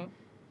ले ले.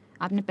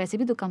 आपने पैसे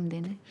भी तो कम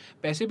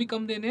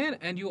देने हैं,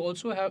 and you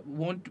also have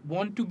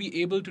want to be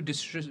able to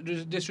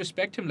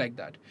disrespect him like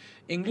that.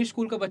 English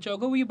school का बच्चा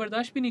होगा वो ये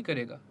बर्दाश्त भी नहीं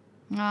करेगा.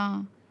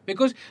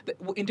 बिकॉज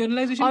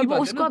इंटरनलाइजेशन की बात है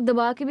ना. उसको आप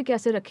दबा के भी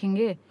कैसे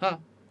रखेंगे?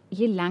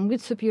 ये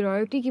लैंग्वेज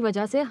सुपीरियरिटी की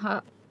वजह से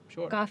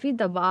काफी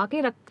दबा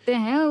के रखते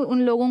हैं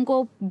उन लोगों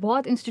को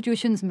बहुत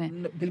इंस्टीट्यूशंस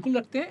में. बिल्कुल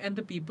रखते हैं. And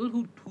the people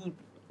who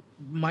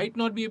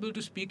might not be able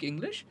to speak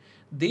English,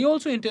 they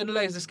also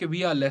internalize this कि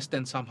we are less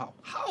than somehow.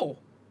 How?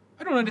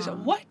 I don't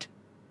understand. What?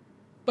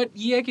 But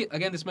ये है कि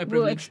again this is my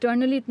privilege. वो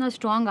externally इतना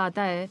strong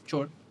आता है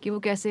sure. कि वो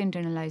कैसे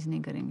internalize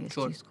नहीं करेंगे इस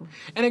चीज़ को.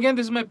 And again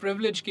this is my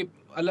privilege कि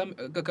अल्लाह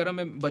का करम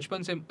है,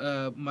 बचपन से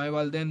my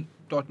वालिदैन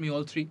taught me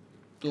all 3.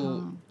 तो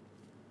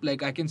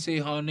like I can say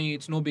हाँ नहीं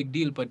it's no big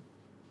deal, but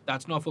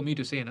that's not for me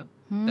to say ना.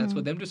 That's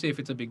for them to say if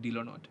it's a big deal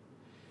or not.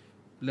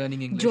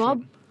 Learning English.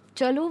 Job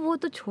चलो वो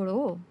तो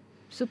छोड़ो,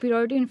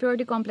 superiority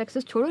inferiority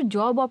complexes छोड़ो,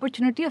 job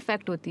opportunity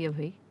affect होती है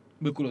भाई.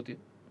 बिल्कुल होती है.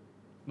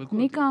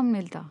 नहीं काम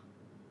मिलता.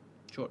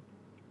 Sure.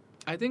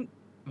 I think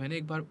मैंने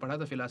एक बार पढ़ा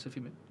था फिलासफी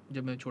में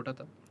जब मैं छोटा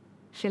था,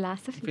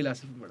 Philosophy.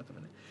 फिलासफी में पढ़ा था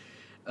मैंने.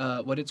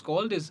 What it's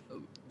called is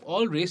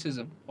all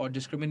racism or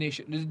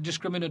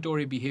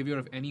discriminatory behavior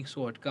of any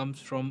sort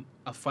comes from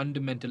a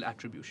fundamental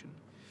attribution.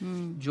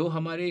 जो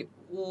हमारे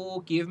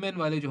वो केवमैन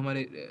वाले जो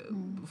हमारे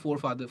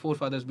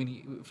forefathers भी नहीं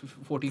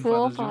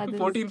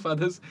 14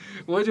 fathers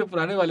वो जो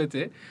पुराने वाले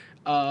थे,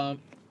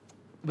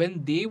 when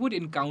they would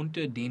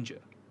encounter danger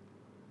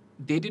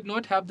they did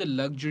not have the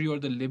luxury or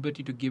the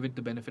liberty to give it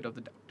the benefit of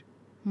the doubt.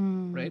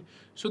 Right?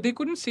 So they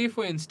couldn't say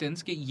for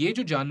instance कि ये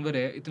जो जानवर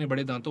है इतने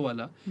बड़े दांतों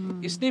वाला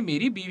इसने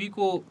मेरी बीवी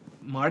को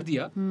मार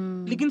दिया,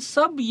 लेकिन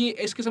सब ये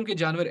इस किस्म के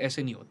जानवर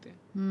ऐसे नहीं होते.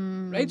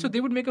 Right? So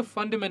they would make a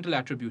fundamental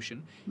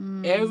attribution.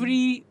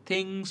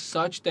 Everything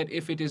such that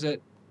if it is a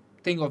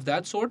thing of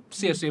that sort,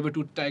 say a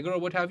saber-toothed tiger or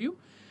what have you,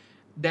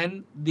 then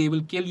they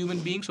will kill human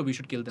beings, so we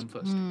should kill them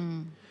first.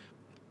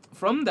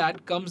 From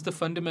that comes the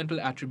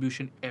fundamental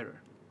attribution error.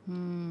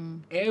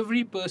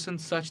 Every person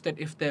such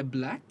that if they're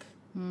black,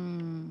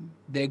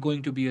 they're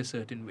going to be a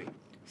certain way.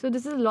 So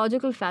this is a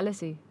logical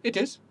fallacy. It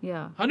is.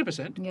 Yeah.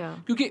 100%. Yeah.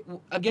 Because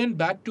again,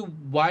 back to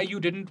why you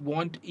didn't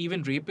want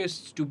even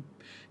rapists to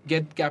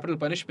get capital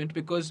punishment,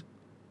 because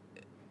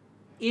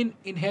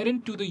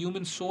inherent to the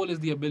human soul is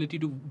the ability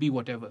to be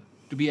whatever,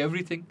 to be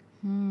everything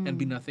and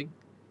be nothing.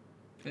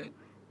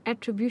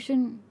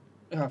 Attribution.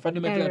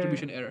 Fundamental error.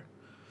 attribution error.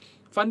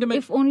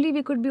 If only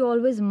we could be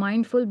always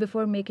mindful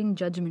before making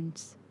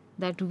judgments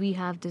that we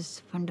have this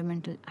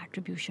fundamental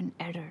attribution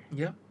error.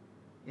 Yeah.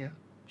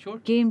 Sure.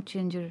 Game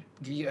changer.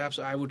 Yeah,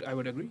 absolutely. I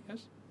would agree.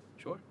 Yes.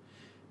 Sure.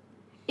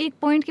 एक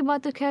point के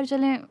बाद तो खैर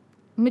चलें,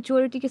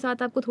 maturity के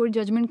साथ आपको थोड़ी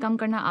जजमेंट कम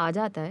करना आ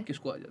जाता है.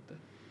 किसको आ जाता है?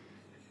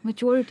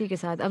 मैच्योरिटी के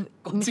साथ. अब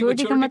कौन सी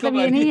मैच्योरिटी का maturity मतलब कब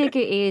आ ये रही नहीं है? है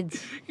कि एज.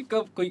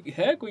 कब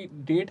कोई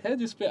डेट है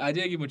जिस पे आ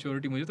जाएगी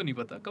मैच्योरिटी? मुझे तो नहीं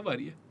पता कब आ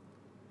रही है.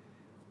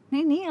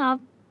 नहीं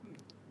आप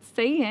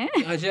सही हैं.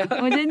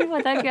 अच्छा. मुझे नहीं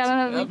पता क्या.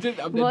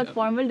 अब बहुत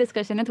फॉर्मल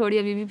डिस्कशन है थोड़ी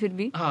अभी भी, फिर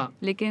भी. हाँ.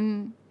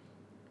 लेकिन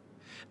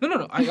No.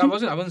 I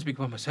wasn't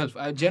speaking for myself.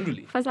 I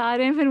generally. फंसा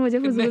रहे हैं फिर मुझे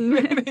फजूल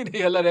में.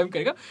 नहीं, अल्लाह रहम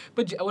करेगा.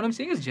 But what I'm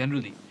saying is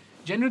generally,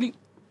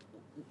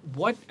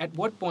 at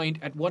what point,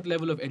 at what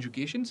level of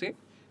education, say,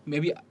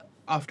 maybe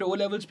after O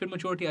levels, फिर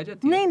maturity आ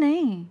जाती है.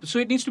 नहीं.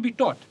 So it needs to be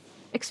taught.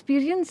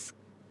 Experience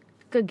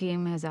का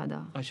गेम है ज़्यादा.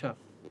 अच्छा.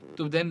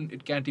 So then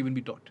it can't even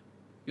be taught.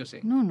 You're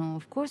saying? No.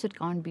 Of course it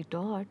can't be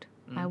taught.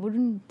 I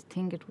wouldn't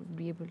think it would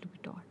be able to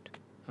be taught.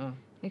 हाँ.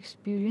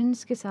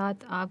 Experience के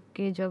साथ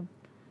आपके जब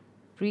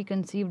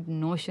preconceived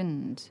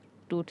notions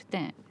टूटते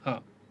हैं,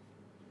 हाँ.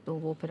 तो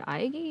वो फिर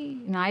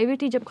आएगी.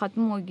 नाइविटी जब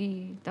खत्म होगी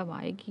तब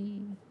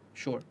आएगी.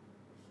 Sure.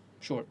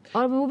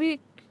 और वो भी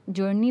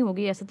जर्नी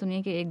होगी. ऐसा तो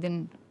नहीं कि एक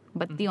दिन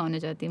बत्ती ऑन हो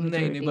जाती है.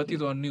 नहीं बत्ती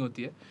तो ऑन नहीं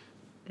होती है.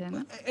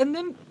 ना. And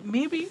then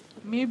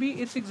maybe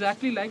it's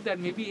exactly like that.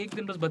 Maybe एक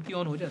दिन बस बत्ती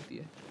ऑन हो जाती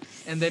है.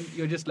 And then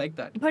you're just like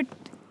that. But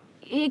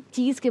एक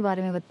चीज़ के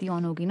बारे में बत्ती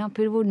ऑन होगी ना,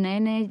 फिर वो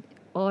नए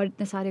और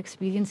इतने सारे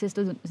एक्सपीरियंसेस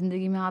तो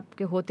ज़िंदगी में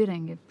आपके होते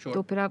रहेंगे. Sure.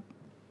 तो फिर आप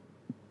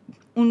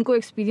उनको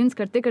एक्सपीरियंस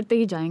करते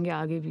ही जाएंगे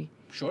आगे भी.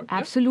 Sure.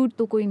 एब्सोल्यूट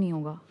तो कोई नहीं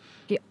होगा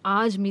कि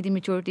आज मेरी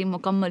मैच्योरिटी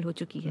मुकम्मल हो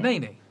चुकी है. नहीं,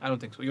 I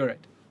don't think so. You're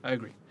right. I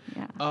agree.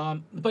 Yeah.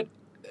 But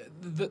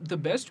the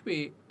best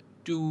way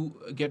to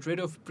get rid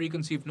of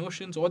preconceived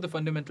notions or the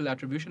fundamental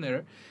attribution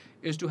error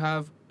is to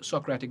have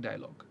Socratic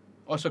dialogue.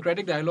 और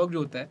Socratic dialogue जो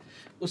होता है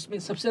उसमें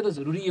सबसे ज़्यादा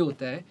ज़रूरी ये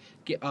होता है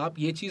कि आप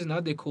ये चीज़ ना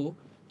देखो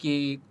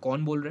कि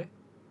कौन बोल रहा है,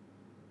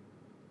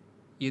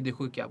 ये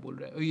देखो क्या बोल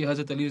रहा है. ये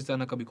हज़रत अली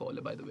रज़ियल्लाहु का भी कॉल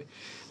है, बाय द वे.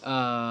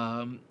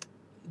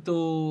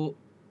 तो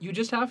you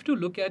just have to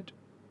look at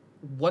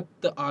what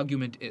the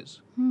argument is.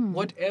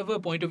 Whatever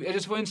point of view.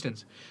 Just for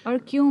instance. और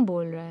क्यों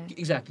बोल रहा है.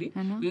 Exactly.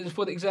 है ना?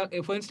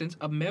 For instance,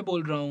 अब मैं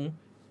बोल रहा हूँ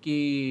कि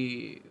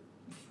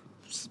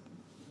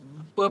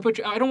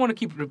I don't want to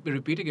keep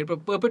repeating it,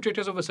 but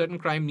perpetrators of a certain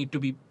crime need to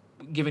be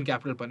given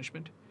capital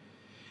punishment.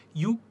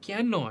 You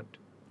cannot,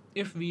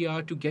 if we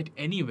are to get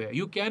anywhere,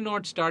 you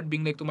cannot start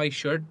being like तुम्हारी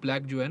shirt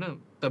black जो है ना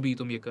तभी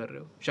तुम ये कर रहे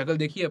हो. शक्ल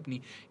देखिए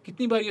अपनी.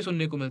 कितनी बार ये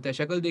सुनने को मिलता है.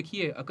 शक्ल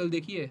देखिए, अकल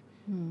देखिए.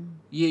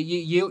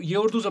 ये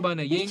उर्दू जबान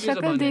है, ये इंग्लिश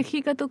जबान है. शक्ल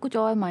देखी का तो कुछ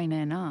और मायने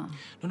है ना.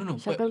 No.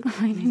 शक्ल का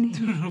मायने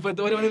नहीं. But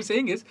what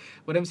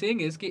I'm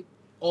saying is कि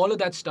all of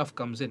that stuff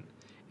comes in,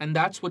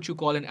 and that's what you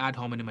call an ad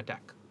hominem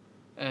attack.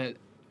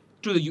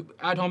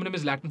 Ad hominem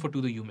is Latin for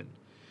to the human.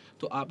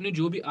 तो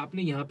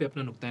आपने यहाँ पे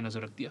अपना नुक्ता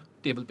नजर रख दिया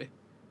टेबल पे,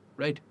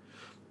 right?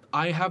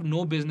 I have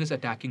no business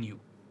attacking you.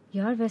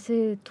 यार वैसे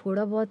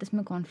थोड़ा बहुत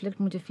इसमें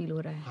कॉन्फ्लिक्ट मुझे फील हो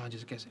रहा है. हाँ,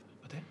 जैसे कैसे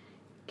बताएं?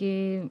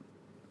 कि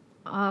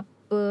आप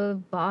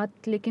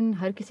बात लेकिन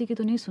हर किसी की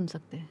तो नहीं सुन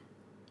सकते.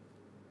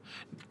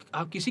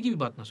 आप किसी की भी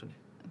बात ना सुने.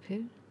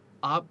 फिर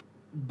आप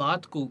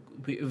बात को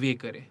वे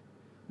करें,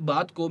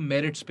 बात को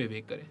मेरिट्स पे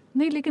वे करें.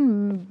 नहीं,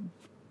 लेकिन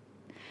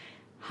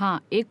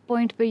हाँ, एक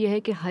पॉइंट पे यह है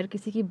कि हर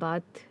किसी की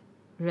बात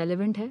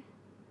रेलेवेंट है.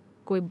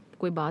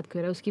 कोई बात कर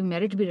रहा है, उसकी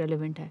मेरिट भी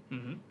रेलेवेंट है.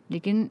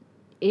 लेकिन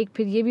एक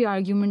फिर ये भी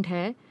आर्ग्यूमेंट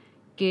है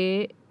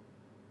कि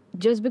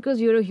just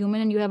because you are a human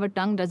and you have a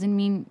tongue doesn't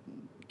mean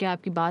कि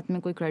आपकी बात में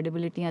कोई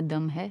क्रेडिबिलिटी या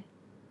दम है.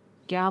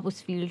 क्या आप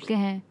उस फील्ड के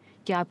हैं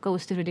कि आपका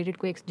उससे रिलेटेड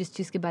कोई जिस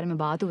चीज़ के बारे में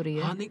बात हो रही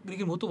है, हाँ नहीं,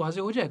 लेकिन वो तो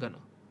वाजे हो जाएगा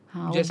ना,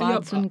 हाँ, वो जैसे ही बात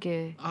आप सुन के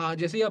हाँ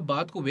जैसे ही आप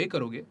बात को वे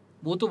करोगे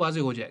वो तो वाजे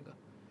हो जाएगा,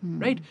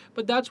 right?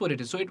 But that's what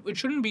it is. So it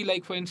shouldn't be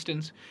like, for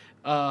instance,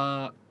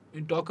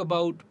 you talk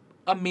about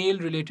a male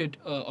related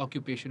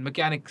occupation,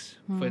 mechanics,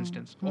 for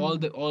instance, all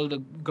the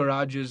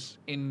garages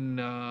in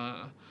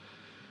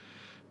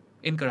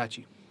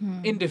Karachi,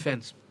 in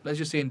defense, let's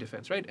just say in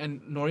defense, right? And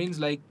Noreen's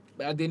like,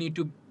 they need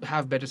to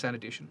have better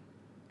sanitation,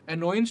 and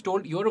Noreen's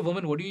told, you're a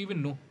woman, what do you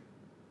even know?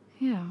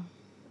 yeah.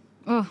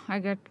 Oh, I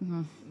get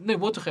नहीं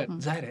वो तो खैर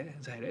जाहिर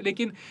है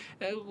लेकिन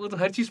वो तो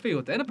हर चीज़ पे ही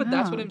होता है ना, but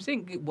that's what I'm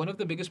saying. One of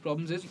the biggest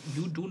problems is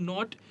you do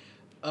not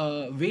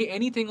weigh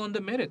anything on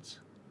the merits.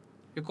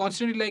 You're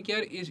constantly like,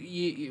 yaar,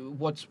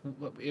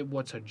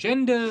 what's her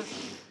gender,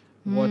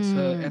 what's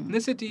her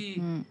ethnicity,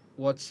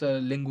 what's her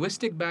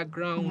linguistic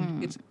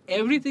background. It's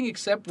everything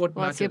except what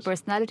what's your matters.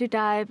 personality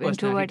type, Personality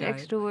introvert, type.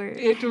 extrovert.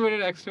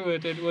 Introverted,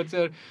 extroverted. What's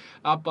your,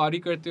 आप पारी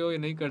करते हो या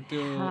नहीं करते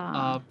हो,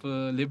 हाँ. आप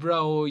लिब्रा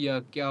हो या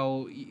क्या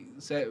हो,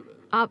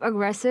 आप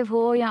अग्रेसिव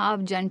हो या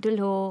आप जेंटल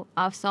हो,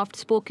 आप सॉफ्ट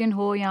स्पोकन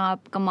हो या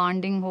आप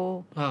कमांडिंग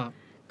हो. हाँ,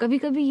 कभी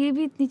कभी ये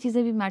भी इतनी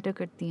चीज़ें भी मैटर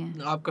करती हैं.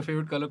 आपका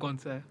फेवरेट कलर कौन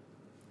सा है?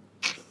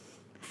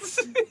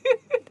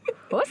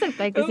 हो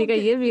सकता है किसी का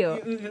ये भी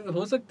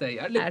हो सकता है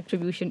यार,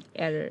 एट्रीब्यूशन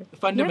एरर,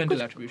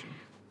 फंडामेंटल एट्रीब्यूशन.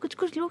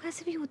 कुछ लोग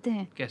ऐसे भी होते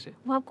हैं. कैसे?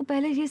 वो आपको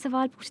पहले ये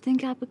सवाल पूछते हैं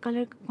कि आपका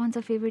कलर कौन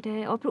सा फेवरेट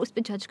है और फिर उस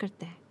पर जज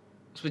करते हैं.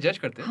 उस पे जज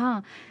करते हैं?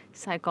 हाँ,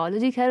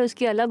 साइकोलॉजी खैर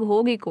उसकी अलग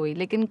होगी कोई,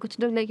 लेकिन कुछ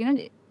लोग like you know,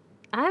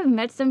 I have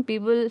met some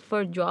people for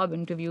job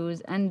interviews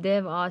and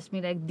they've asked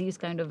me like these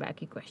kind of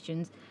wacky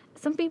questions.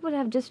 Some people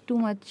have just too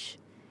much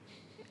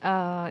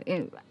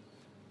an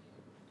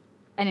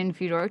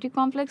inferiority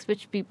complex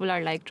which people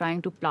are like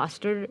trying to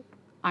plaster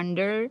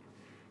under,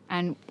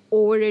 and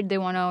over it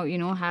they want to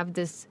you know have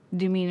this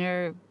demeanor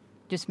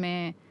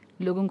जिसमें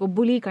लोगों को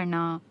बुली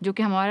करना, जो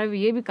कि हमारा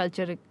ये भी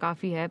culture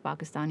काफ़ी है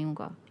पाकिस्तानियों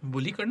का.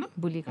 बुली करना?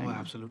 बुली करना.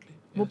 Oh, absolutely.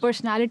 वो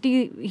पर्सनालिटी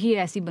ही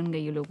ऐसी बन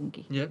गई है लोगों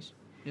की. Yes.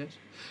 Yes.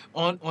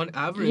 On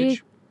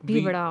average, ये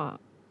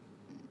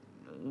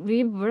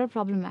बड़ा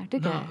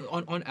problematic है.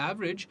 On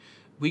average,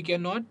 we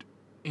cannot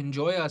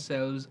enjoy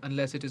ourselves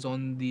unless it is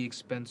on the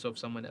expense of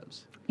someone else.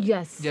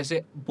 Yes.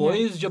 जैसे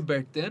boys जब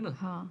बैठते हैं ना,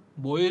 हाँ.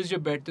 boys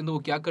जब बैठते हैं तो वो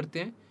क्या करते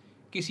हैं,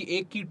 किसी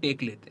एक की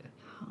टेक लेते हैं.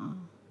 हाँ.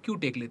 क्यों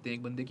टेक लेते हैं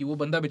एक बंदे की? वो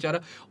बंदा बेचारा,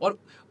 और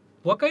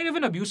what kind of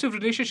an abusive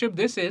relationship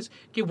this is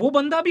कि वो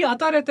बंदा भी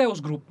आता रहता है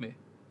उस ग्रुप में,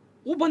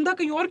 वो बंदा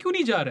कहीं और क्यों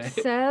नहीं जा रहा है?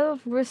 Self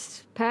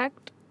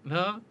respect.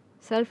 हाँ.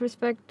 सेल्फ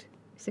रिस्पेक्ट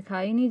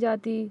सिखाई नहीं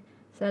जाती.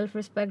 सेल्फ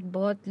रिस्पेक्ट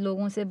बहुत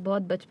लोगों से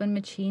बहुत बचपन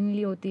में छीन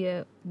ली होती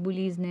है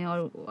बुलीज ने,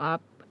 और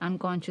आप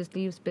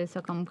अनकॉन्शियसली उस पर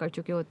सकम कर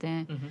चुके होते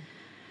हैं.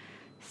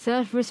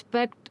 सेल्फ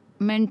रिस्पेक्ट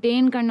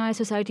मेंटेन करना है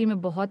सोसाइटी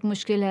में बहुत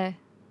मुश्किल है.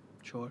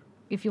 Sure.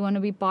 If you want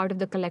to be part of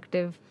the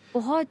collective,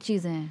 बहुत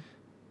चीज़ें हैं.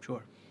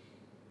 Sure.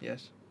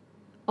 Yes.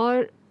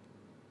 और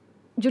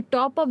जो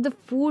top of the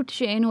food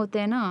chain होते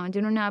हैं ना,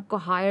 जिन्होंने आपको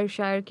हायर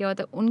शायर किया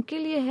होता है, उनके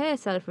लिए है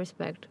सेल्फ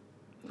रिस्पेक्ट.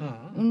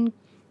 हाँ.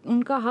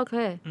 उनका हक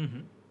है.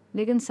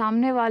 लेकिन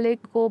सामने वाले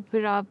को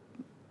फिर आप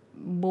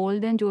बोल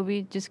दें जो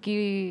भी, जिसकी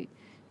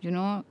यू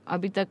नो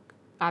अभी तक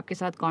आपके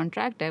साथ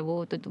कॉन्ट्रैक्ट है,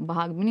 वो तो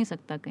भाग भी नहीं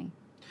सकता कहीं.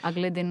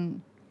 अगले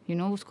दिन यू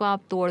नो उसको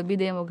आप तोड़ भी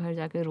दें, वो घर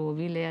जाके रो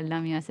भी ले,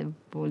 अल्लाह मियाँ से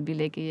बोल भी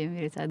ले कि ये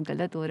मेरे साथ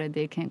गलत हो रहा है,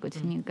 देखें कुछ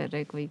नहीं कर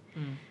रहे कोई.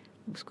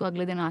 उसको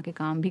अगले दिन आके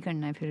काम भी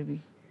करना है. फिर भी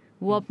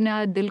वो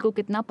अपने दिल को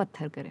कितना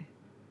पत्थर करे.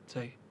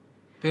 सही.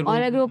 फिर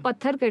और अगर वो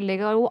पत्थर कर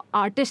लेगा और वो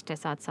आर्टिस्ट है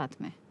साथ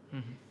साथ में,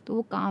 तो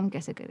वो काम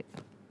कैसे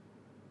करेगा?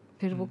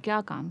 फिर वो क्या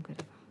काम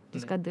करेगा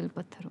जिसका दिल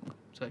पत्थर होगा?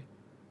 सही.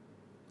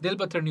 दिल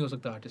पत्थर नहीं हो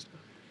सकता आर्टिस्ट का.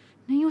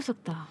 नहीं हो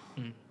सकता.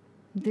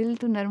 दिल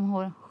तो नर्म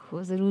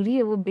हो ज़रूरी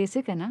है, वो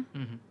बेसिक है ना.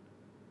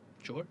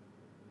 Sure.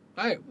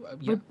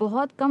 बट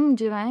बहुत कम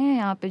जगहें हैं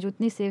यहाँ पे जो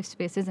इतनी सेफ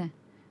स्पेसेस हैं,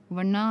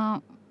 वरना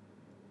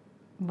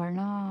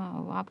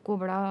आपको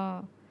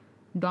बड़ा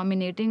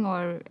डोमिनेटिंग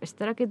और इस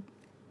तरह के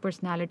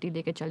पर्सनालिटी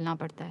लेके चलना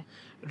पड़ता है.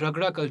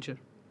 रगड़ा कल्चर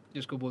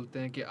जिसको बोलते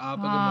हैं कि आप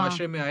अगर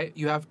माशरे में आए,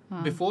 you have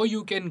before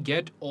you can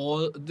get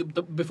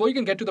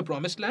to the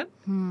promised land,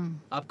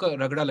 आपका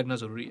रगड़ा लगना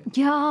जरूरी है.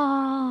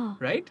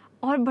 राइट.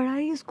 और बड़ा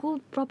ही उसको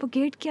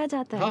प्रोपेगेट किया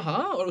जाता है.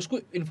 हाँ, और उसको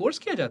इन्फोर्स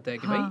किया जाता है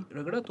कि भाई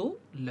रगड़ा तो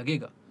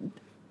लगेगा.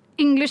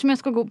 इंग्लिश में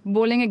इसको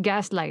बोलेंगे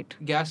गैस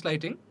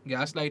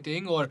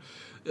लाइटिंग और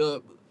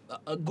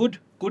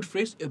good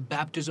phrase,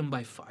 baptism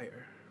by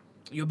fire.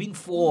 You're being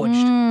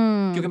forged.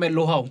 क्योंकि मैं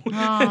लोहा हूँ.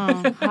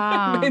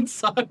 मैं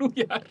इंसान हूँ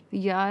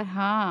यार.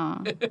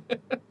 हाँ.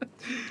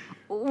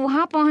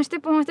 वहाँ पहुँचते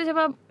पहुँचते जब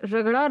आप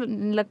रगड़ा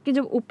लग के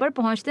जब ऊपर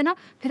पहुँचते ना,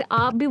 फिर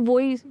आप भी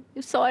वही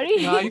sorry.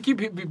 You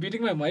keep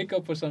beating my mic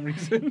up for some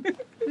reason.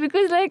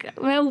 Because like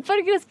मैं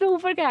ऊपर के उस पे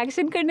ऊपर का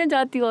एक्शन करने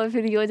जाती हूँ और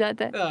फिर ये हो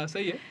जाता है. हाँ,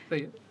 सही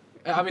है.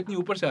 आप इतनी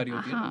ऊपर से आ रही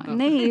होती है. हाँ,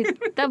 नहीं,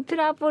 तब फिर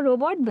आप वो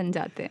रोबोट बन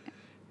जाते हैं.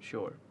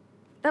 Sure.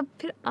 तब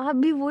फिर आप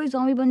भी वही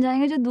ज़ॉम्बी बन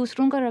जाएंगे जो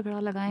दूसरों का रगड़ा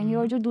लगाएंगे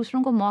और जो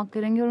दूसरों को मॉक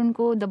करेंगे और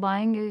उनको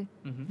दबाएंगे,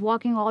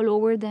 walking all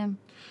over them.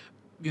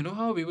 You know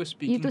how we were ये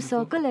speaking तो before?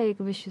 सर्कल है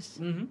एक विशेष.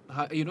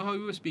 You know how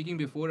we were speaking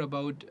before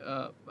about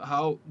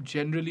how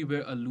generally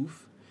we're aloof,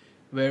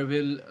 where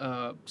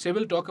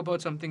we'll talk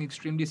about something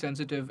extremely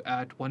sensitive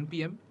at 1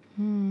 p.m.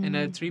 and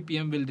at 3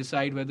 p.m. we'll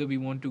decide whether we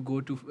want to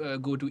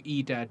go to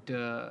eat at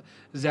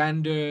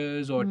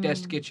Xander's or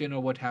Test Kitchen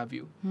or what have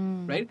you,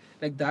 right?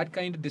 Like that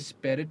kind of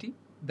disparity,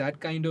 that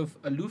kind of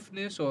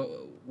aloofness, or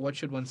what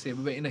should one say?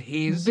 We're in a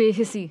haze.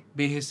 बेहिसी.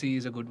 Behisi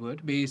is a good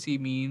word. Behisi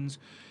means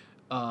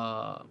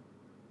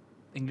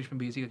English में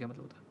behisi का क्या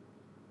मतलब होता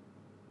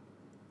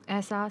है?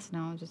 एहसास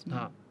ना हो जिसमें.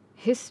 हाँ.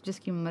 हिस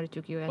जिसकी मर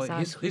चुकी हो. और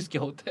एहसास. हिस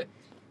क्या होता है?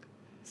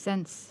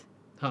 सेंस.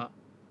 हाँ.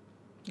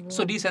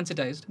 So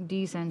desensitized.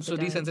 So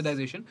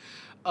desensitization.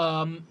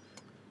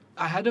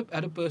 I had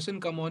a person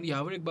come on,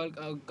 Yavar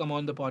Iqbal, come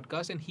on the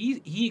podcast, and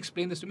he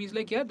explained this to me. He's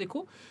like, yeah,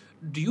 dekho,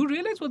 do you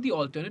realize what the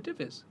alternative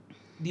is?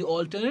 The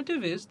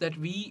alternative is that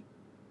we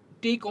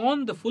take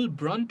on the full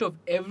brunt of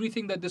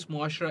everything that this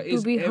muashra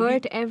is. To be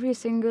hurt every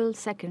single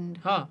second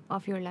हाँ.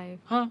 of your life.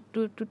 हाँ.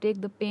 To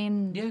take the pain.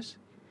 Yes.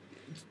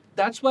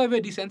 That's why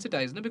we're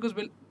desensitized, no? Because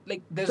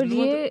there's But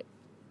no. ये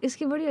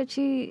इसकी बड़ी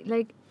अच्छी,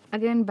 like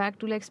again back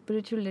to like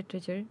spiritual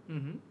literature.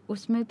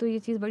 उसमें तो ये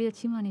चीज़ बड़ी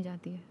अच्छी मानी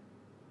जाती है.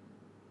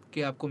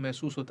 कि आपको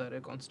महसूस होता रहे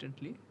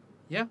constantly.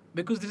 Yeah,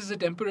 because this is a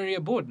temporary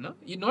abode, no?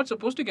 You're not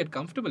supposed to get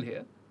comfortable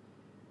here.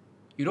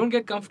 You don't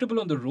get comfortable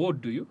on the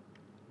road, do you?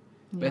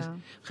 Yeah.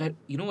 खैर,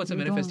 you know what's a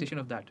You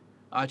manifestation of that?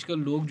 आजकल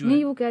लोग जो नहीं,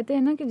 है वो कहते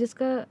हैं ना कि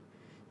जिसका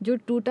जो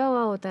टूटा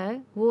हुआ होता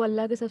है वो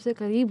अल्लाह के सबसे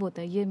करीब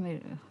होता है. ये मैं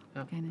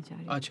कहना चाह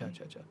रही हूँ. अच्छा.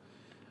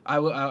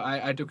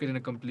 I took it in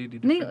a completely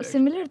different नहीं, direction.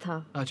 सिमिलर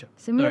था. अच्छा.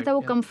 सिमिलर था. वो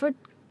yeah. कंफर्ट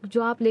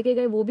जो आप लेके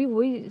गए वो भी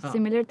वही हाँ.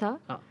 सिमिलर था.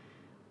 हाँ.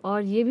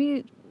 और ये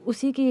भी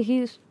उसी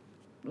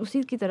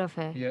की तरफ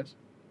है. Yes.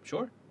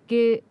 Sure.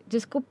 कि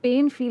जिसको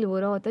पेन फील हो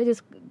रहा होता है,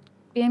 जिस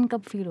पेन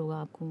कब फील होगा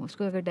आपको,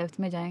 उसको अगर डेप्थ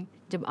में जाएं,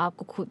 जब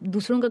आपको खुद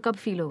दूसरों का कब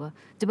फील होगा,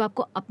 जब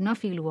आपको अपना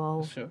फील हुआ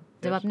हो. Sure.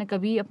 जब Yes. आपने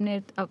कभी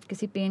अपने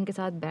किसी पेन के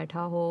साथ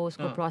बैठा हो,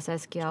 उसको हाँ.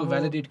 प्रोसेस किया उसको हो,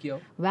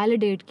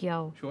 validate किया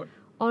हो. हो Sure.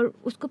 और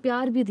उसको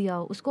प्यार भी दिया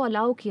हो, उसको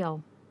अलाउ किया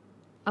हो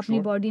अपनी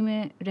Sure. बॉडी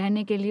में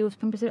रहने के लिए,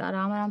 उसमें से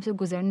आराम से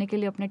गुजरने के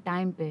लिए अपने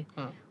टाइम पे.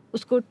 हाँ.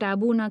 उसको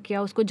टैबू ना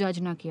किया, उसको जज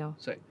ना किया हो.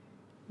 सही.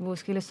 वो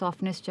उसके लिए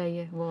सॉफ्टनेस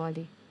चाहिए, वो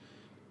वाली.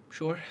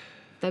 Sure.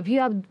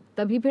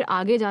 तभी फिर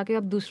आगे जाके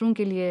आप दूसरों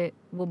के लिए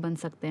वो बन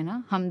सकते हैं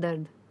ना,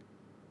 हमदर्द.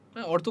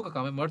 औरतों का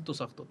काम है, मर्द तो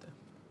सख्त होते हैं.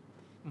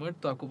 मर्द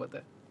तो आपको पता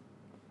है.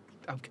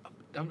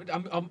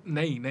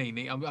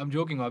 नहीं. I'm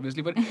joking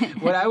obviously, but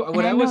what I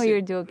I was know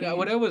you're joking.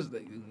 What I was,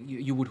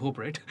 you would hope,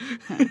 right?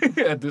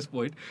 At this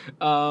point,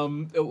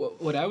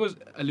 what I was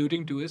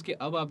alluding to is कि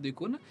अब आप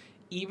देखो ना,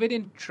 even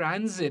in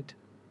transit,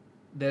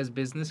 there's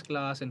business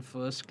class and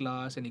first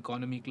class and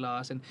economy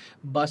class and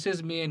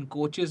buses में and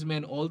coaches में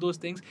and all those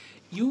things.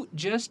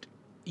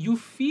 You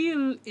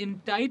feel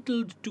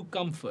entitled to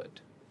comfort.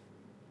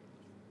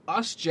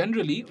 Us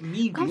generally,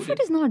 me included.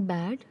 Comfort is not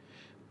bad.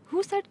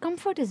 Who said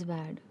comfort is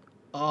bad?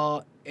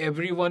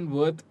 Everyone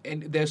worth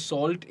and their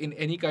salt in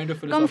any kind of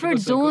philosophical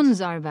Comfort circles.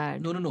 zones are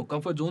bad. No.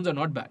 Comfort zones are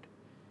not bad.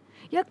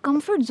 Yeah,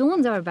 comfort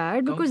zones are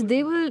bad because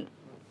they will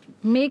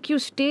make you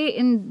stay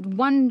in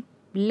one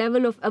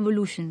level of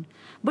evolution.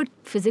 But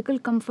physical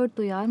comfort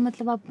तो यार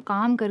मतलब आप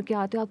काम करके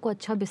आते हो, आपको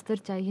अच्छा बिस्तर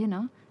चाहिए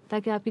ना,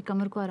 ताकि आपकी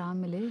कमर को आराम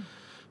मिले.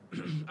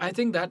 I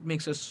think that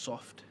makes us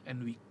soft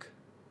and weak.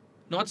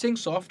 Not saying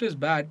soft is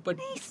bad,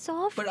 but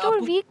soft but और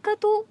आपको- वीक का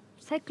तो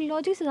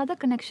साइकोलॉजी से ज़्यादा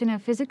कनेक्शन है.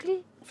 physical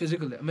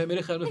है.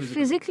 मेरे ख्याल में physical.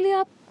 फिजिकली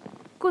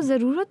आपको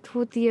ज़रूरत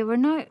होती है,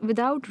 वरना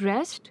without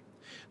rest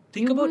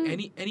Think you about will-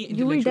 any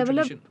you will intellectual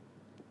develop-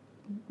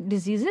 tradition.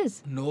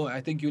 Diseases. No,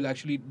 I think you'll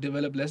actually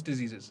develop less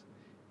diseases.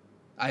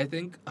 I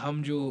think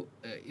हम जो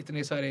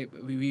इतने सारे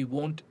we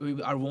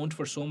are wont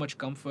for so much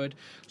comfort,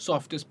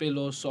 softest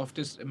pillows,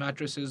 softest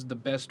mattresses, the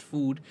best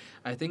food.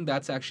 I think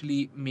that's actually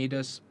made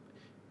us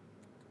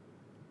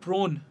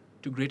prone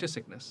to greater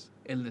sickness,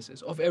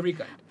 illnesses of every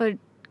kind. But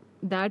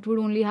that would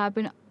only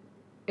happen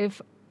if,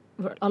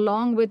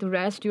 along with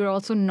rest, you're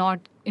also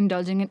not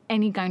indulging in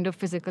any kind of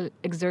physical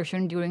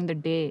exertion during the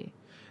day.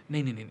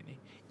 नहीं.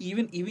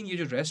 Even ये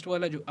जो rest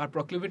वाला जो our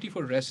proclivity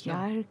for rest ना.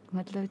 यार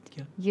मतलब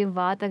क्या? ये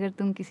बात अगर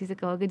तुम किसी से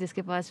कहोगे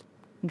जिसके पास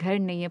घर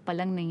नहीं है,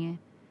 पलंग नहीं है,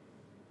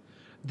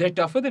 They're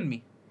tougher than me.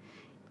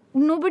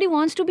 nobody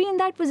wants to be in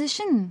that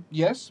position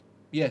Yes.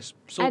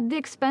 So at the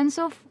expense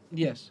of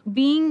yes.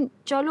 being,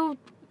 चलो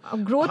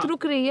ग्रोथ हाँ,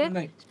 रुक रही है,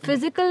 नहीं.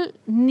 Physical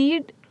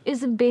need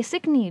is a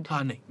basic need.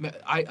 हाँ नहीं.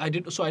 I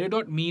did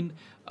not mean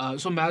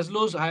so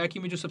Maslow's hierarchy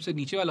में जो सबसे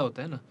नीचे वाला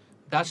होता है ना,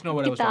 that's not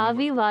what I was talking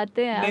किताबी about.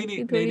 बातें नहीं, आपकी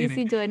नहीं, थोड़ी नहीं, सी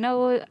नहीं. जो है ना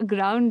वो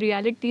ग्राउंड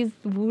रियलिटीज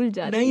भूल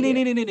जाती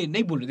है.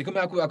 नहीं बोल रही. देखो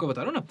मैं आपको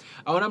बता रहा हूँ ना.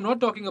 What I'm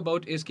not talking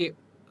about is कि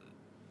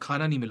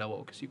खाना नहीं मिला हुआ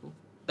हो किसी को.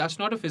 That's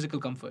not a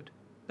physical comfort.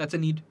 That's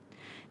a need.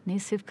 नहीं,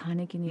 सिर्फ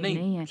खाने की नीड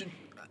नहीं है,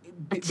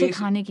 अच्छे basic-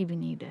 खाने की भी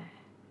नीड है.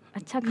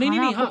 अच्छा नहीं,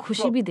 खाना हाँ, आपको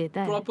खुशी भी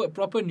देता है.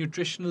 proper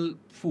nutritional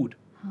food.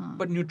 हाँ.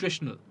 But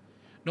nutritional.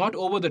 Not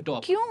over the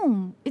top.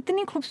 क्यों?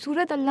 इतनी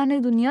खूबसूरत अल्लाह ने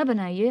दुनिया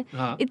बनाई है,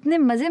 हाँ. इतने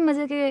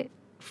मजे के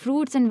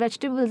फ्रूट्स एंड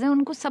वेजिटेबल्स हैं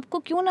उनको सबको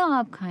क्यों ना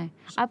आप खाएं,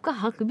 आपका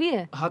हक भी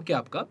है. हक है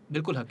आपका,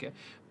 बिल्कुल हक है.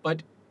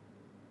 But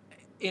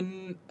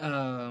in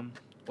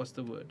what's the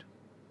word,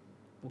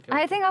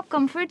 I think आप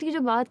कंफर्ट की जो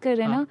बात कर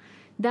रहे हैं ना,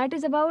 दैट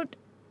इज अबाउट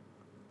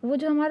वो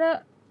जो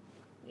हमारा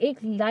एक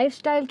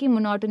लाइफस्टाइल की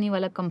मोनोटनी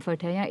वाला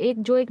कंफर्ट है, या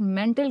एक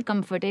मेंटल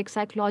कंफर्ट है, एक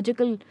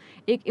साइकोलॉजिकल,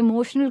 एक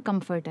इमोशनल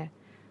कंफर्ट है,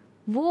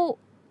 वो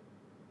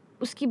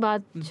उसकी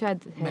बात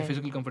शायद है. मैं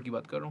फिजिकल कंफर्ट की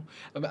बात कर रहा हूँ.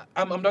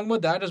 I'm talking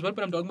about that as well,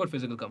 but I'm talking about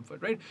physical comfort,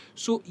 right?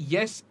 So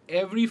yes,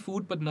 every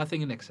food, but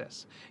nothing in excess.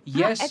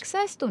 Yes.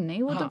 Access तो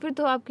नहीं, वो तो फिर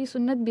तो आपकी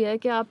सुन्नत भी है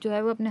कि आप जो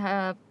है वो अपने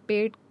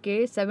पेट के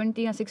 70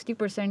 या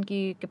 60%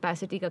 की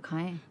कैपेसिटी का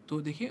खाएं.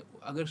 तो देखिए,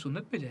 अगर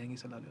सुन्नत पे जाएंगे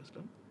सल्लल्लाहु अलैहि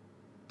वसल्लम,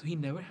 तो he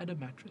never had a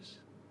mattress.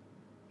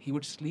 He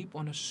would sleep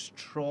on a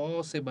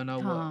straw से बना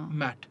हुआ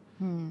mat.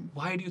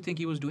 Why do you think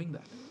he was doing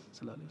that?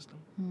 Sallallahu Alaihi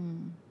Wasallam.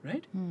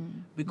 Right?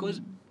 Because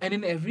and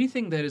in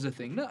everything there is a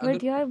thing ना.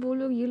 But यार वो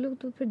लोग, ये लोग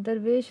तो फिर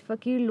दरवेश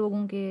फकीर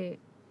लोगों के,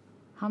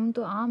 हम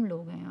तो आम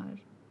लोग हैं यार.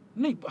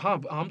 नहीं,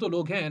 हाँ, हम तो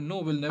लोग हैं.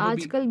 No, will never be.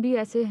 आजकल भी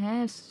ऐसे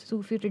हैं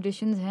सूफी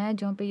ट्रेडिशंस हैं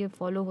जहाँ पे ये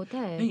फॉलो होता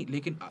है. नहीं,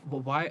 लेकिन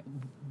why?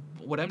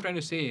 What I'm trying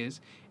to say is,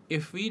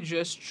 if we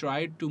just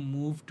tried to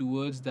move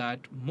towards that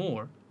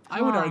more,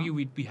 I would argue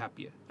we'd be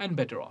happier and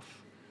better off.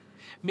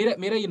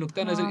 मेरा ये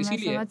नुक्ता नजर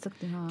इसीलिए है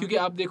क्योंकि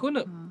आप देखो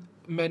ना,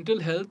 mental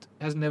health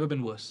has never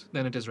been worse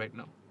than it is right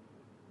now.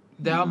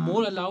 There are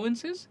more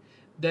allowances,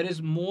 there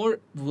is more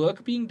work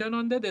being done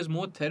on that, there's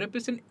more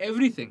therapists and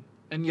everything,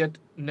 and yet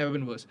never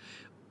been worse.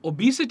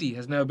 Obesity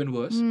has never been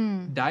worse.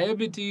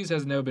 Diabetes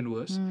has never been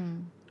worse.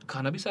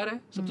 खाना भी सारा है,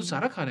 सब तो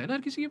सारा खाना है ना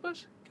हर किसी के पास.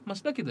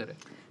 मसला किधर है?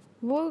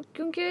 वो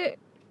क्योंकि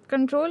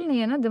कंट्रोल नहीं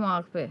है ना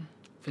दिमाग पे.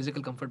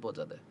 फिजिकल कंफर्ट बहुत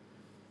ज़्यादा है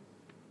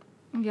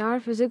यार.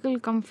 फिजिकल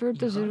कंफर्ट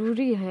तो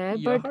ज़रूरी है,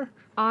 बट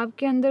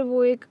आपके अंदर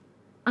वो एक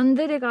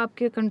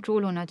आपके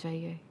कंट्रोल होना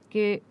चाहिए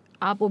कि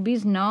आप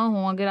ओबीज ना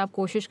हो. अगर आप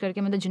कोशिश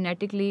करके, मतलब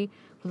जेनेटिकली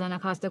खुदा ना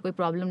खास्ता कोई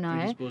प्रॉब्लम ना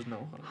है,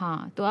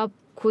 हाँ, तो आप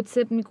खुद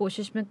से अपनी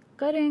कोशिश में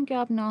करें कि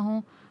आप ना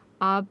हो.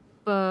 आप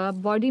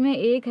बॉडी में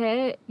एक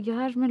है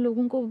यार, मैं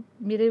लोगों को,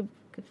 मेरे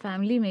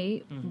फैमिली में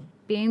ही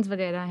पेन्स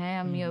वगैरह हैं,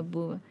 अम्मी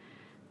अब्बू,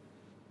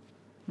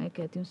 मैं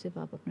कहती हूँ सिर्फ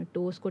आप अपने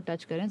टोस को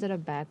टच करें, ज़रा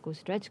बैक को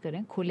स्ट्रेच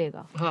करें,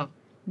 खुलेगा. हाँ,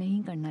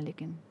 नहीं करना.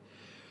 लेकिन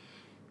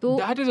तो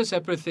that is a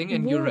separate thing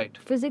and you're right.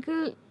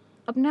 Physical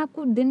अपने आप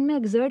को दिन में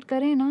एक्सर्ट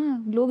करें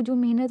ना. लोग जो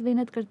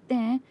मेहनत करते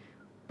हैं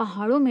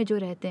पहाड़ों में, जो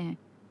रहते हैं,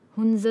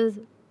 हुंजज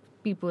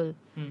पीपल,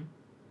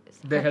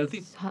 they're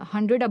healthy.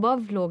 100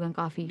 above लोग हैं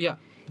काफी. Yeah.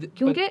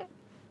 क्योंकि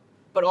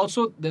but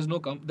also there's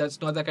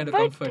that's not that kind of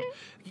comfort.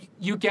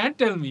 You can't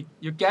tell me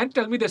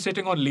they're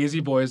sitting on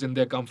lazy boys in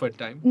their comfort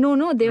time.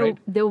 No, they right?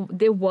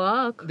 they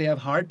work. They have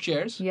hard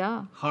chairs.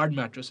 Yeah. Hard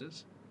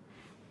mattresses.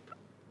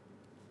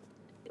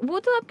 वो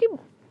तो आपकी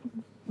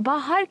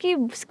बाहर की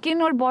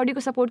skin और body को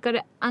support कर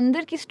रहे हैं.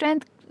 अंदर की स्ट्रेंथ,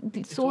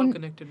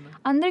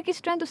 अंदर की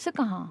स्ट्रेंथ उससे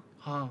कहाँ?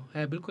 हाँ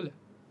है, बिल्कुल है.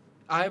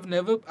 I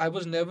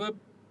was never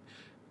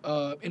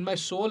in my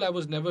soul, I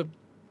was never,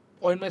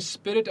 or in my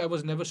spirit, I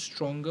was never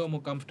stronger,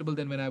 more comfortable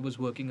than when I was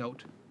working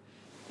out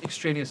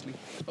extraneously,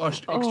 or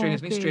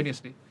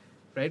strenuously,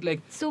 right?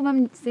 Like, so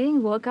I'm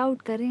saying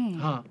workout करें.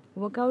 हाँ,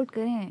 workout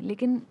करें,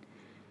 लेकिन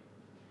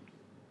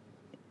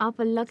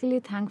आप अल्लाह के लिए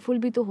thankful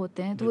भी तो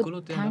होते हैं.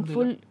 तो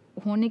थैंकफुल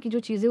होने की जो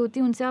चीज़ें होती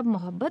हैं उनसे आप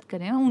मोहब्बत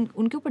करें,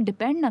 उनके ऊपर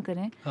डिपेंड ना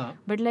करें.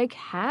 But like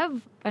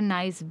have a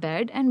nice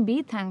bed and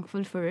be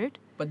thankful for it.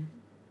 But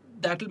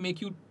that will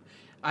make you,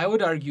 I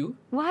would argue.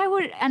 Why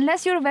would,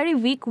 unless you're a very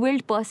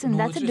weak-willed person,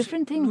 that's a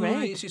different thing, right?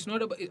 No, it's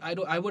not about.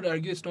 I would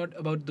argue it's not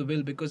about the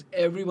will, because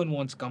everyone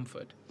wants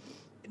comfort.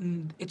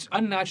 It's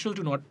unnatural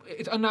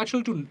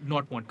to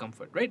not want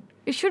comfort, right?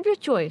 It should be a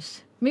choice.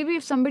 Maybe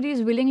if somebody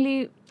is willingly,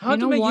 हाँ,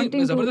 तो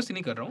wanting मैं ज़बरदस्ती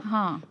नहीं कर रहा हूँ.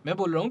 हाँ. मैं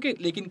बोल रहा हूँ कि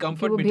लेकिन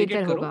comfort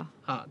mitigate करो.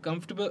 हाँ,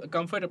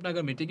 comfort अपना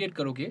अगर mitigate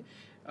करोगे,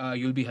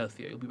 you'll be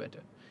healthier, you'll be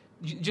better.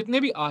 जितने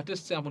भी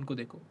artists हैं आप उनको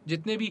देखो,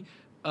 जितने भी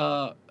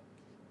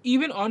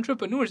even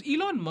entrepreneurs,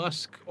 Elon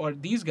Musk or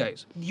these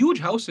guys, huge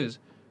houses,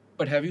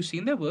 but have you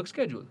seen their work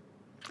schedule?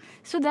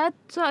 So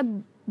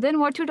then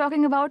what you're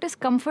talking about is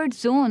comfort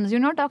zones.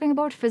 You're not talking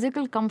about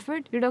physical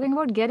comfort. You're talking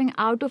about getting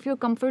out of your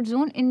comfort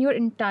zone in your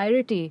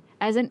entirety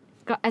as a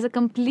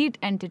complete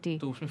entity.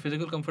 तो उसमें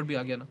physical comfort भी आ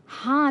गया ना.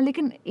 हाँ,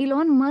 लेकिन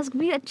Elon Musk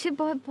भी अच्छे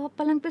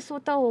पलंग पे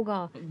सोता होगा.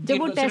 जब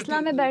वो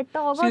टेस्ला में बैठता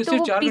होगा तो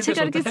वो पीछे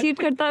करके सीट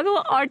करता है तो वो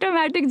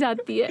ऑटोमेटिक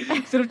जाती है.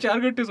 सिर्फ 4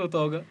 घंटे सोता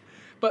होगा.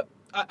 But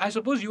I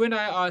suppose you and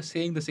I are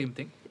saying the same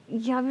thing.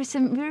 Yeah, we're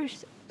similar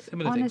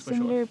on a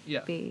similar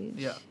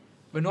page. Yeah.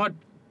 We're not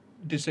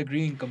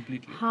disagreeing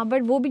completely. हाँ,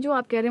 but वो भी जो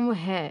आप कह रहे हैं वो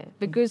है,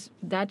 because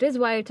that is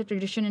why it's a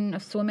tradition in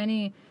so many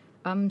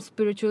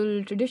spiritual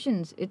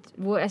traditions. It's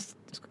वो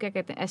उसको क्या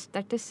कहते हैं,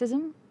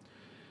 aestheticism?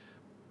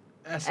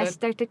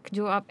 Aesthetic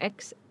जो आप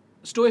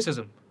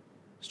Stoicism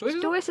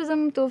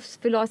तो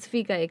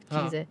philosophy का एक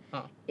चीज़ है.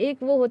 एक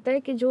वो होता है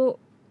कि जो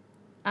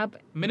आप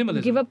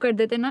गिव अप कर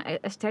देते हैं ना,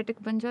 एस्थेटिक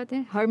बन जाते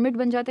हैं, हर्मिट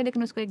बन जाते हैं,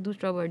 लेकिन उसका एक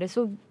दूसरा वर्ड है.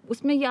 सो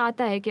उसमें ये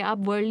आता है कि आप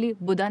वर्ल्डली,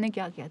 बुद्धा ने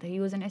क्या किया था, he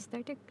was an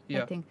aesthetic,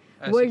 I think,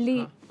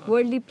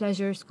 worldly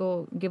pleasures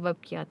को गिव अप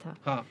किया था.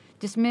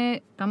 जिसमें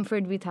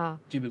कंफर्ट भी था,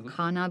 जी बिल्कुल,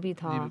 खाना भी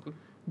जी था, बिल्कुल.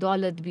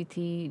 दौलत भी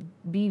थी,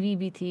 बीवी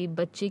भी थी,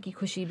 बच्चे की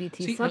खुशी भी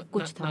थी, See, सब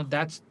कुछ now था.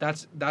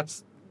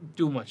 that's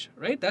too much,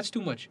 right? That's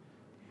too much.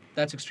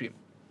 That's extreme,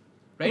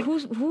 right?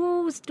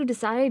 Who's to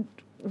decide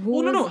who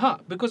Oh no, is...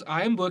 because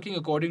I am working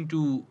according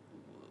to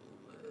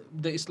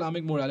the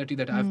Islamic morality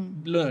that I've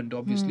learned,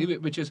 obviously,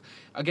 which is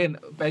again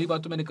पहली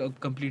बात तो मैंने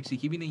complete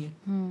सीखी भी नहीं है,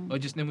 और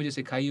जिसने मुझे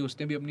सिखाई है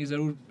उसने भी अपनी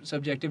जरूर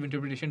subjective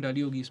interpretation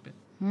डाली होगी इस पे.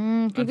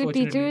 क्योंकि Unfortunately.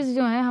 टीचर्स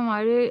जो हैं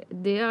हमारे,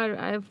 दे आर,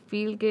 आई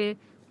फील के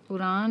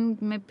कुरान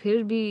में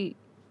फिर भी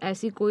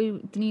ऐसी कोई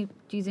इतनी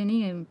चीज़ें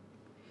नहीं है,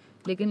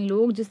 लेकिन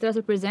लोग जिस तरह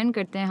से प्रेजेंट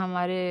करते हैं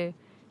हमारे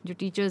जो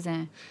टीचर्स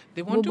हैं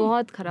They वो want to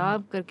बहुत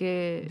ख़राब करके...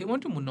 they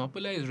want to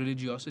monopolize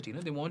religiosity,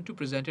 no? They want to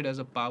present it as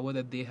a power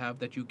that they have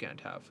that you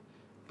can't have.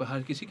 पर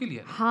हर किसी के लिए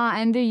है ना? हाँ,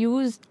 and they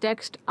use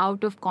text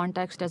out of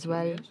context as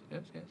well.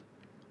 Yes.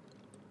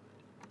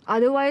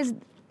 Otherwise,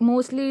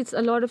 mostly it's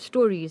a lot of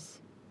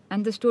stories,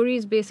 and the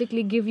stories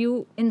basically give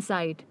you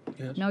insight.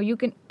 Yes. Now you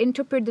can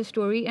interpret the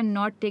story and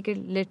not take it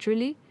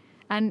literally,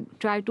 and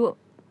try to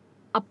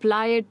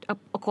apply it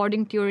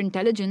according to your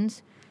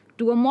intelligence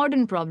to a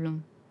modern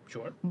problem.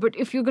 Sure. But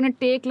if you're gonna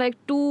take like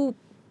two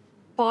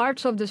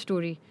parts of the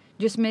story,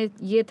 जिसमें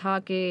ये था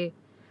कि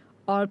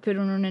और फिर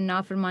उन्होंने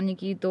नाफरमानी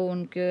की तो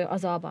उनके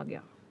अजाब आ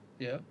गया,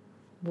 Yeah.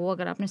 वो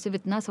अगर आपने सिर्फ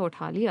इतना सा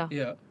उठा लिया,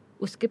 Yeah.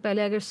 उसके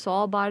पहले अगर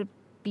 100 बार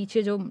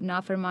पीछे जो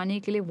नाफरमानी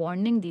के लिए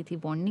वार्निंग दी थी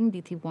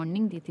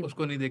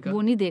उसको नहीं देखा.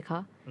 वो नहीं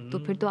देखा, तो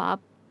फिर तो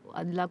आप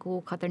अल्लाह को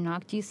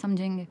खतरनाक चीज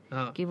समझेंगे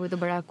हाँ. कि वो तो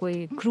बड़ा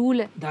कोई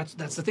क्रूल है.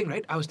 That's the thing,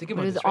 right? I was thinking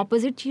about this. Right?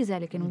 Opposite चीज है,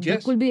 लेकिन वो Yes.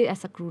 बिल्कुल भी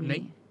ऐसा क्रूल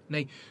नहीं है.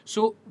 नहीं.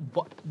 So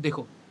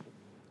देखो,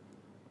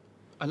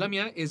 Allah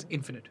Mian is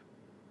infinite.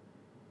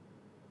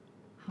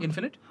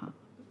 Infinite? हाँ,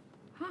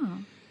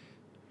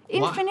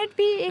 इन्फिनिट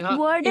भी एक हाँ,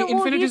 वर्ड है, वो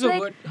infinite is is a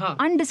like word, हाँ.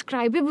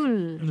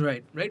 Indescribable.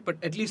 Right. But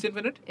at least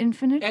infinite.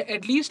 Infinite.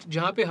 At least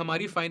जहाँ पे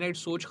हमारी finite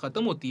सोच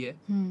खत्म होती है,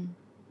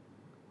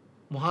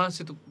 वहाँ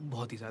से तो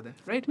बहुत ही ज्यादा है,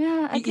 right?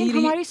 आई थिंक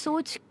हमारी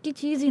सोच की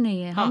चीज ही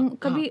नहीं है. हाँ, हम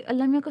कभी हाँ.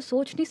 अल्लाह मियां को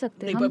सोच नहीं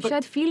सकते. नहीं, हम but-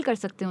 शायद फील कर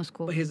सकते हैं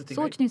उसको, But here's the thing,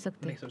 सोच right? नहीं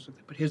सकते. नहीं सोच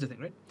सकते. But here's the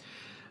thing, right?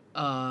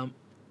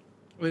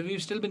 Well,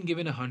 we've still been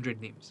given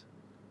 100 names.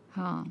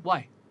 हाँ,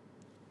 Why?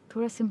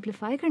 थोड़ा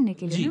सिंप्लीफाई करने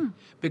के लिए Gee, ना.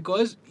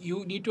 because you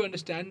need to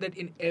understand that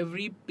in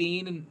every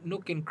pain and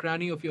nook and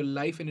cranny of your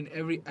life, and in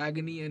every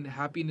agony and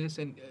happiness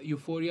and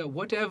euphoria,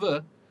 whatever,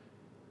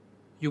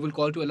 you will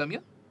call to Allah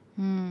Mian,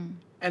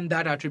 and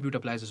that attribute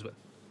applies as well,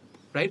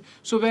 right?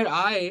 So where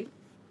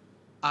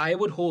I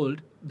would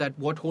hold that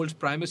what holds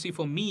primacy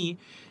for me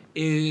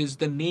is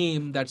the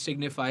name that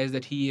signifies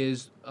that he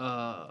is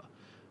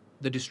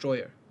the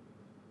destroyer.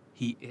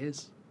 He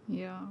is.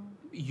 Yeah,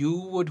 You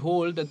would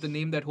hold that the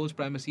name that holds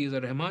primacy is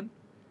Ar-Rahman.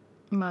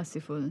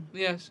 merciful.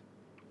 Yes,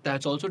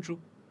 that's also true.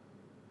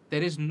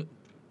 There is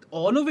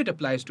all of it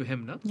applies to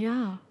him, ना?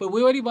 Yeah. पर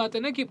वही वाली बात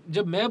है ना कि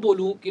जब मैं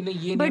बोलूँ कि नहीं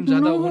ये But नेम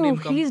ज़्यादा वो no, name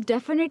come. he's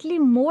definitely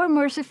more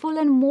merciful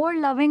and more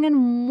loving and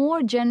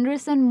more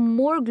generous and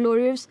more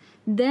glorious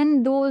than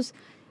those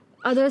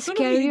other No,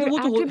 scarier वो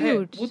तो है,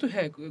 attributes. वो तो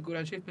है.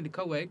 कुरान शरीफ में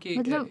लिखा हुआ है कि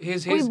मतलब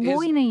his कोई वो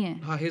ही नहीं है.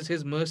 हाँ,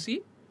 his mercy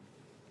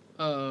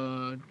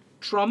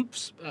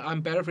trumps.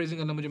 I'm paraphrasing,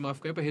 अल्लाह मुझे माफ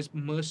करे, पर his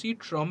mercy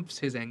trumps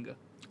his anger.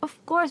 Of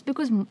course,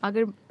 because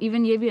अगर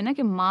even ये भी है ना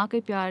कि माँ के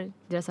प्यार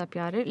जैसा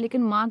प्यार है,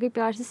 लेकिन माँ के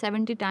प्यार से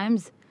 70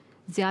 times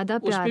ज्यादा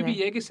उस प्यार पे भी है.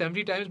 ये है कि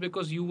 70 times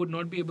because you would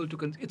not be able to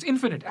it's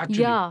infinite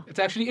actually. Yeah. It's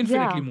actually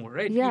infinitely Yeah. more,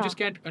 right? Yeah. You just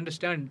can't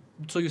understand,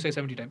 so you say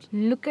 70 times.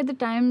 Look at the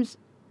times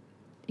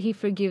he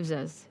forgives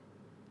us,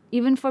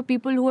 even for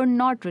people who are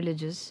not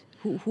religious,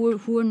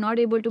 who are not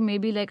able to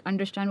maybe like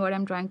understand what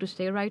I'm trying to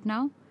say right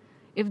now.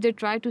 If they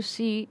try to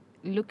see,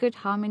 look at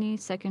how many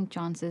second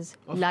chances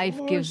Of life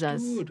course, gives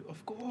us. dude,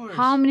 of course.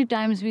 How many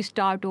times we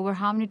start over,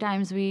 how many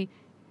times we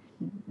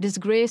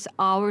disgrace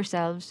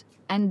ourselves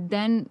and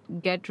then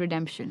get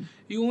redemption.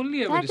 You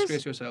only ever That is-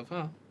 disgrace yourself,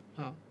 huh?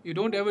 You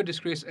don't ever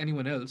disgrace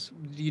anyone else.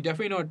 You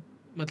definitely not,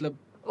 matlab,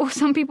 Oh,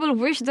 some people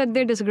wish that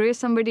they disgrace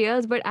somebody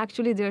else, but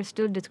actually they're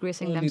still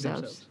disgracing only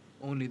themselves.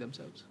 Only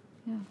themselves.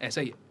 Yeah,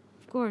 ऐसा ही है.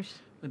 of course.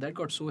 But that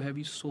got so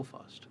heavy so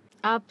fast.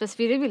 आप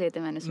तस्वीरें भी लेते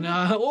मैंने सुना.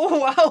 Nah, oh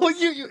wow,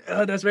 you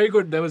that's very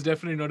good. There was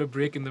definitely not a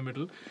break in the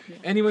middle.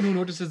 Anyone who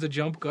notices the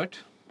jump cut.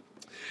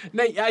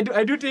 No,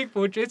 I do take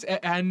portraits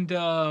and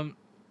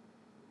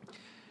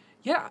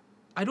yeah,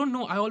 I don't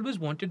know. I always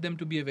wanted them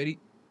to be a very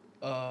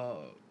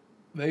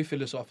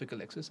philosophical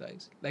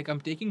exercise. Like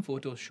I'm taking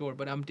photos, sure,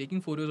 but I'm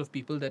taking photos of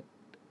people that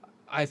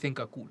I think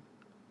are cool,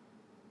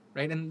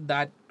 right? And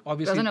that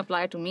obviously Doesn't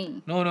apply to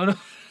me. No.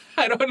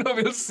 I don't know.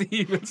 We'll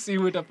see. We'll see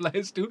who it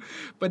applies to.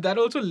 But that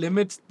also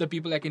limits the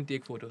people I can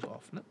take photos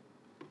of. No?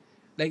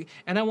 Like,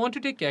 and I want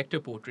to take character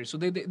portraits. So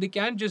they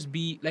can't just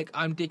be like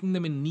I'm taking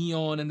them in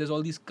neon and there's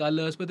all these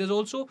colors. But there's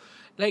also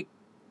like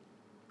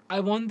I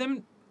want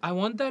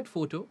that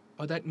photo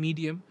or that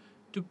medium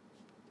to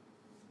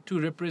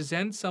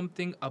represent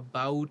something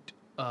about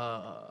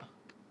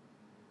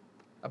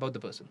the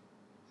person.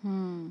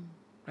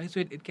 Right?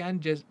 So it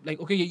can't just like,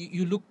 okay,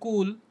 you look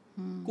cool.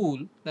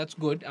 Cool, that's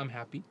good, I'm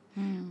happy,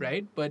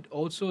 right? But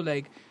also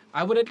like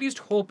I would at least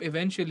hope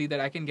eventually that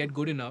I can get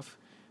good enough,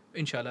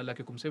 inshallah, Allah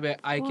ke hukum se, where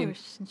Of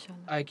course, inshallah.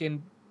 I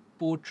can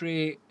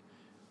portray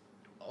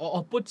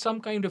or put some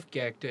kind of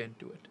character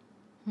into it.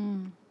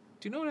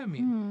 Do you know what I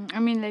mean? I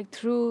mean, like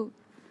through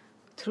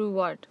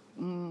what?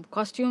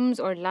 Costumes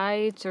or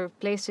lights or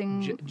placing.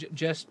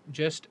 Just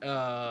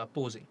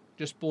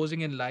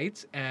posing in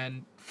lights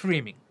and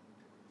framing.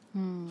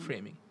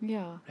 Framing.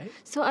 Yeah. Right?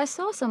 So I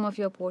saw some of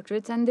your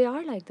portraits, and they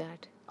are like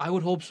that. I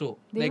would hope so.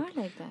 They are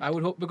like that. I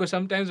would hope, because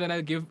sometimes when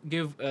I give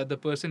the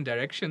person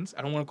directions,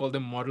 I don't want to call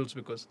them models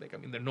because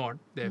they're not.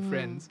 They're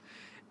friends.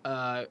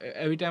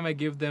 Every time I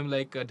give them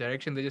like a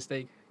direction, they're just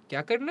like,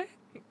 "क्या करना है?"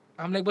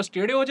 I'm like, "बस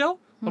टेढ़े हो जाओ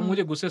और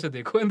मुझे गुस्से से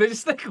देखो," and they're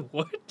just like,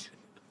 "What?"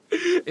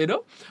 You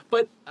know.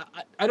 But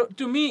I don't.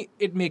 To me,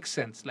 it makes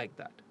sense like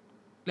that.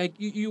 Like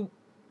you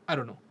I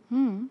don't know.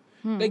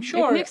 Like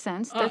sure, It makes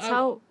sense. That's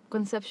how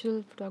conceptual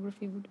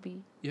photography would be.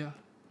 Yeah,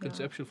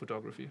 conceptual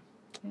photography.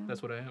 Yeah.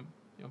 That's what I am.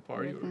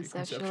 Party You're a or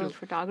conceptual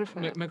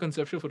photographer. मैं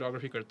conceptual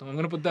photography करता हूँ. I'm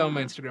gonna put that on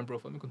my Instagram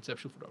profile. मैं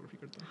conceptual photography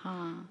करता हूँ.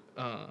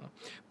 हाँ.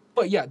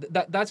 But yeah,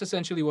 that's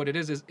essentially what it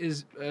is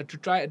to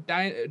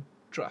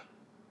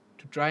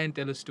try and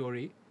tell a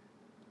story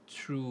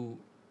through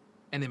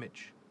an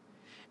image,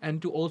 and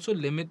to also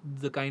limit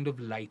the kind of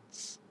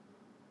lights.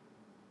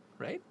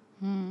 Right?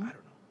 I don't know.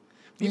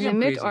 Maybe I'm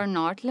Limit crazy. or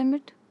not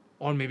limit?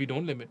 Or maybe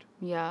don't limit.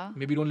 Yeah.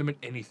 Maybe don't limit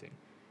anything.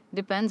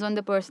 Depends on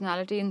the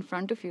personality in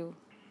front of you.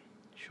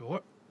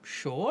 Sure.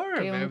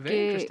 कि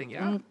Very interesting.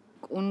 Yeah.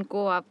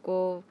 उनको आपको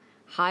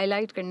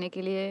highlight करने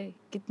के लिए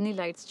कितनी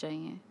lights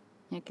चाहिए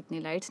या कितनी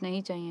लाइट्स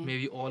नहीं चाहिए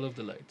Maybe all of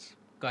the lights.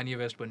 Kanye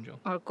West बन जाऊँ.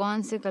 और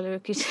कौन से कलर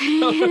की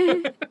चाहिए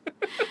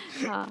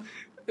हाँ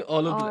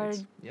All of the और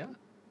lights. Yeah.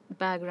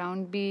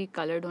 बैकग्राउंड भी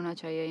कलर्ड होना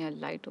चाहिए या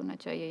लाइट होना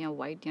चाहिए या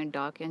वाइट या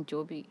डार्क या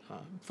जो भी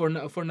For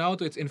now,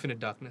 though, it's infinite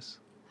darkness.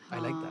 I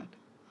like that.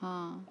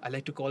 हाँ I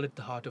like to call it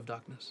the heart of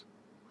darkness.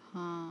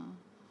 हाँ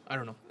I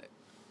don't know.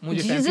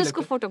 मुझे fancy जीसस को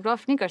लगता है.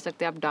 फोटोग्राफ नहीं कर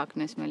सकते आप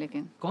डार्कनेस में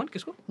लेकिन कौन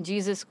किसको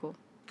जीसस को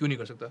क्यों नहीं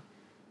कर सकता?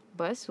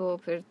 बस वो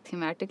फिर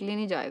थीमेटिकली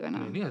नहीं जाएगा ना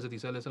नहीं हज़रत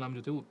ईसा अलैहिस्सलाम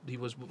जो थे वो he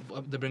was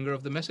the bringer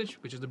of the message,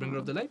 which is the bringer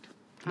of the light.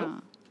 No?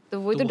 हाँ तो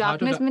वो तो तो वो heart of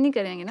डार्कनेस में नहीं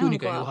करेंगे ना क्यों नहीं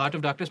उनको करेंगे? वो आप। heart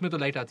of darkness में तो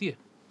लाइट आती है.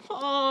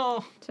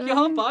 चलो।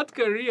 क्या बात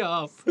कर रही है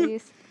आप?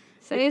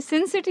 सही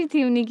सिंसिटी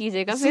थीम नहीं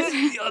कीजिएगा फिर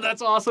Yeah,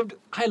 that's awesome.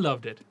 I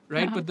loved it,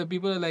 right? But the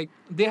people are like,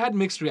 they had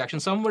mixed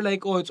reactions. Some were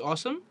like, oh, it's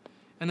awesome.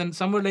 And then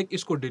some were like,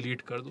 इसको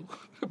delete कर दो.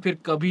 फिर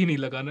कभी नहीं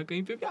लगाना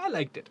कहीं पे. I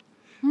liked it.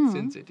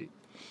 Sin City.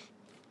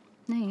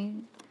 नहीं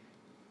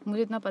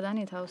मुझे इतना पता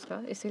नहीं था उसका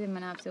इसीलिए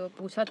मैंने आपसे वो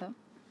पूछा था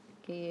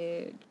कि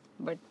ये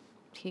बट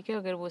ठीक है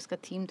अगर वो उसका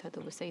थीम था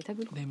तो वो सही था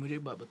बिल्कुल नहीं मुझे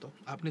एक बात बताओ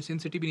आपने सिन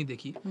सिटी भी नहीं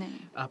देखी नहीं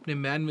आपने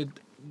man with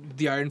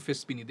the iron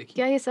fist भी नहीं देखी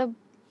क्या ये सब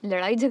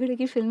लड़ाई झगड़े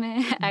की फिल्में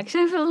हैं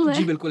एक्शन फिल्म है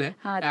जी बिल्कुल है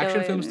हाँ, एक्शन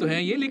तो- फिल्म्स तो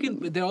हैं ये लेकिन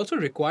they are also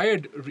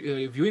required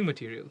viewing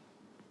material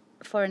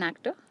for an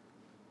actor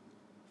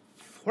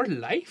for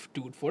life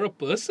dude for a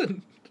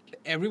person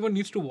everyone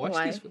needs to watch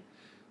Why? This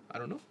I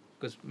don't know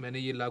because मैंने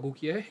ये लागू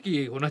किया है कि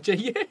ये होना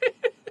चाहिए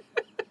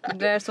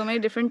there are so many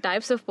different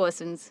types of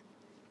persons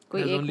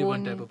कोई There's एक only वो one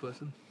नहीं- type of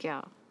person,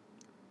 क्या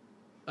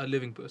a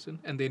living person,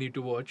 and they need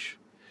to watch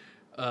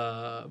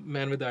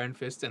Man with Iron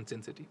Fists and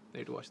Sin City. They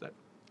need to watch that.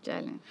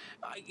 चलें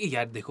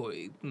यार देखो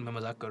मैं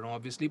मजाक कर रहा हूँ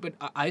obviously, but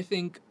I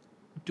think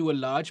to a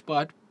large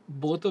part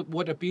both of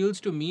what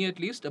appeals to me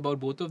at least about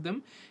both of them,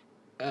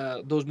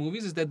 those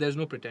movies, is that there's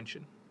no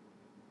pretension.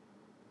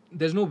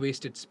 There's no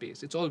wasted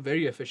space. It's all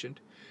very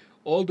efficient.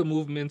 All the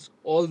movements,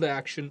 all the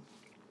action,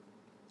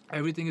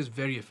 everything is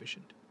very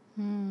efficient.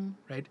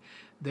 Right?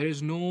 There's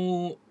no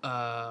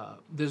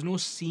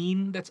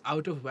scene that's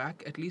out of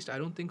whack. At least I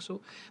don't think so.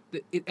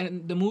 And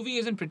the movie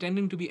isn't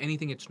pretending to be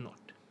anything it's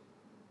not.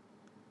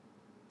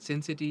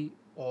 Sin City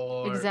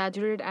or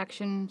exaggerated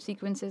action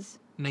sequences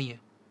नहीं है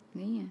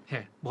नहीं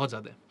है बहुत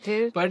ज्यादा है.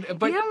 फिर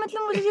But यार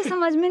मतलब मुझे ये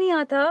समझ में नहीं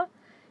आता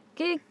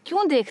कि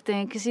क्यों देखते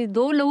हैं किसी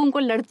दो लोगों को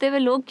लड़ते हुए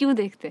लोग क्यों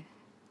देखते हैं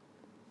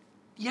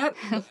यार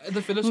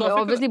the philosophical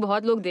ऑब्वियसली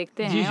बहुत लोग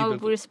देखते जी, हैं जी, और बिल्कुल.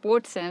 पूरे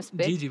स्पोर्ट्स हैं उस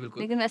पे जी, जी,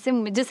 बिल्कुल. लेकिन वैसे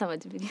मुझे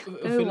समझ में नहीं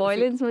फिल-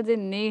 वायलेंस मुझे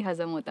नहीं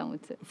हजम होता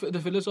मुझसे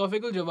the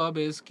philosophical jawab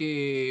is कि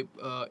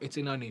it's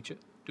in our nature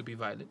to be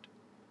violent,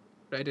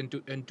 right?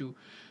 And to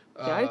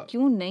यार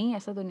क्यों नहीं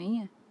ऐसा तो नहीं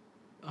है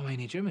हमारे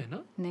nature में है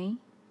ना. नहीं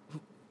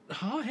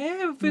हाँ है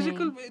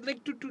physical, like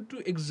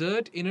to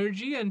exert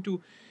energy and to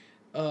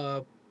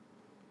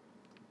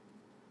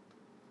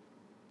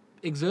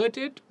exert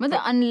it.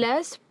 मतलब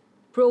unless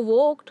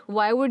provoked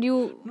why would you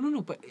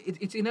No, but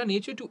it's in our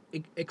nature to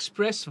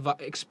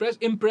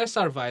impress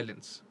our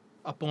violence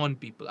upon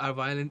people, our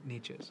violent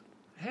natures.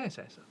 है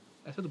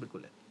ऐसा तो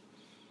बिल्कुल है.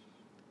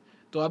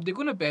 तो आप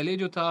देखो ना पहले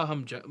जो था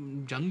हम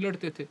जंग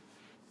लड़ते थे,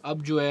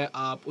 अब जो है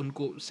आप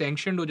उनको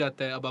सैंक्शनड हो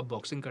जाता है, अब आप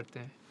बॉक्सिंग करते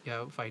हैं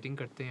या फाइटिंग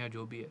करते हैं या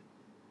जो भी है.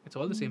 It's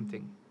all the same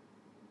thing.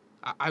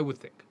 I would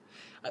think.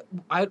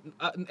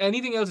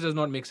 Anything else does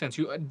not make sense.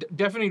 You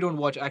definitely don't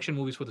watch action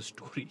movies for the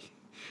story.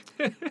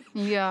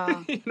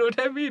 yeah You know what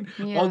I mean?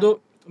 Yeah. Although,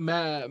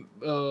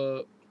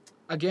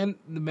 again,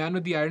 the Man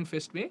with the Iron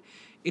Fist,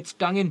 it's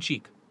tongue in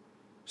cheek.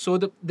 So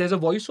there's a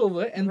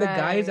voiceover and the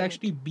guy is Right.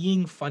 actually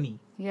being funny.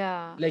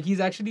 Yeah. Like he's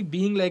actually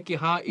being like,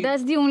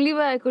 That's the only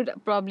way I could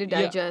probably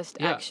Yeah, digest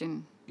yeah.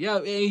 action. yeah,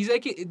 he's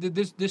like,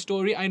 this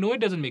story, I know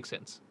it doesn't make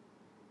sense,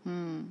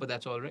 Hmm. but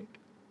that's all right.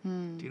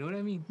 Hmm. Do you know what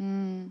I mean?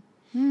 Hmm.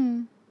 Hmm.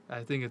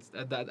 I think it's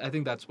that. I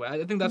think that's why.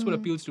 I think that's what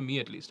appeals to me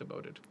at least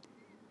about it.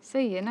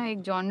 सही है ना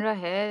एक genre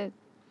है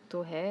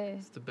तो है.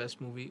 It's the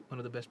best movie, one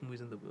of the best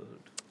movies in the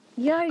world.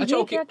 यार अच्छा,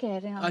 ये okay. क्या कह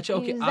रहे हैं आप? अच्छा,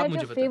 okay, Is आप that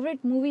मुझे your बताओ.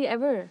 favorite movie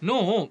ever? No,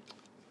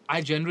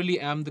 I generally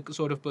am the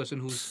sort of person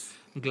who's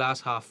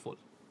glass half full.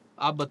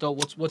 आप बताओ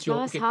what's your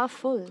Glass okay. half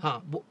full. हाँ,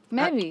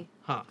 मैं भी.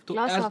 हाँ, तो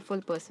Glass as half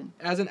full person.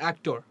 as an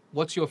actor,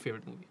 what's your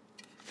favorite movie?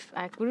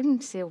 I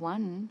couldn't say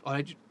one.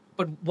 Alright,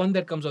 but one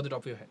that comes on the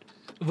top of your head.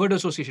 Word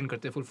association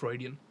करते हैं full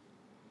Freudian.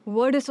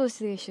 Word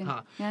association.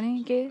 हाँ.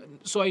 यानी कि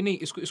So I नहीं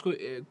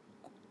इसको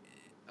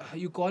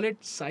you call it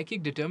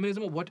psychic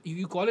determinism or what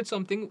you call it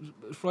something.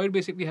 Freud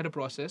basically had a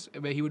process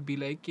where he would be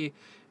like कि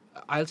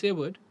I'll say a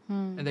word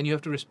and then you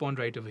have to respond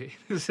right away.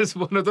 This is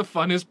one of the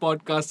funnest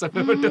podcasts I've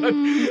ever done.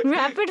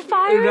 rapid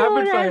fire हो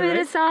Rapid रहा है fire, मेरे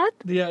right?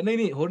 साथ. Yeah,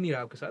 नहीं हो नहीं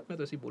रहा आपके साथ मैं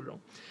तो ऐसे ही बोल रहा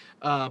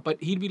हूँ.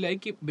 But he'd be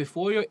like कि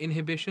before your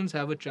inhibitions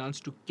have a chance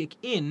to kick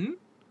in,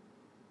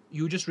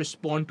 you just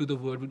respond to the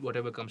word with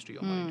whatever comes to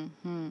your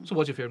mind. So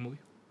what's your favorite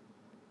movie?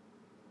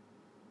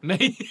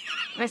 नहीं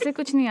वैसे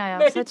कुछ नहीं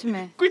आया सच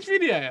में. कुछ भी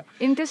नहीं आया.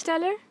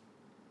 Interstellar?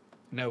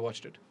 Never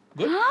watched it.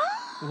 Good?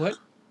 What?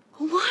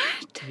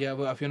 What? Yeah,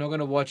 well, if you're not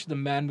gonna watch The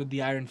Man with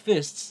the Iron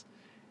Fists,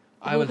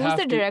 I will Who's have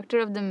the to. director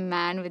of The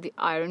Man with the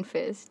Iron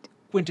Fist?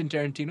 Quentin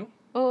Tarantino.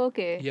 Oh,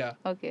 okay. Yeah.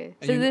 Okay.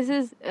 And So you- this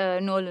is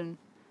Nolan.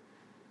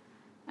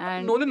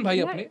 And Nolan भाई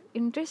यार, अपने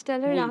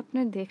Interstellar वही-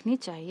 आपने देखनी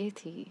चाहिए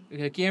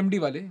थी. KMD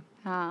वाले.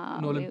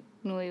 हाँ. Nolan.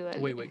 वही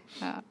वाली. वही.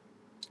 हाँ.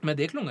 मैं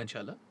देख लूँगा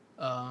इंशाल्लाह.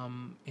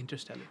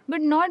 Interstellar.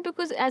 But not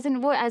because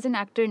वो as an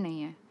actor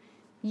नहीं है.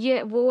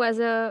 ये वो as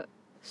a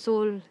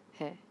soul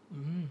है.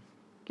 Mm.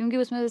 क्योंकि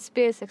उसमें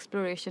space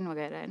exploration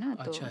वगैरह है ना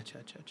तो.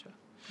 अच्छा.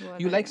 वो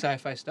You अलग like है.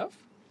 sci-fi stuff?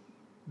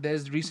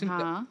 There's recent.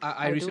 हाँ, I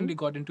I do. recently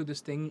got into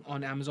this thing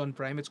on Amazon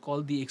Prime. It's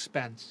called The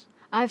Expanse.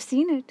 I've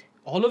seen it.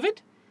 All of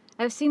it?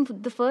 I've seen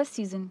the first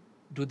season.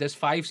 Dude, there's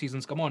 5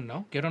 seasons. Come on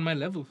now, get on my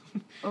level.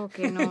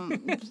 Okay, no.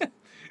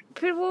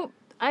 फिर वो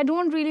I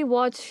don't really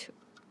watch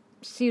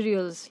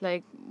serials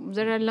like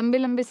जरा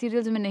लंबे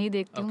serials मैं नहीं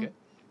देखती हूँ. Okay.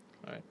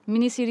 Alright.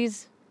 Mini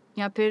series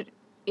या फिर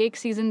एक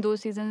सीजन 2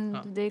 सीजन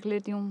हाँ. देख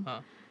लेती हूँ.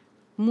 हाँ.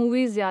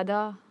 मूवीज ज्यादा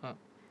हाँ.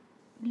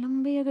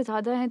 लंबे अगर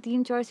ज्यादा हैं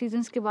 3-4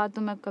 सीजन्स के बाद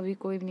तो मैं कभी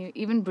कोई भी नहीं.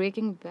 Even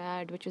Breaking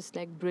Bad which is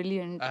like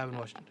brilliant. I haven't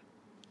watched it.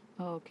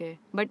 Okay,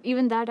 but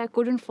even that I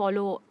couldn't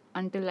follow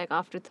until like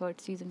after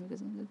third season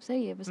because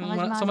सही है बस समझ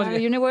में समझ आ गए.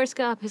 यूनिवर्स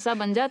का हिस्सा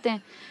बन जाते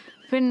हैं.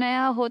 फिर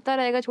नया होता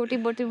रहेगा छोटी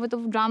मोटी वो तो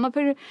ड्रामा.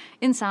 फिर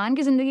इंसान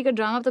की जिंदगी का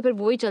ड्रामा तो फिर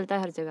वो ही चलता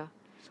है हर जगह.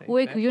 सही वो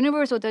एक है.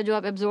 यूनिवर्स होता है जो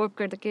आप एब्जॉर्ब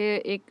करके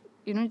एक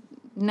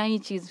नई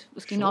चीज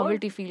उसकी Sure.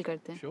 नॉवेल्टी फील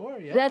करते हैं. Sure,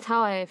 yeah. That's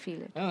how I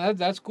feel it.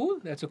 That's cool.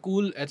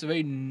 That's a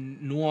very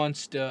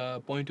nuanced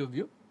point of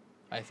view,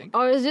 I think.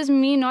 Or it's just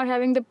me not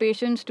having the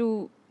patience to,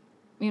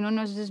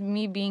 not just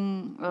me being.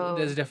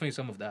 There's definitely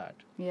some of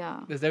that. Yeah.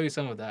 There's definitely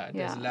some of that.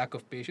 There's Yeah. lack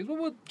of patience.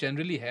 But what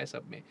generally hai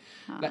sab mein.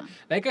 हाँ.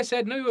 Like I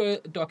said, we were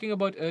talking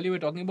about earlier, we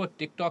were talking about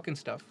TikTok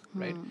and stuff,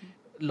 right?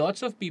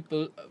 Lots of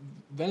people,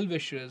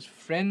 well-wishers,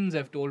 friends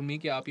have told me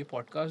कि आप ये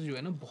podcast जो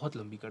है ना बहुत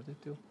लंबी कर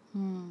देते हो.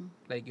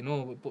 Like,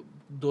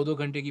 2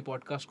 घंटे की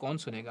podcast कौन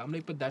सुनेगा? I'm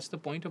like, but that's the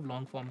point of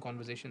long-form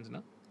conversations,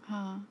 na?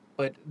 हाँ.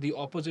 But the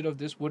opposite of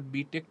this would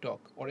be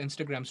TikTok or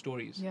Instagram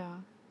stories. Yeah.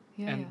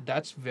 Yeah. And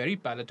that's very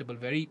palatable,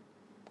 very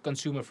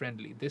consumer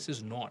friendly. This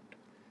is not.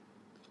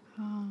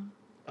 हाँ.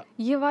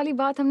 ये वाली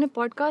बात हमने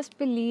podcast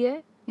पे ली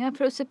है या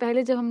फिर उससे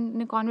पहले जब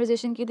हमने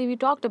कॉन्वर्सेशन की थी we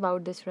talked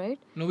about this right.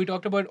 No, we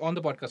talked about on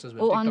the podcast as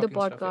well. Oh, on the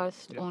TikTok and stuff,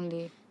 podcast yeah.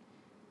 only.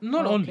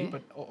 Not Oh, only, okay.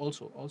 but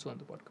also on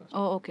the podcast.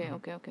 Oh, okay.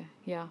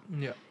 Yeah.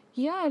 Yeah.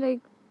 Yeah,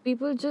 like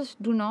people just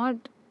do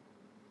not.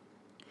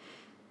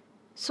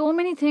 So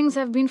many things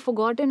have been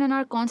forgotten and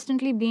are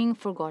constantly being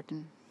forgotten.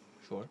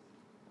 Sure.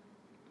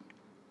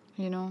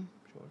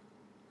 Sure.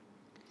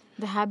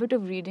 The habit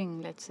of reading,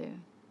 let's say,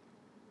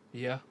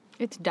 Yeah.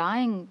 it's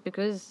dying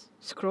because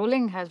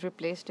scrolling has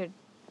replaced it.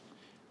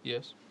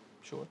 Yes.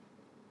 Sure.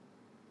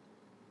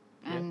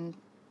 Yeah. And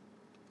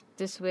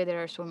this way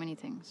there are so many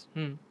things.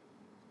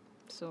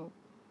 So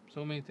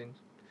So many things.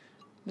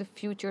 the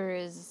future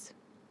is,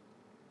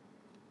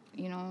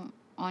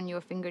 on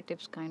your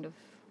fingertips kind of.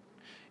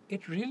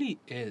 It really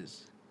is.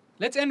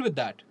 Let's end with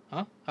that,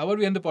 huh? How about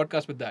we end the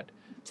podcast with that?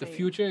 The Say.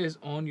 future is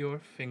on your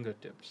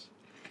fingertips.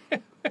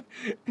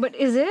 But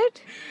is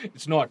it?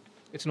 It's not.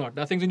 It's not.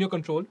 Nothing's in your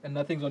control and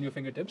nothing's on your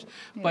fingertips.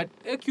 Yeah. But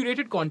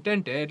curated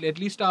content, at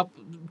least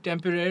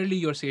temporarily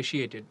you're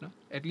satiated. No?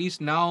 At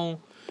least now,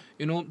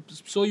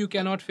 so you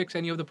cannot fix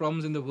any of the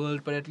problems in the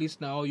world, but at least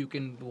now you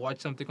can watch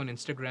something on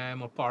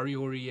Instagram or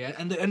Pariori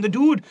and the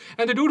dude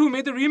who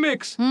made the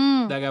remix.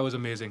 That guy was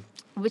amazing.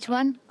 Which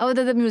one? Oh,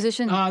 the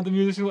musician. The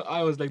musician,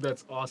 I was like,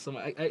 that's awesome.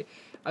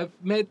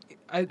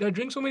 I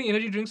drink so many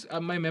energy drinks,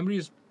 my memory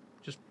is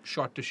just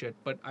shot to shit,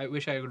 but I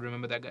wish I could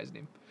remember that guy's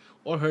name.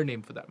 or her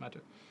name for that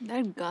matter.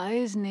 That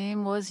guy's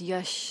name was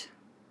Yash.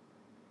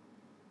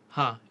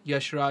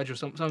 Yash Raj or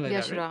something like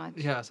Yash that, right?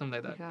 Raj. Yeah,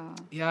 something like that. Yeah.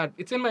 Yeah,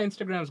 it's in my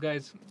Instagrams,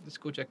 guys.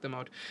 Just go check them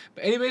out.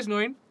 But anyways,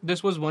 Noin,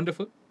 this was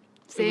wonderful.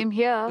 Same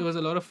here. It was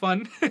a lot of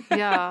fun.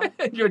 Yeah.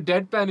 Your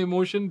deadpan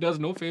emotion does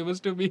no favors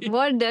to me.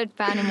 What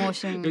deadpan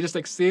emotion? You're just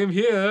like, same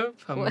here.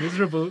 I'm What?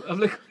 miserable. I'm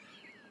like,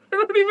 I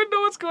don't even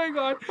know what's going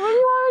on. What do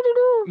you want me to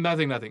do?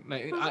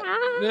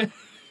 Nothing.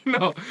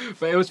 No,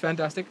 but it was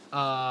fantastic.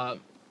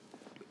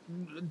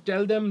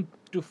 Tell them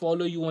to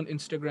follow you on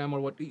Instagram or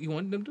what you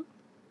want them to.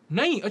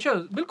 नहीं अच्छा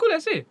बिल्कुल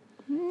ऐसे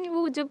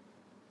वो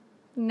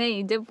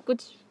जब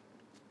कुछ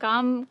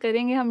काम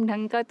करेंगे हम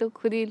ढंग का तो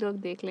खुद ही लोग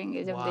देख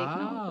लेंगे जब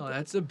देखना wow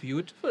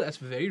होगा that's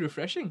very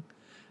refreshing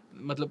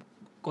मतलब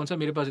कौन सा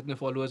मेरे पास इतने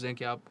followers हैं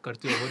कि आप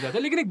करते हो जाता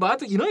है लेकिन एक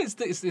बात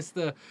it's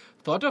the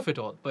thought of it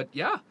all but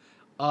yeah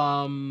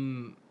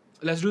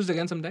let's do this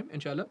again sometime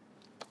inshallah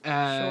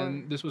and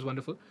Sure. this was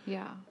wonderful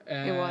yeah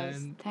it was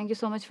And- thank you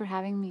so much for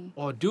having me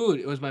oh dude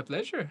it was my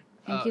pleasure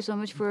thank you so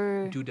much for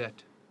do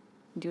that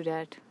do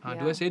that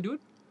do I say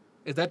dude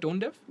is that tone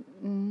deaf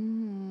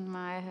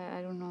I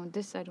don't know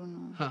this I don't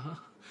know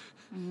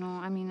no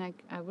I mean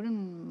I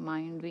wouldn't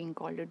mind being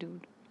called a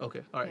dude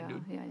okay all right yeah,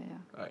 dude yeah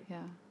all right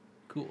yeah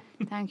cool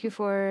thank you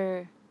for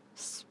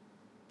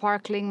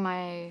sparkling my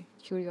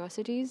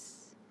curiosities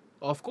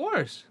of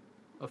course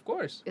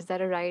is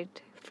that a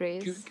right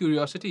phrase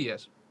curiosity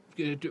yes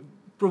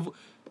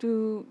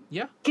to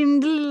yeah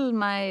kindle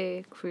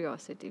my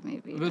curiosity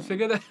maybe we'll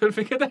figure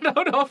that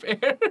out off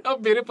air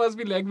अब मेरे पास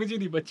भी language ही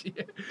नहीं बची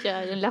है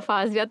चलो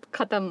लफाजियत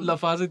खत्म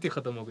लफाजत ही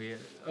खत्म हो गई है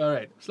all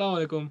right अस्सलाम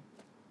वालेकुम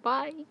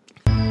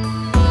bye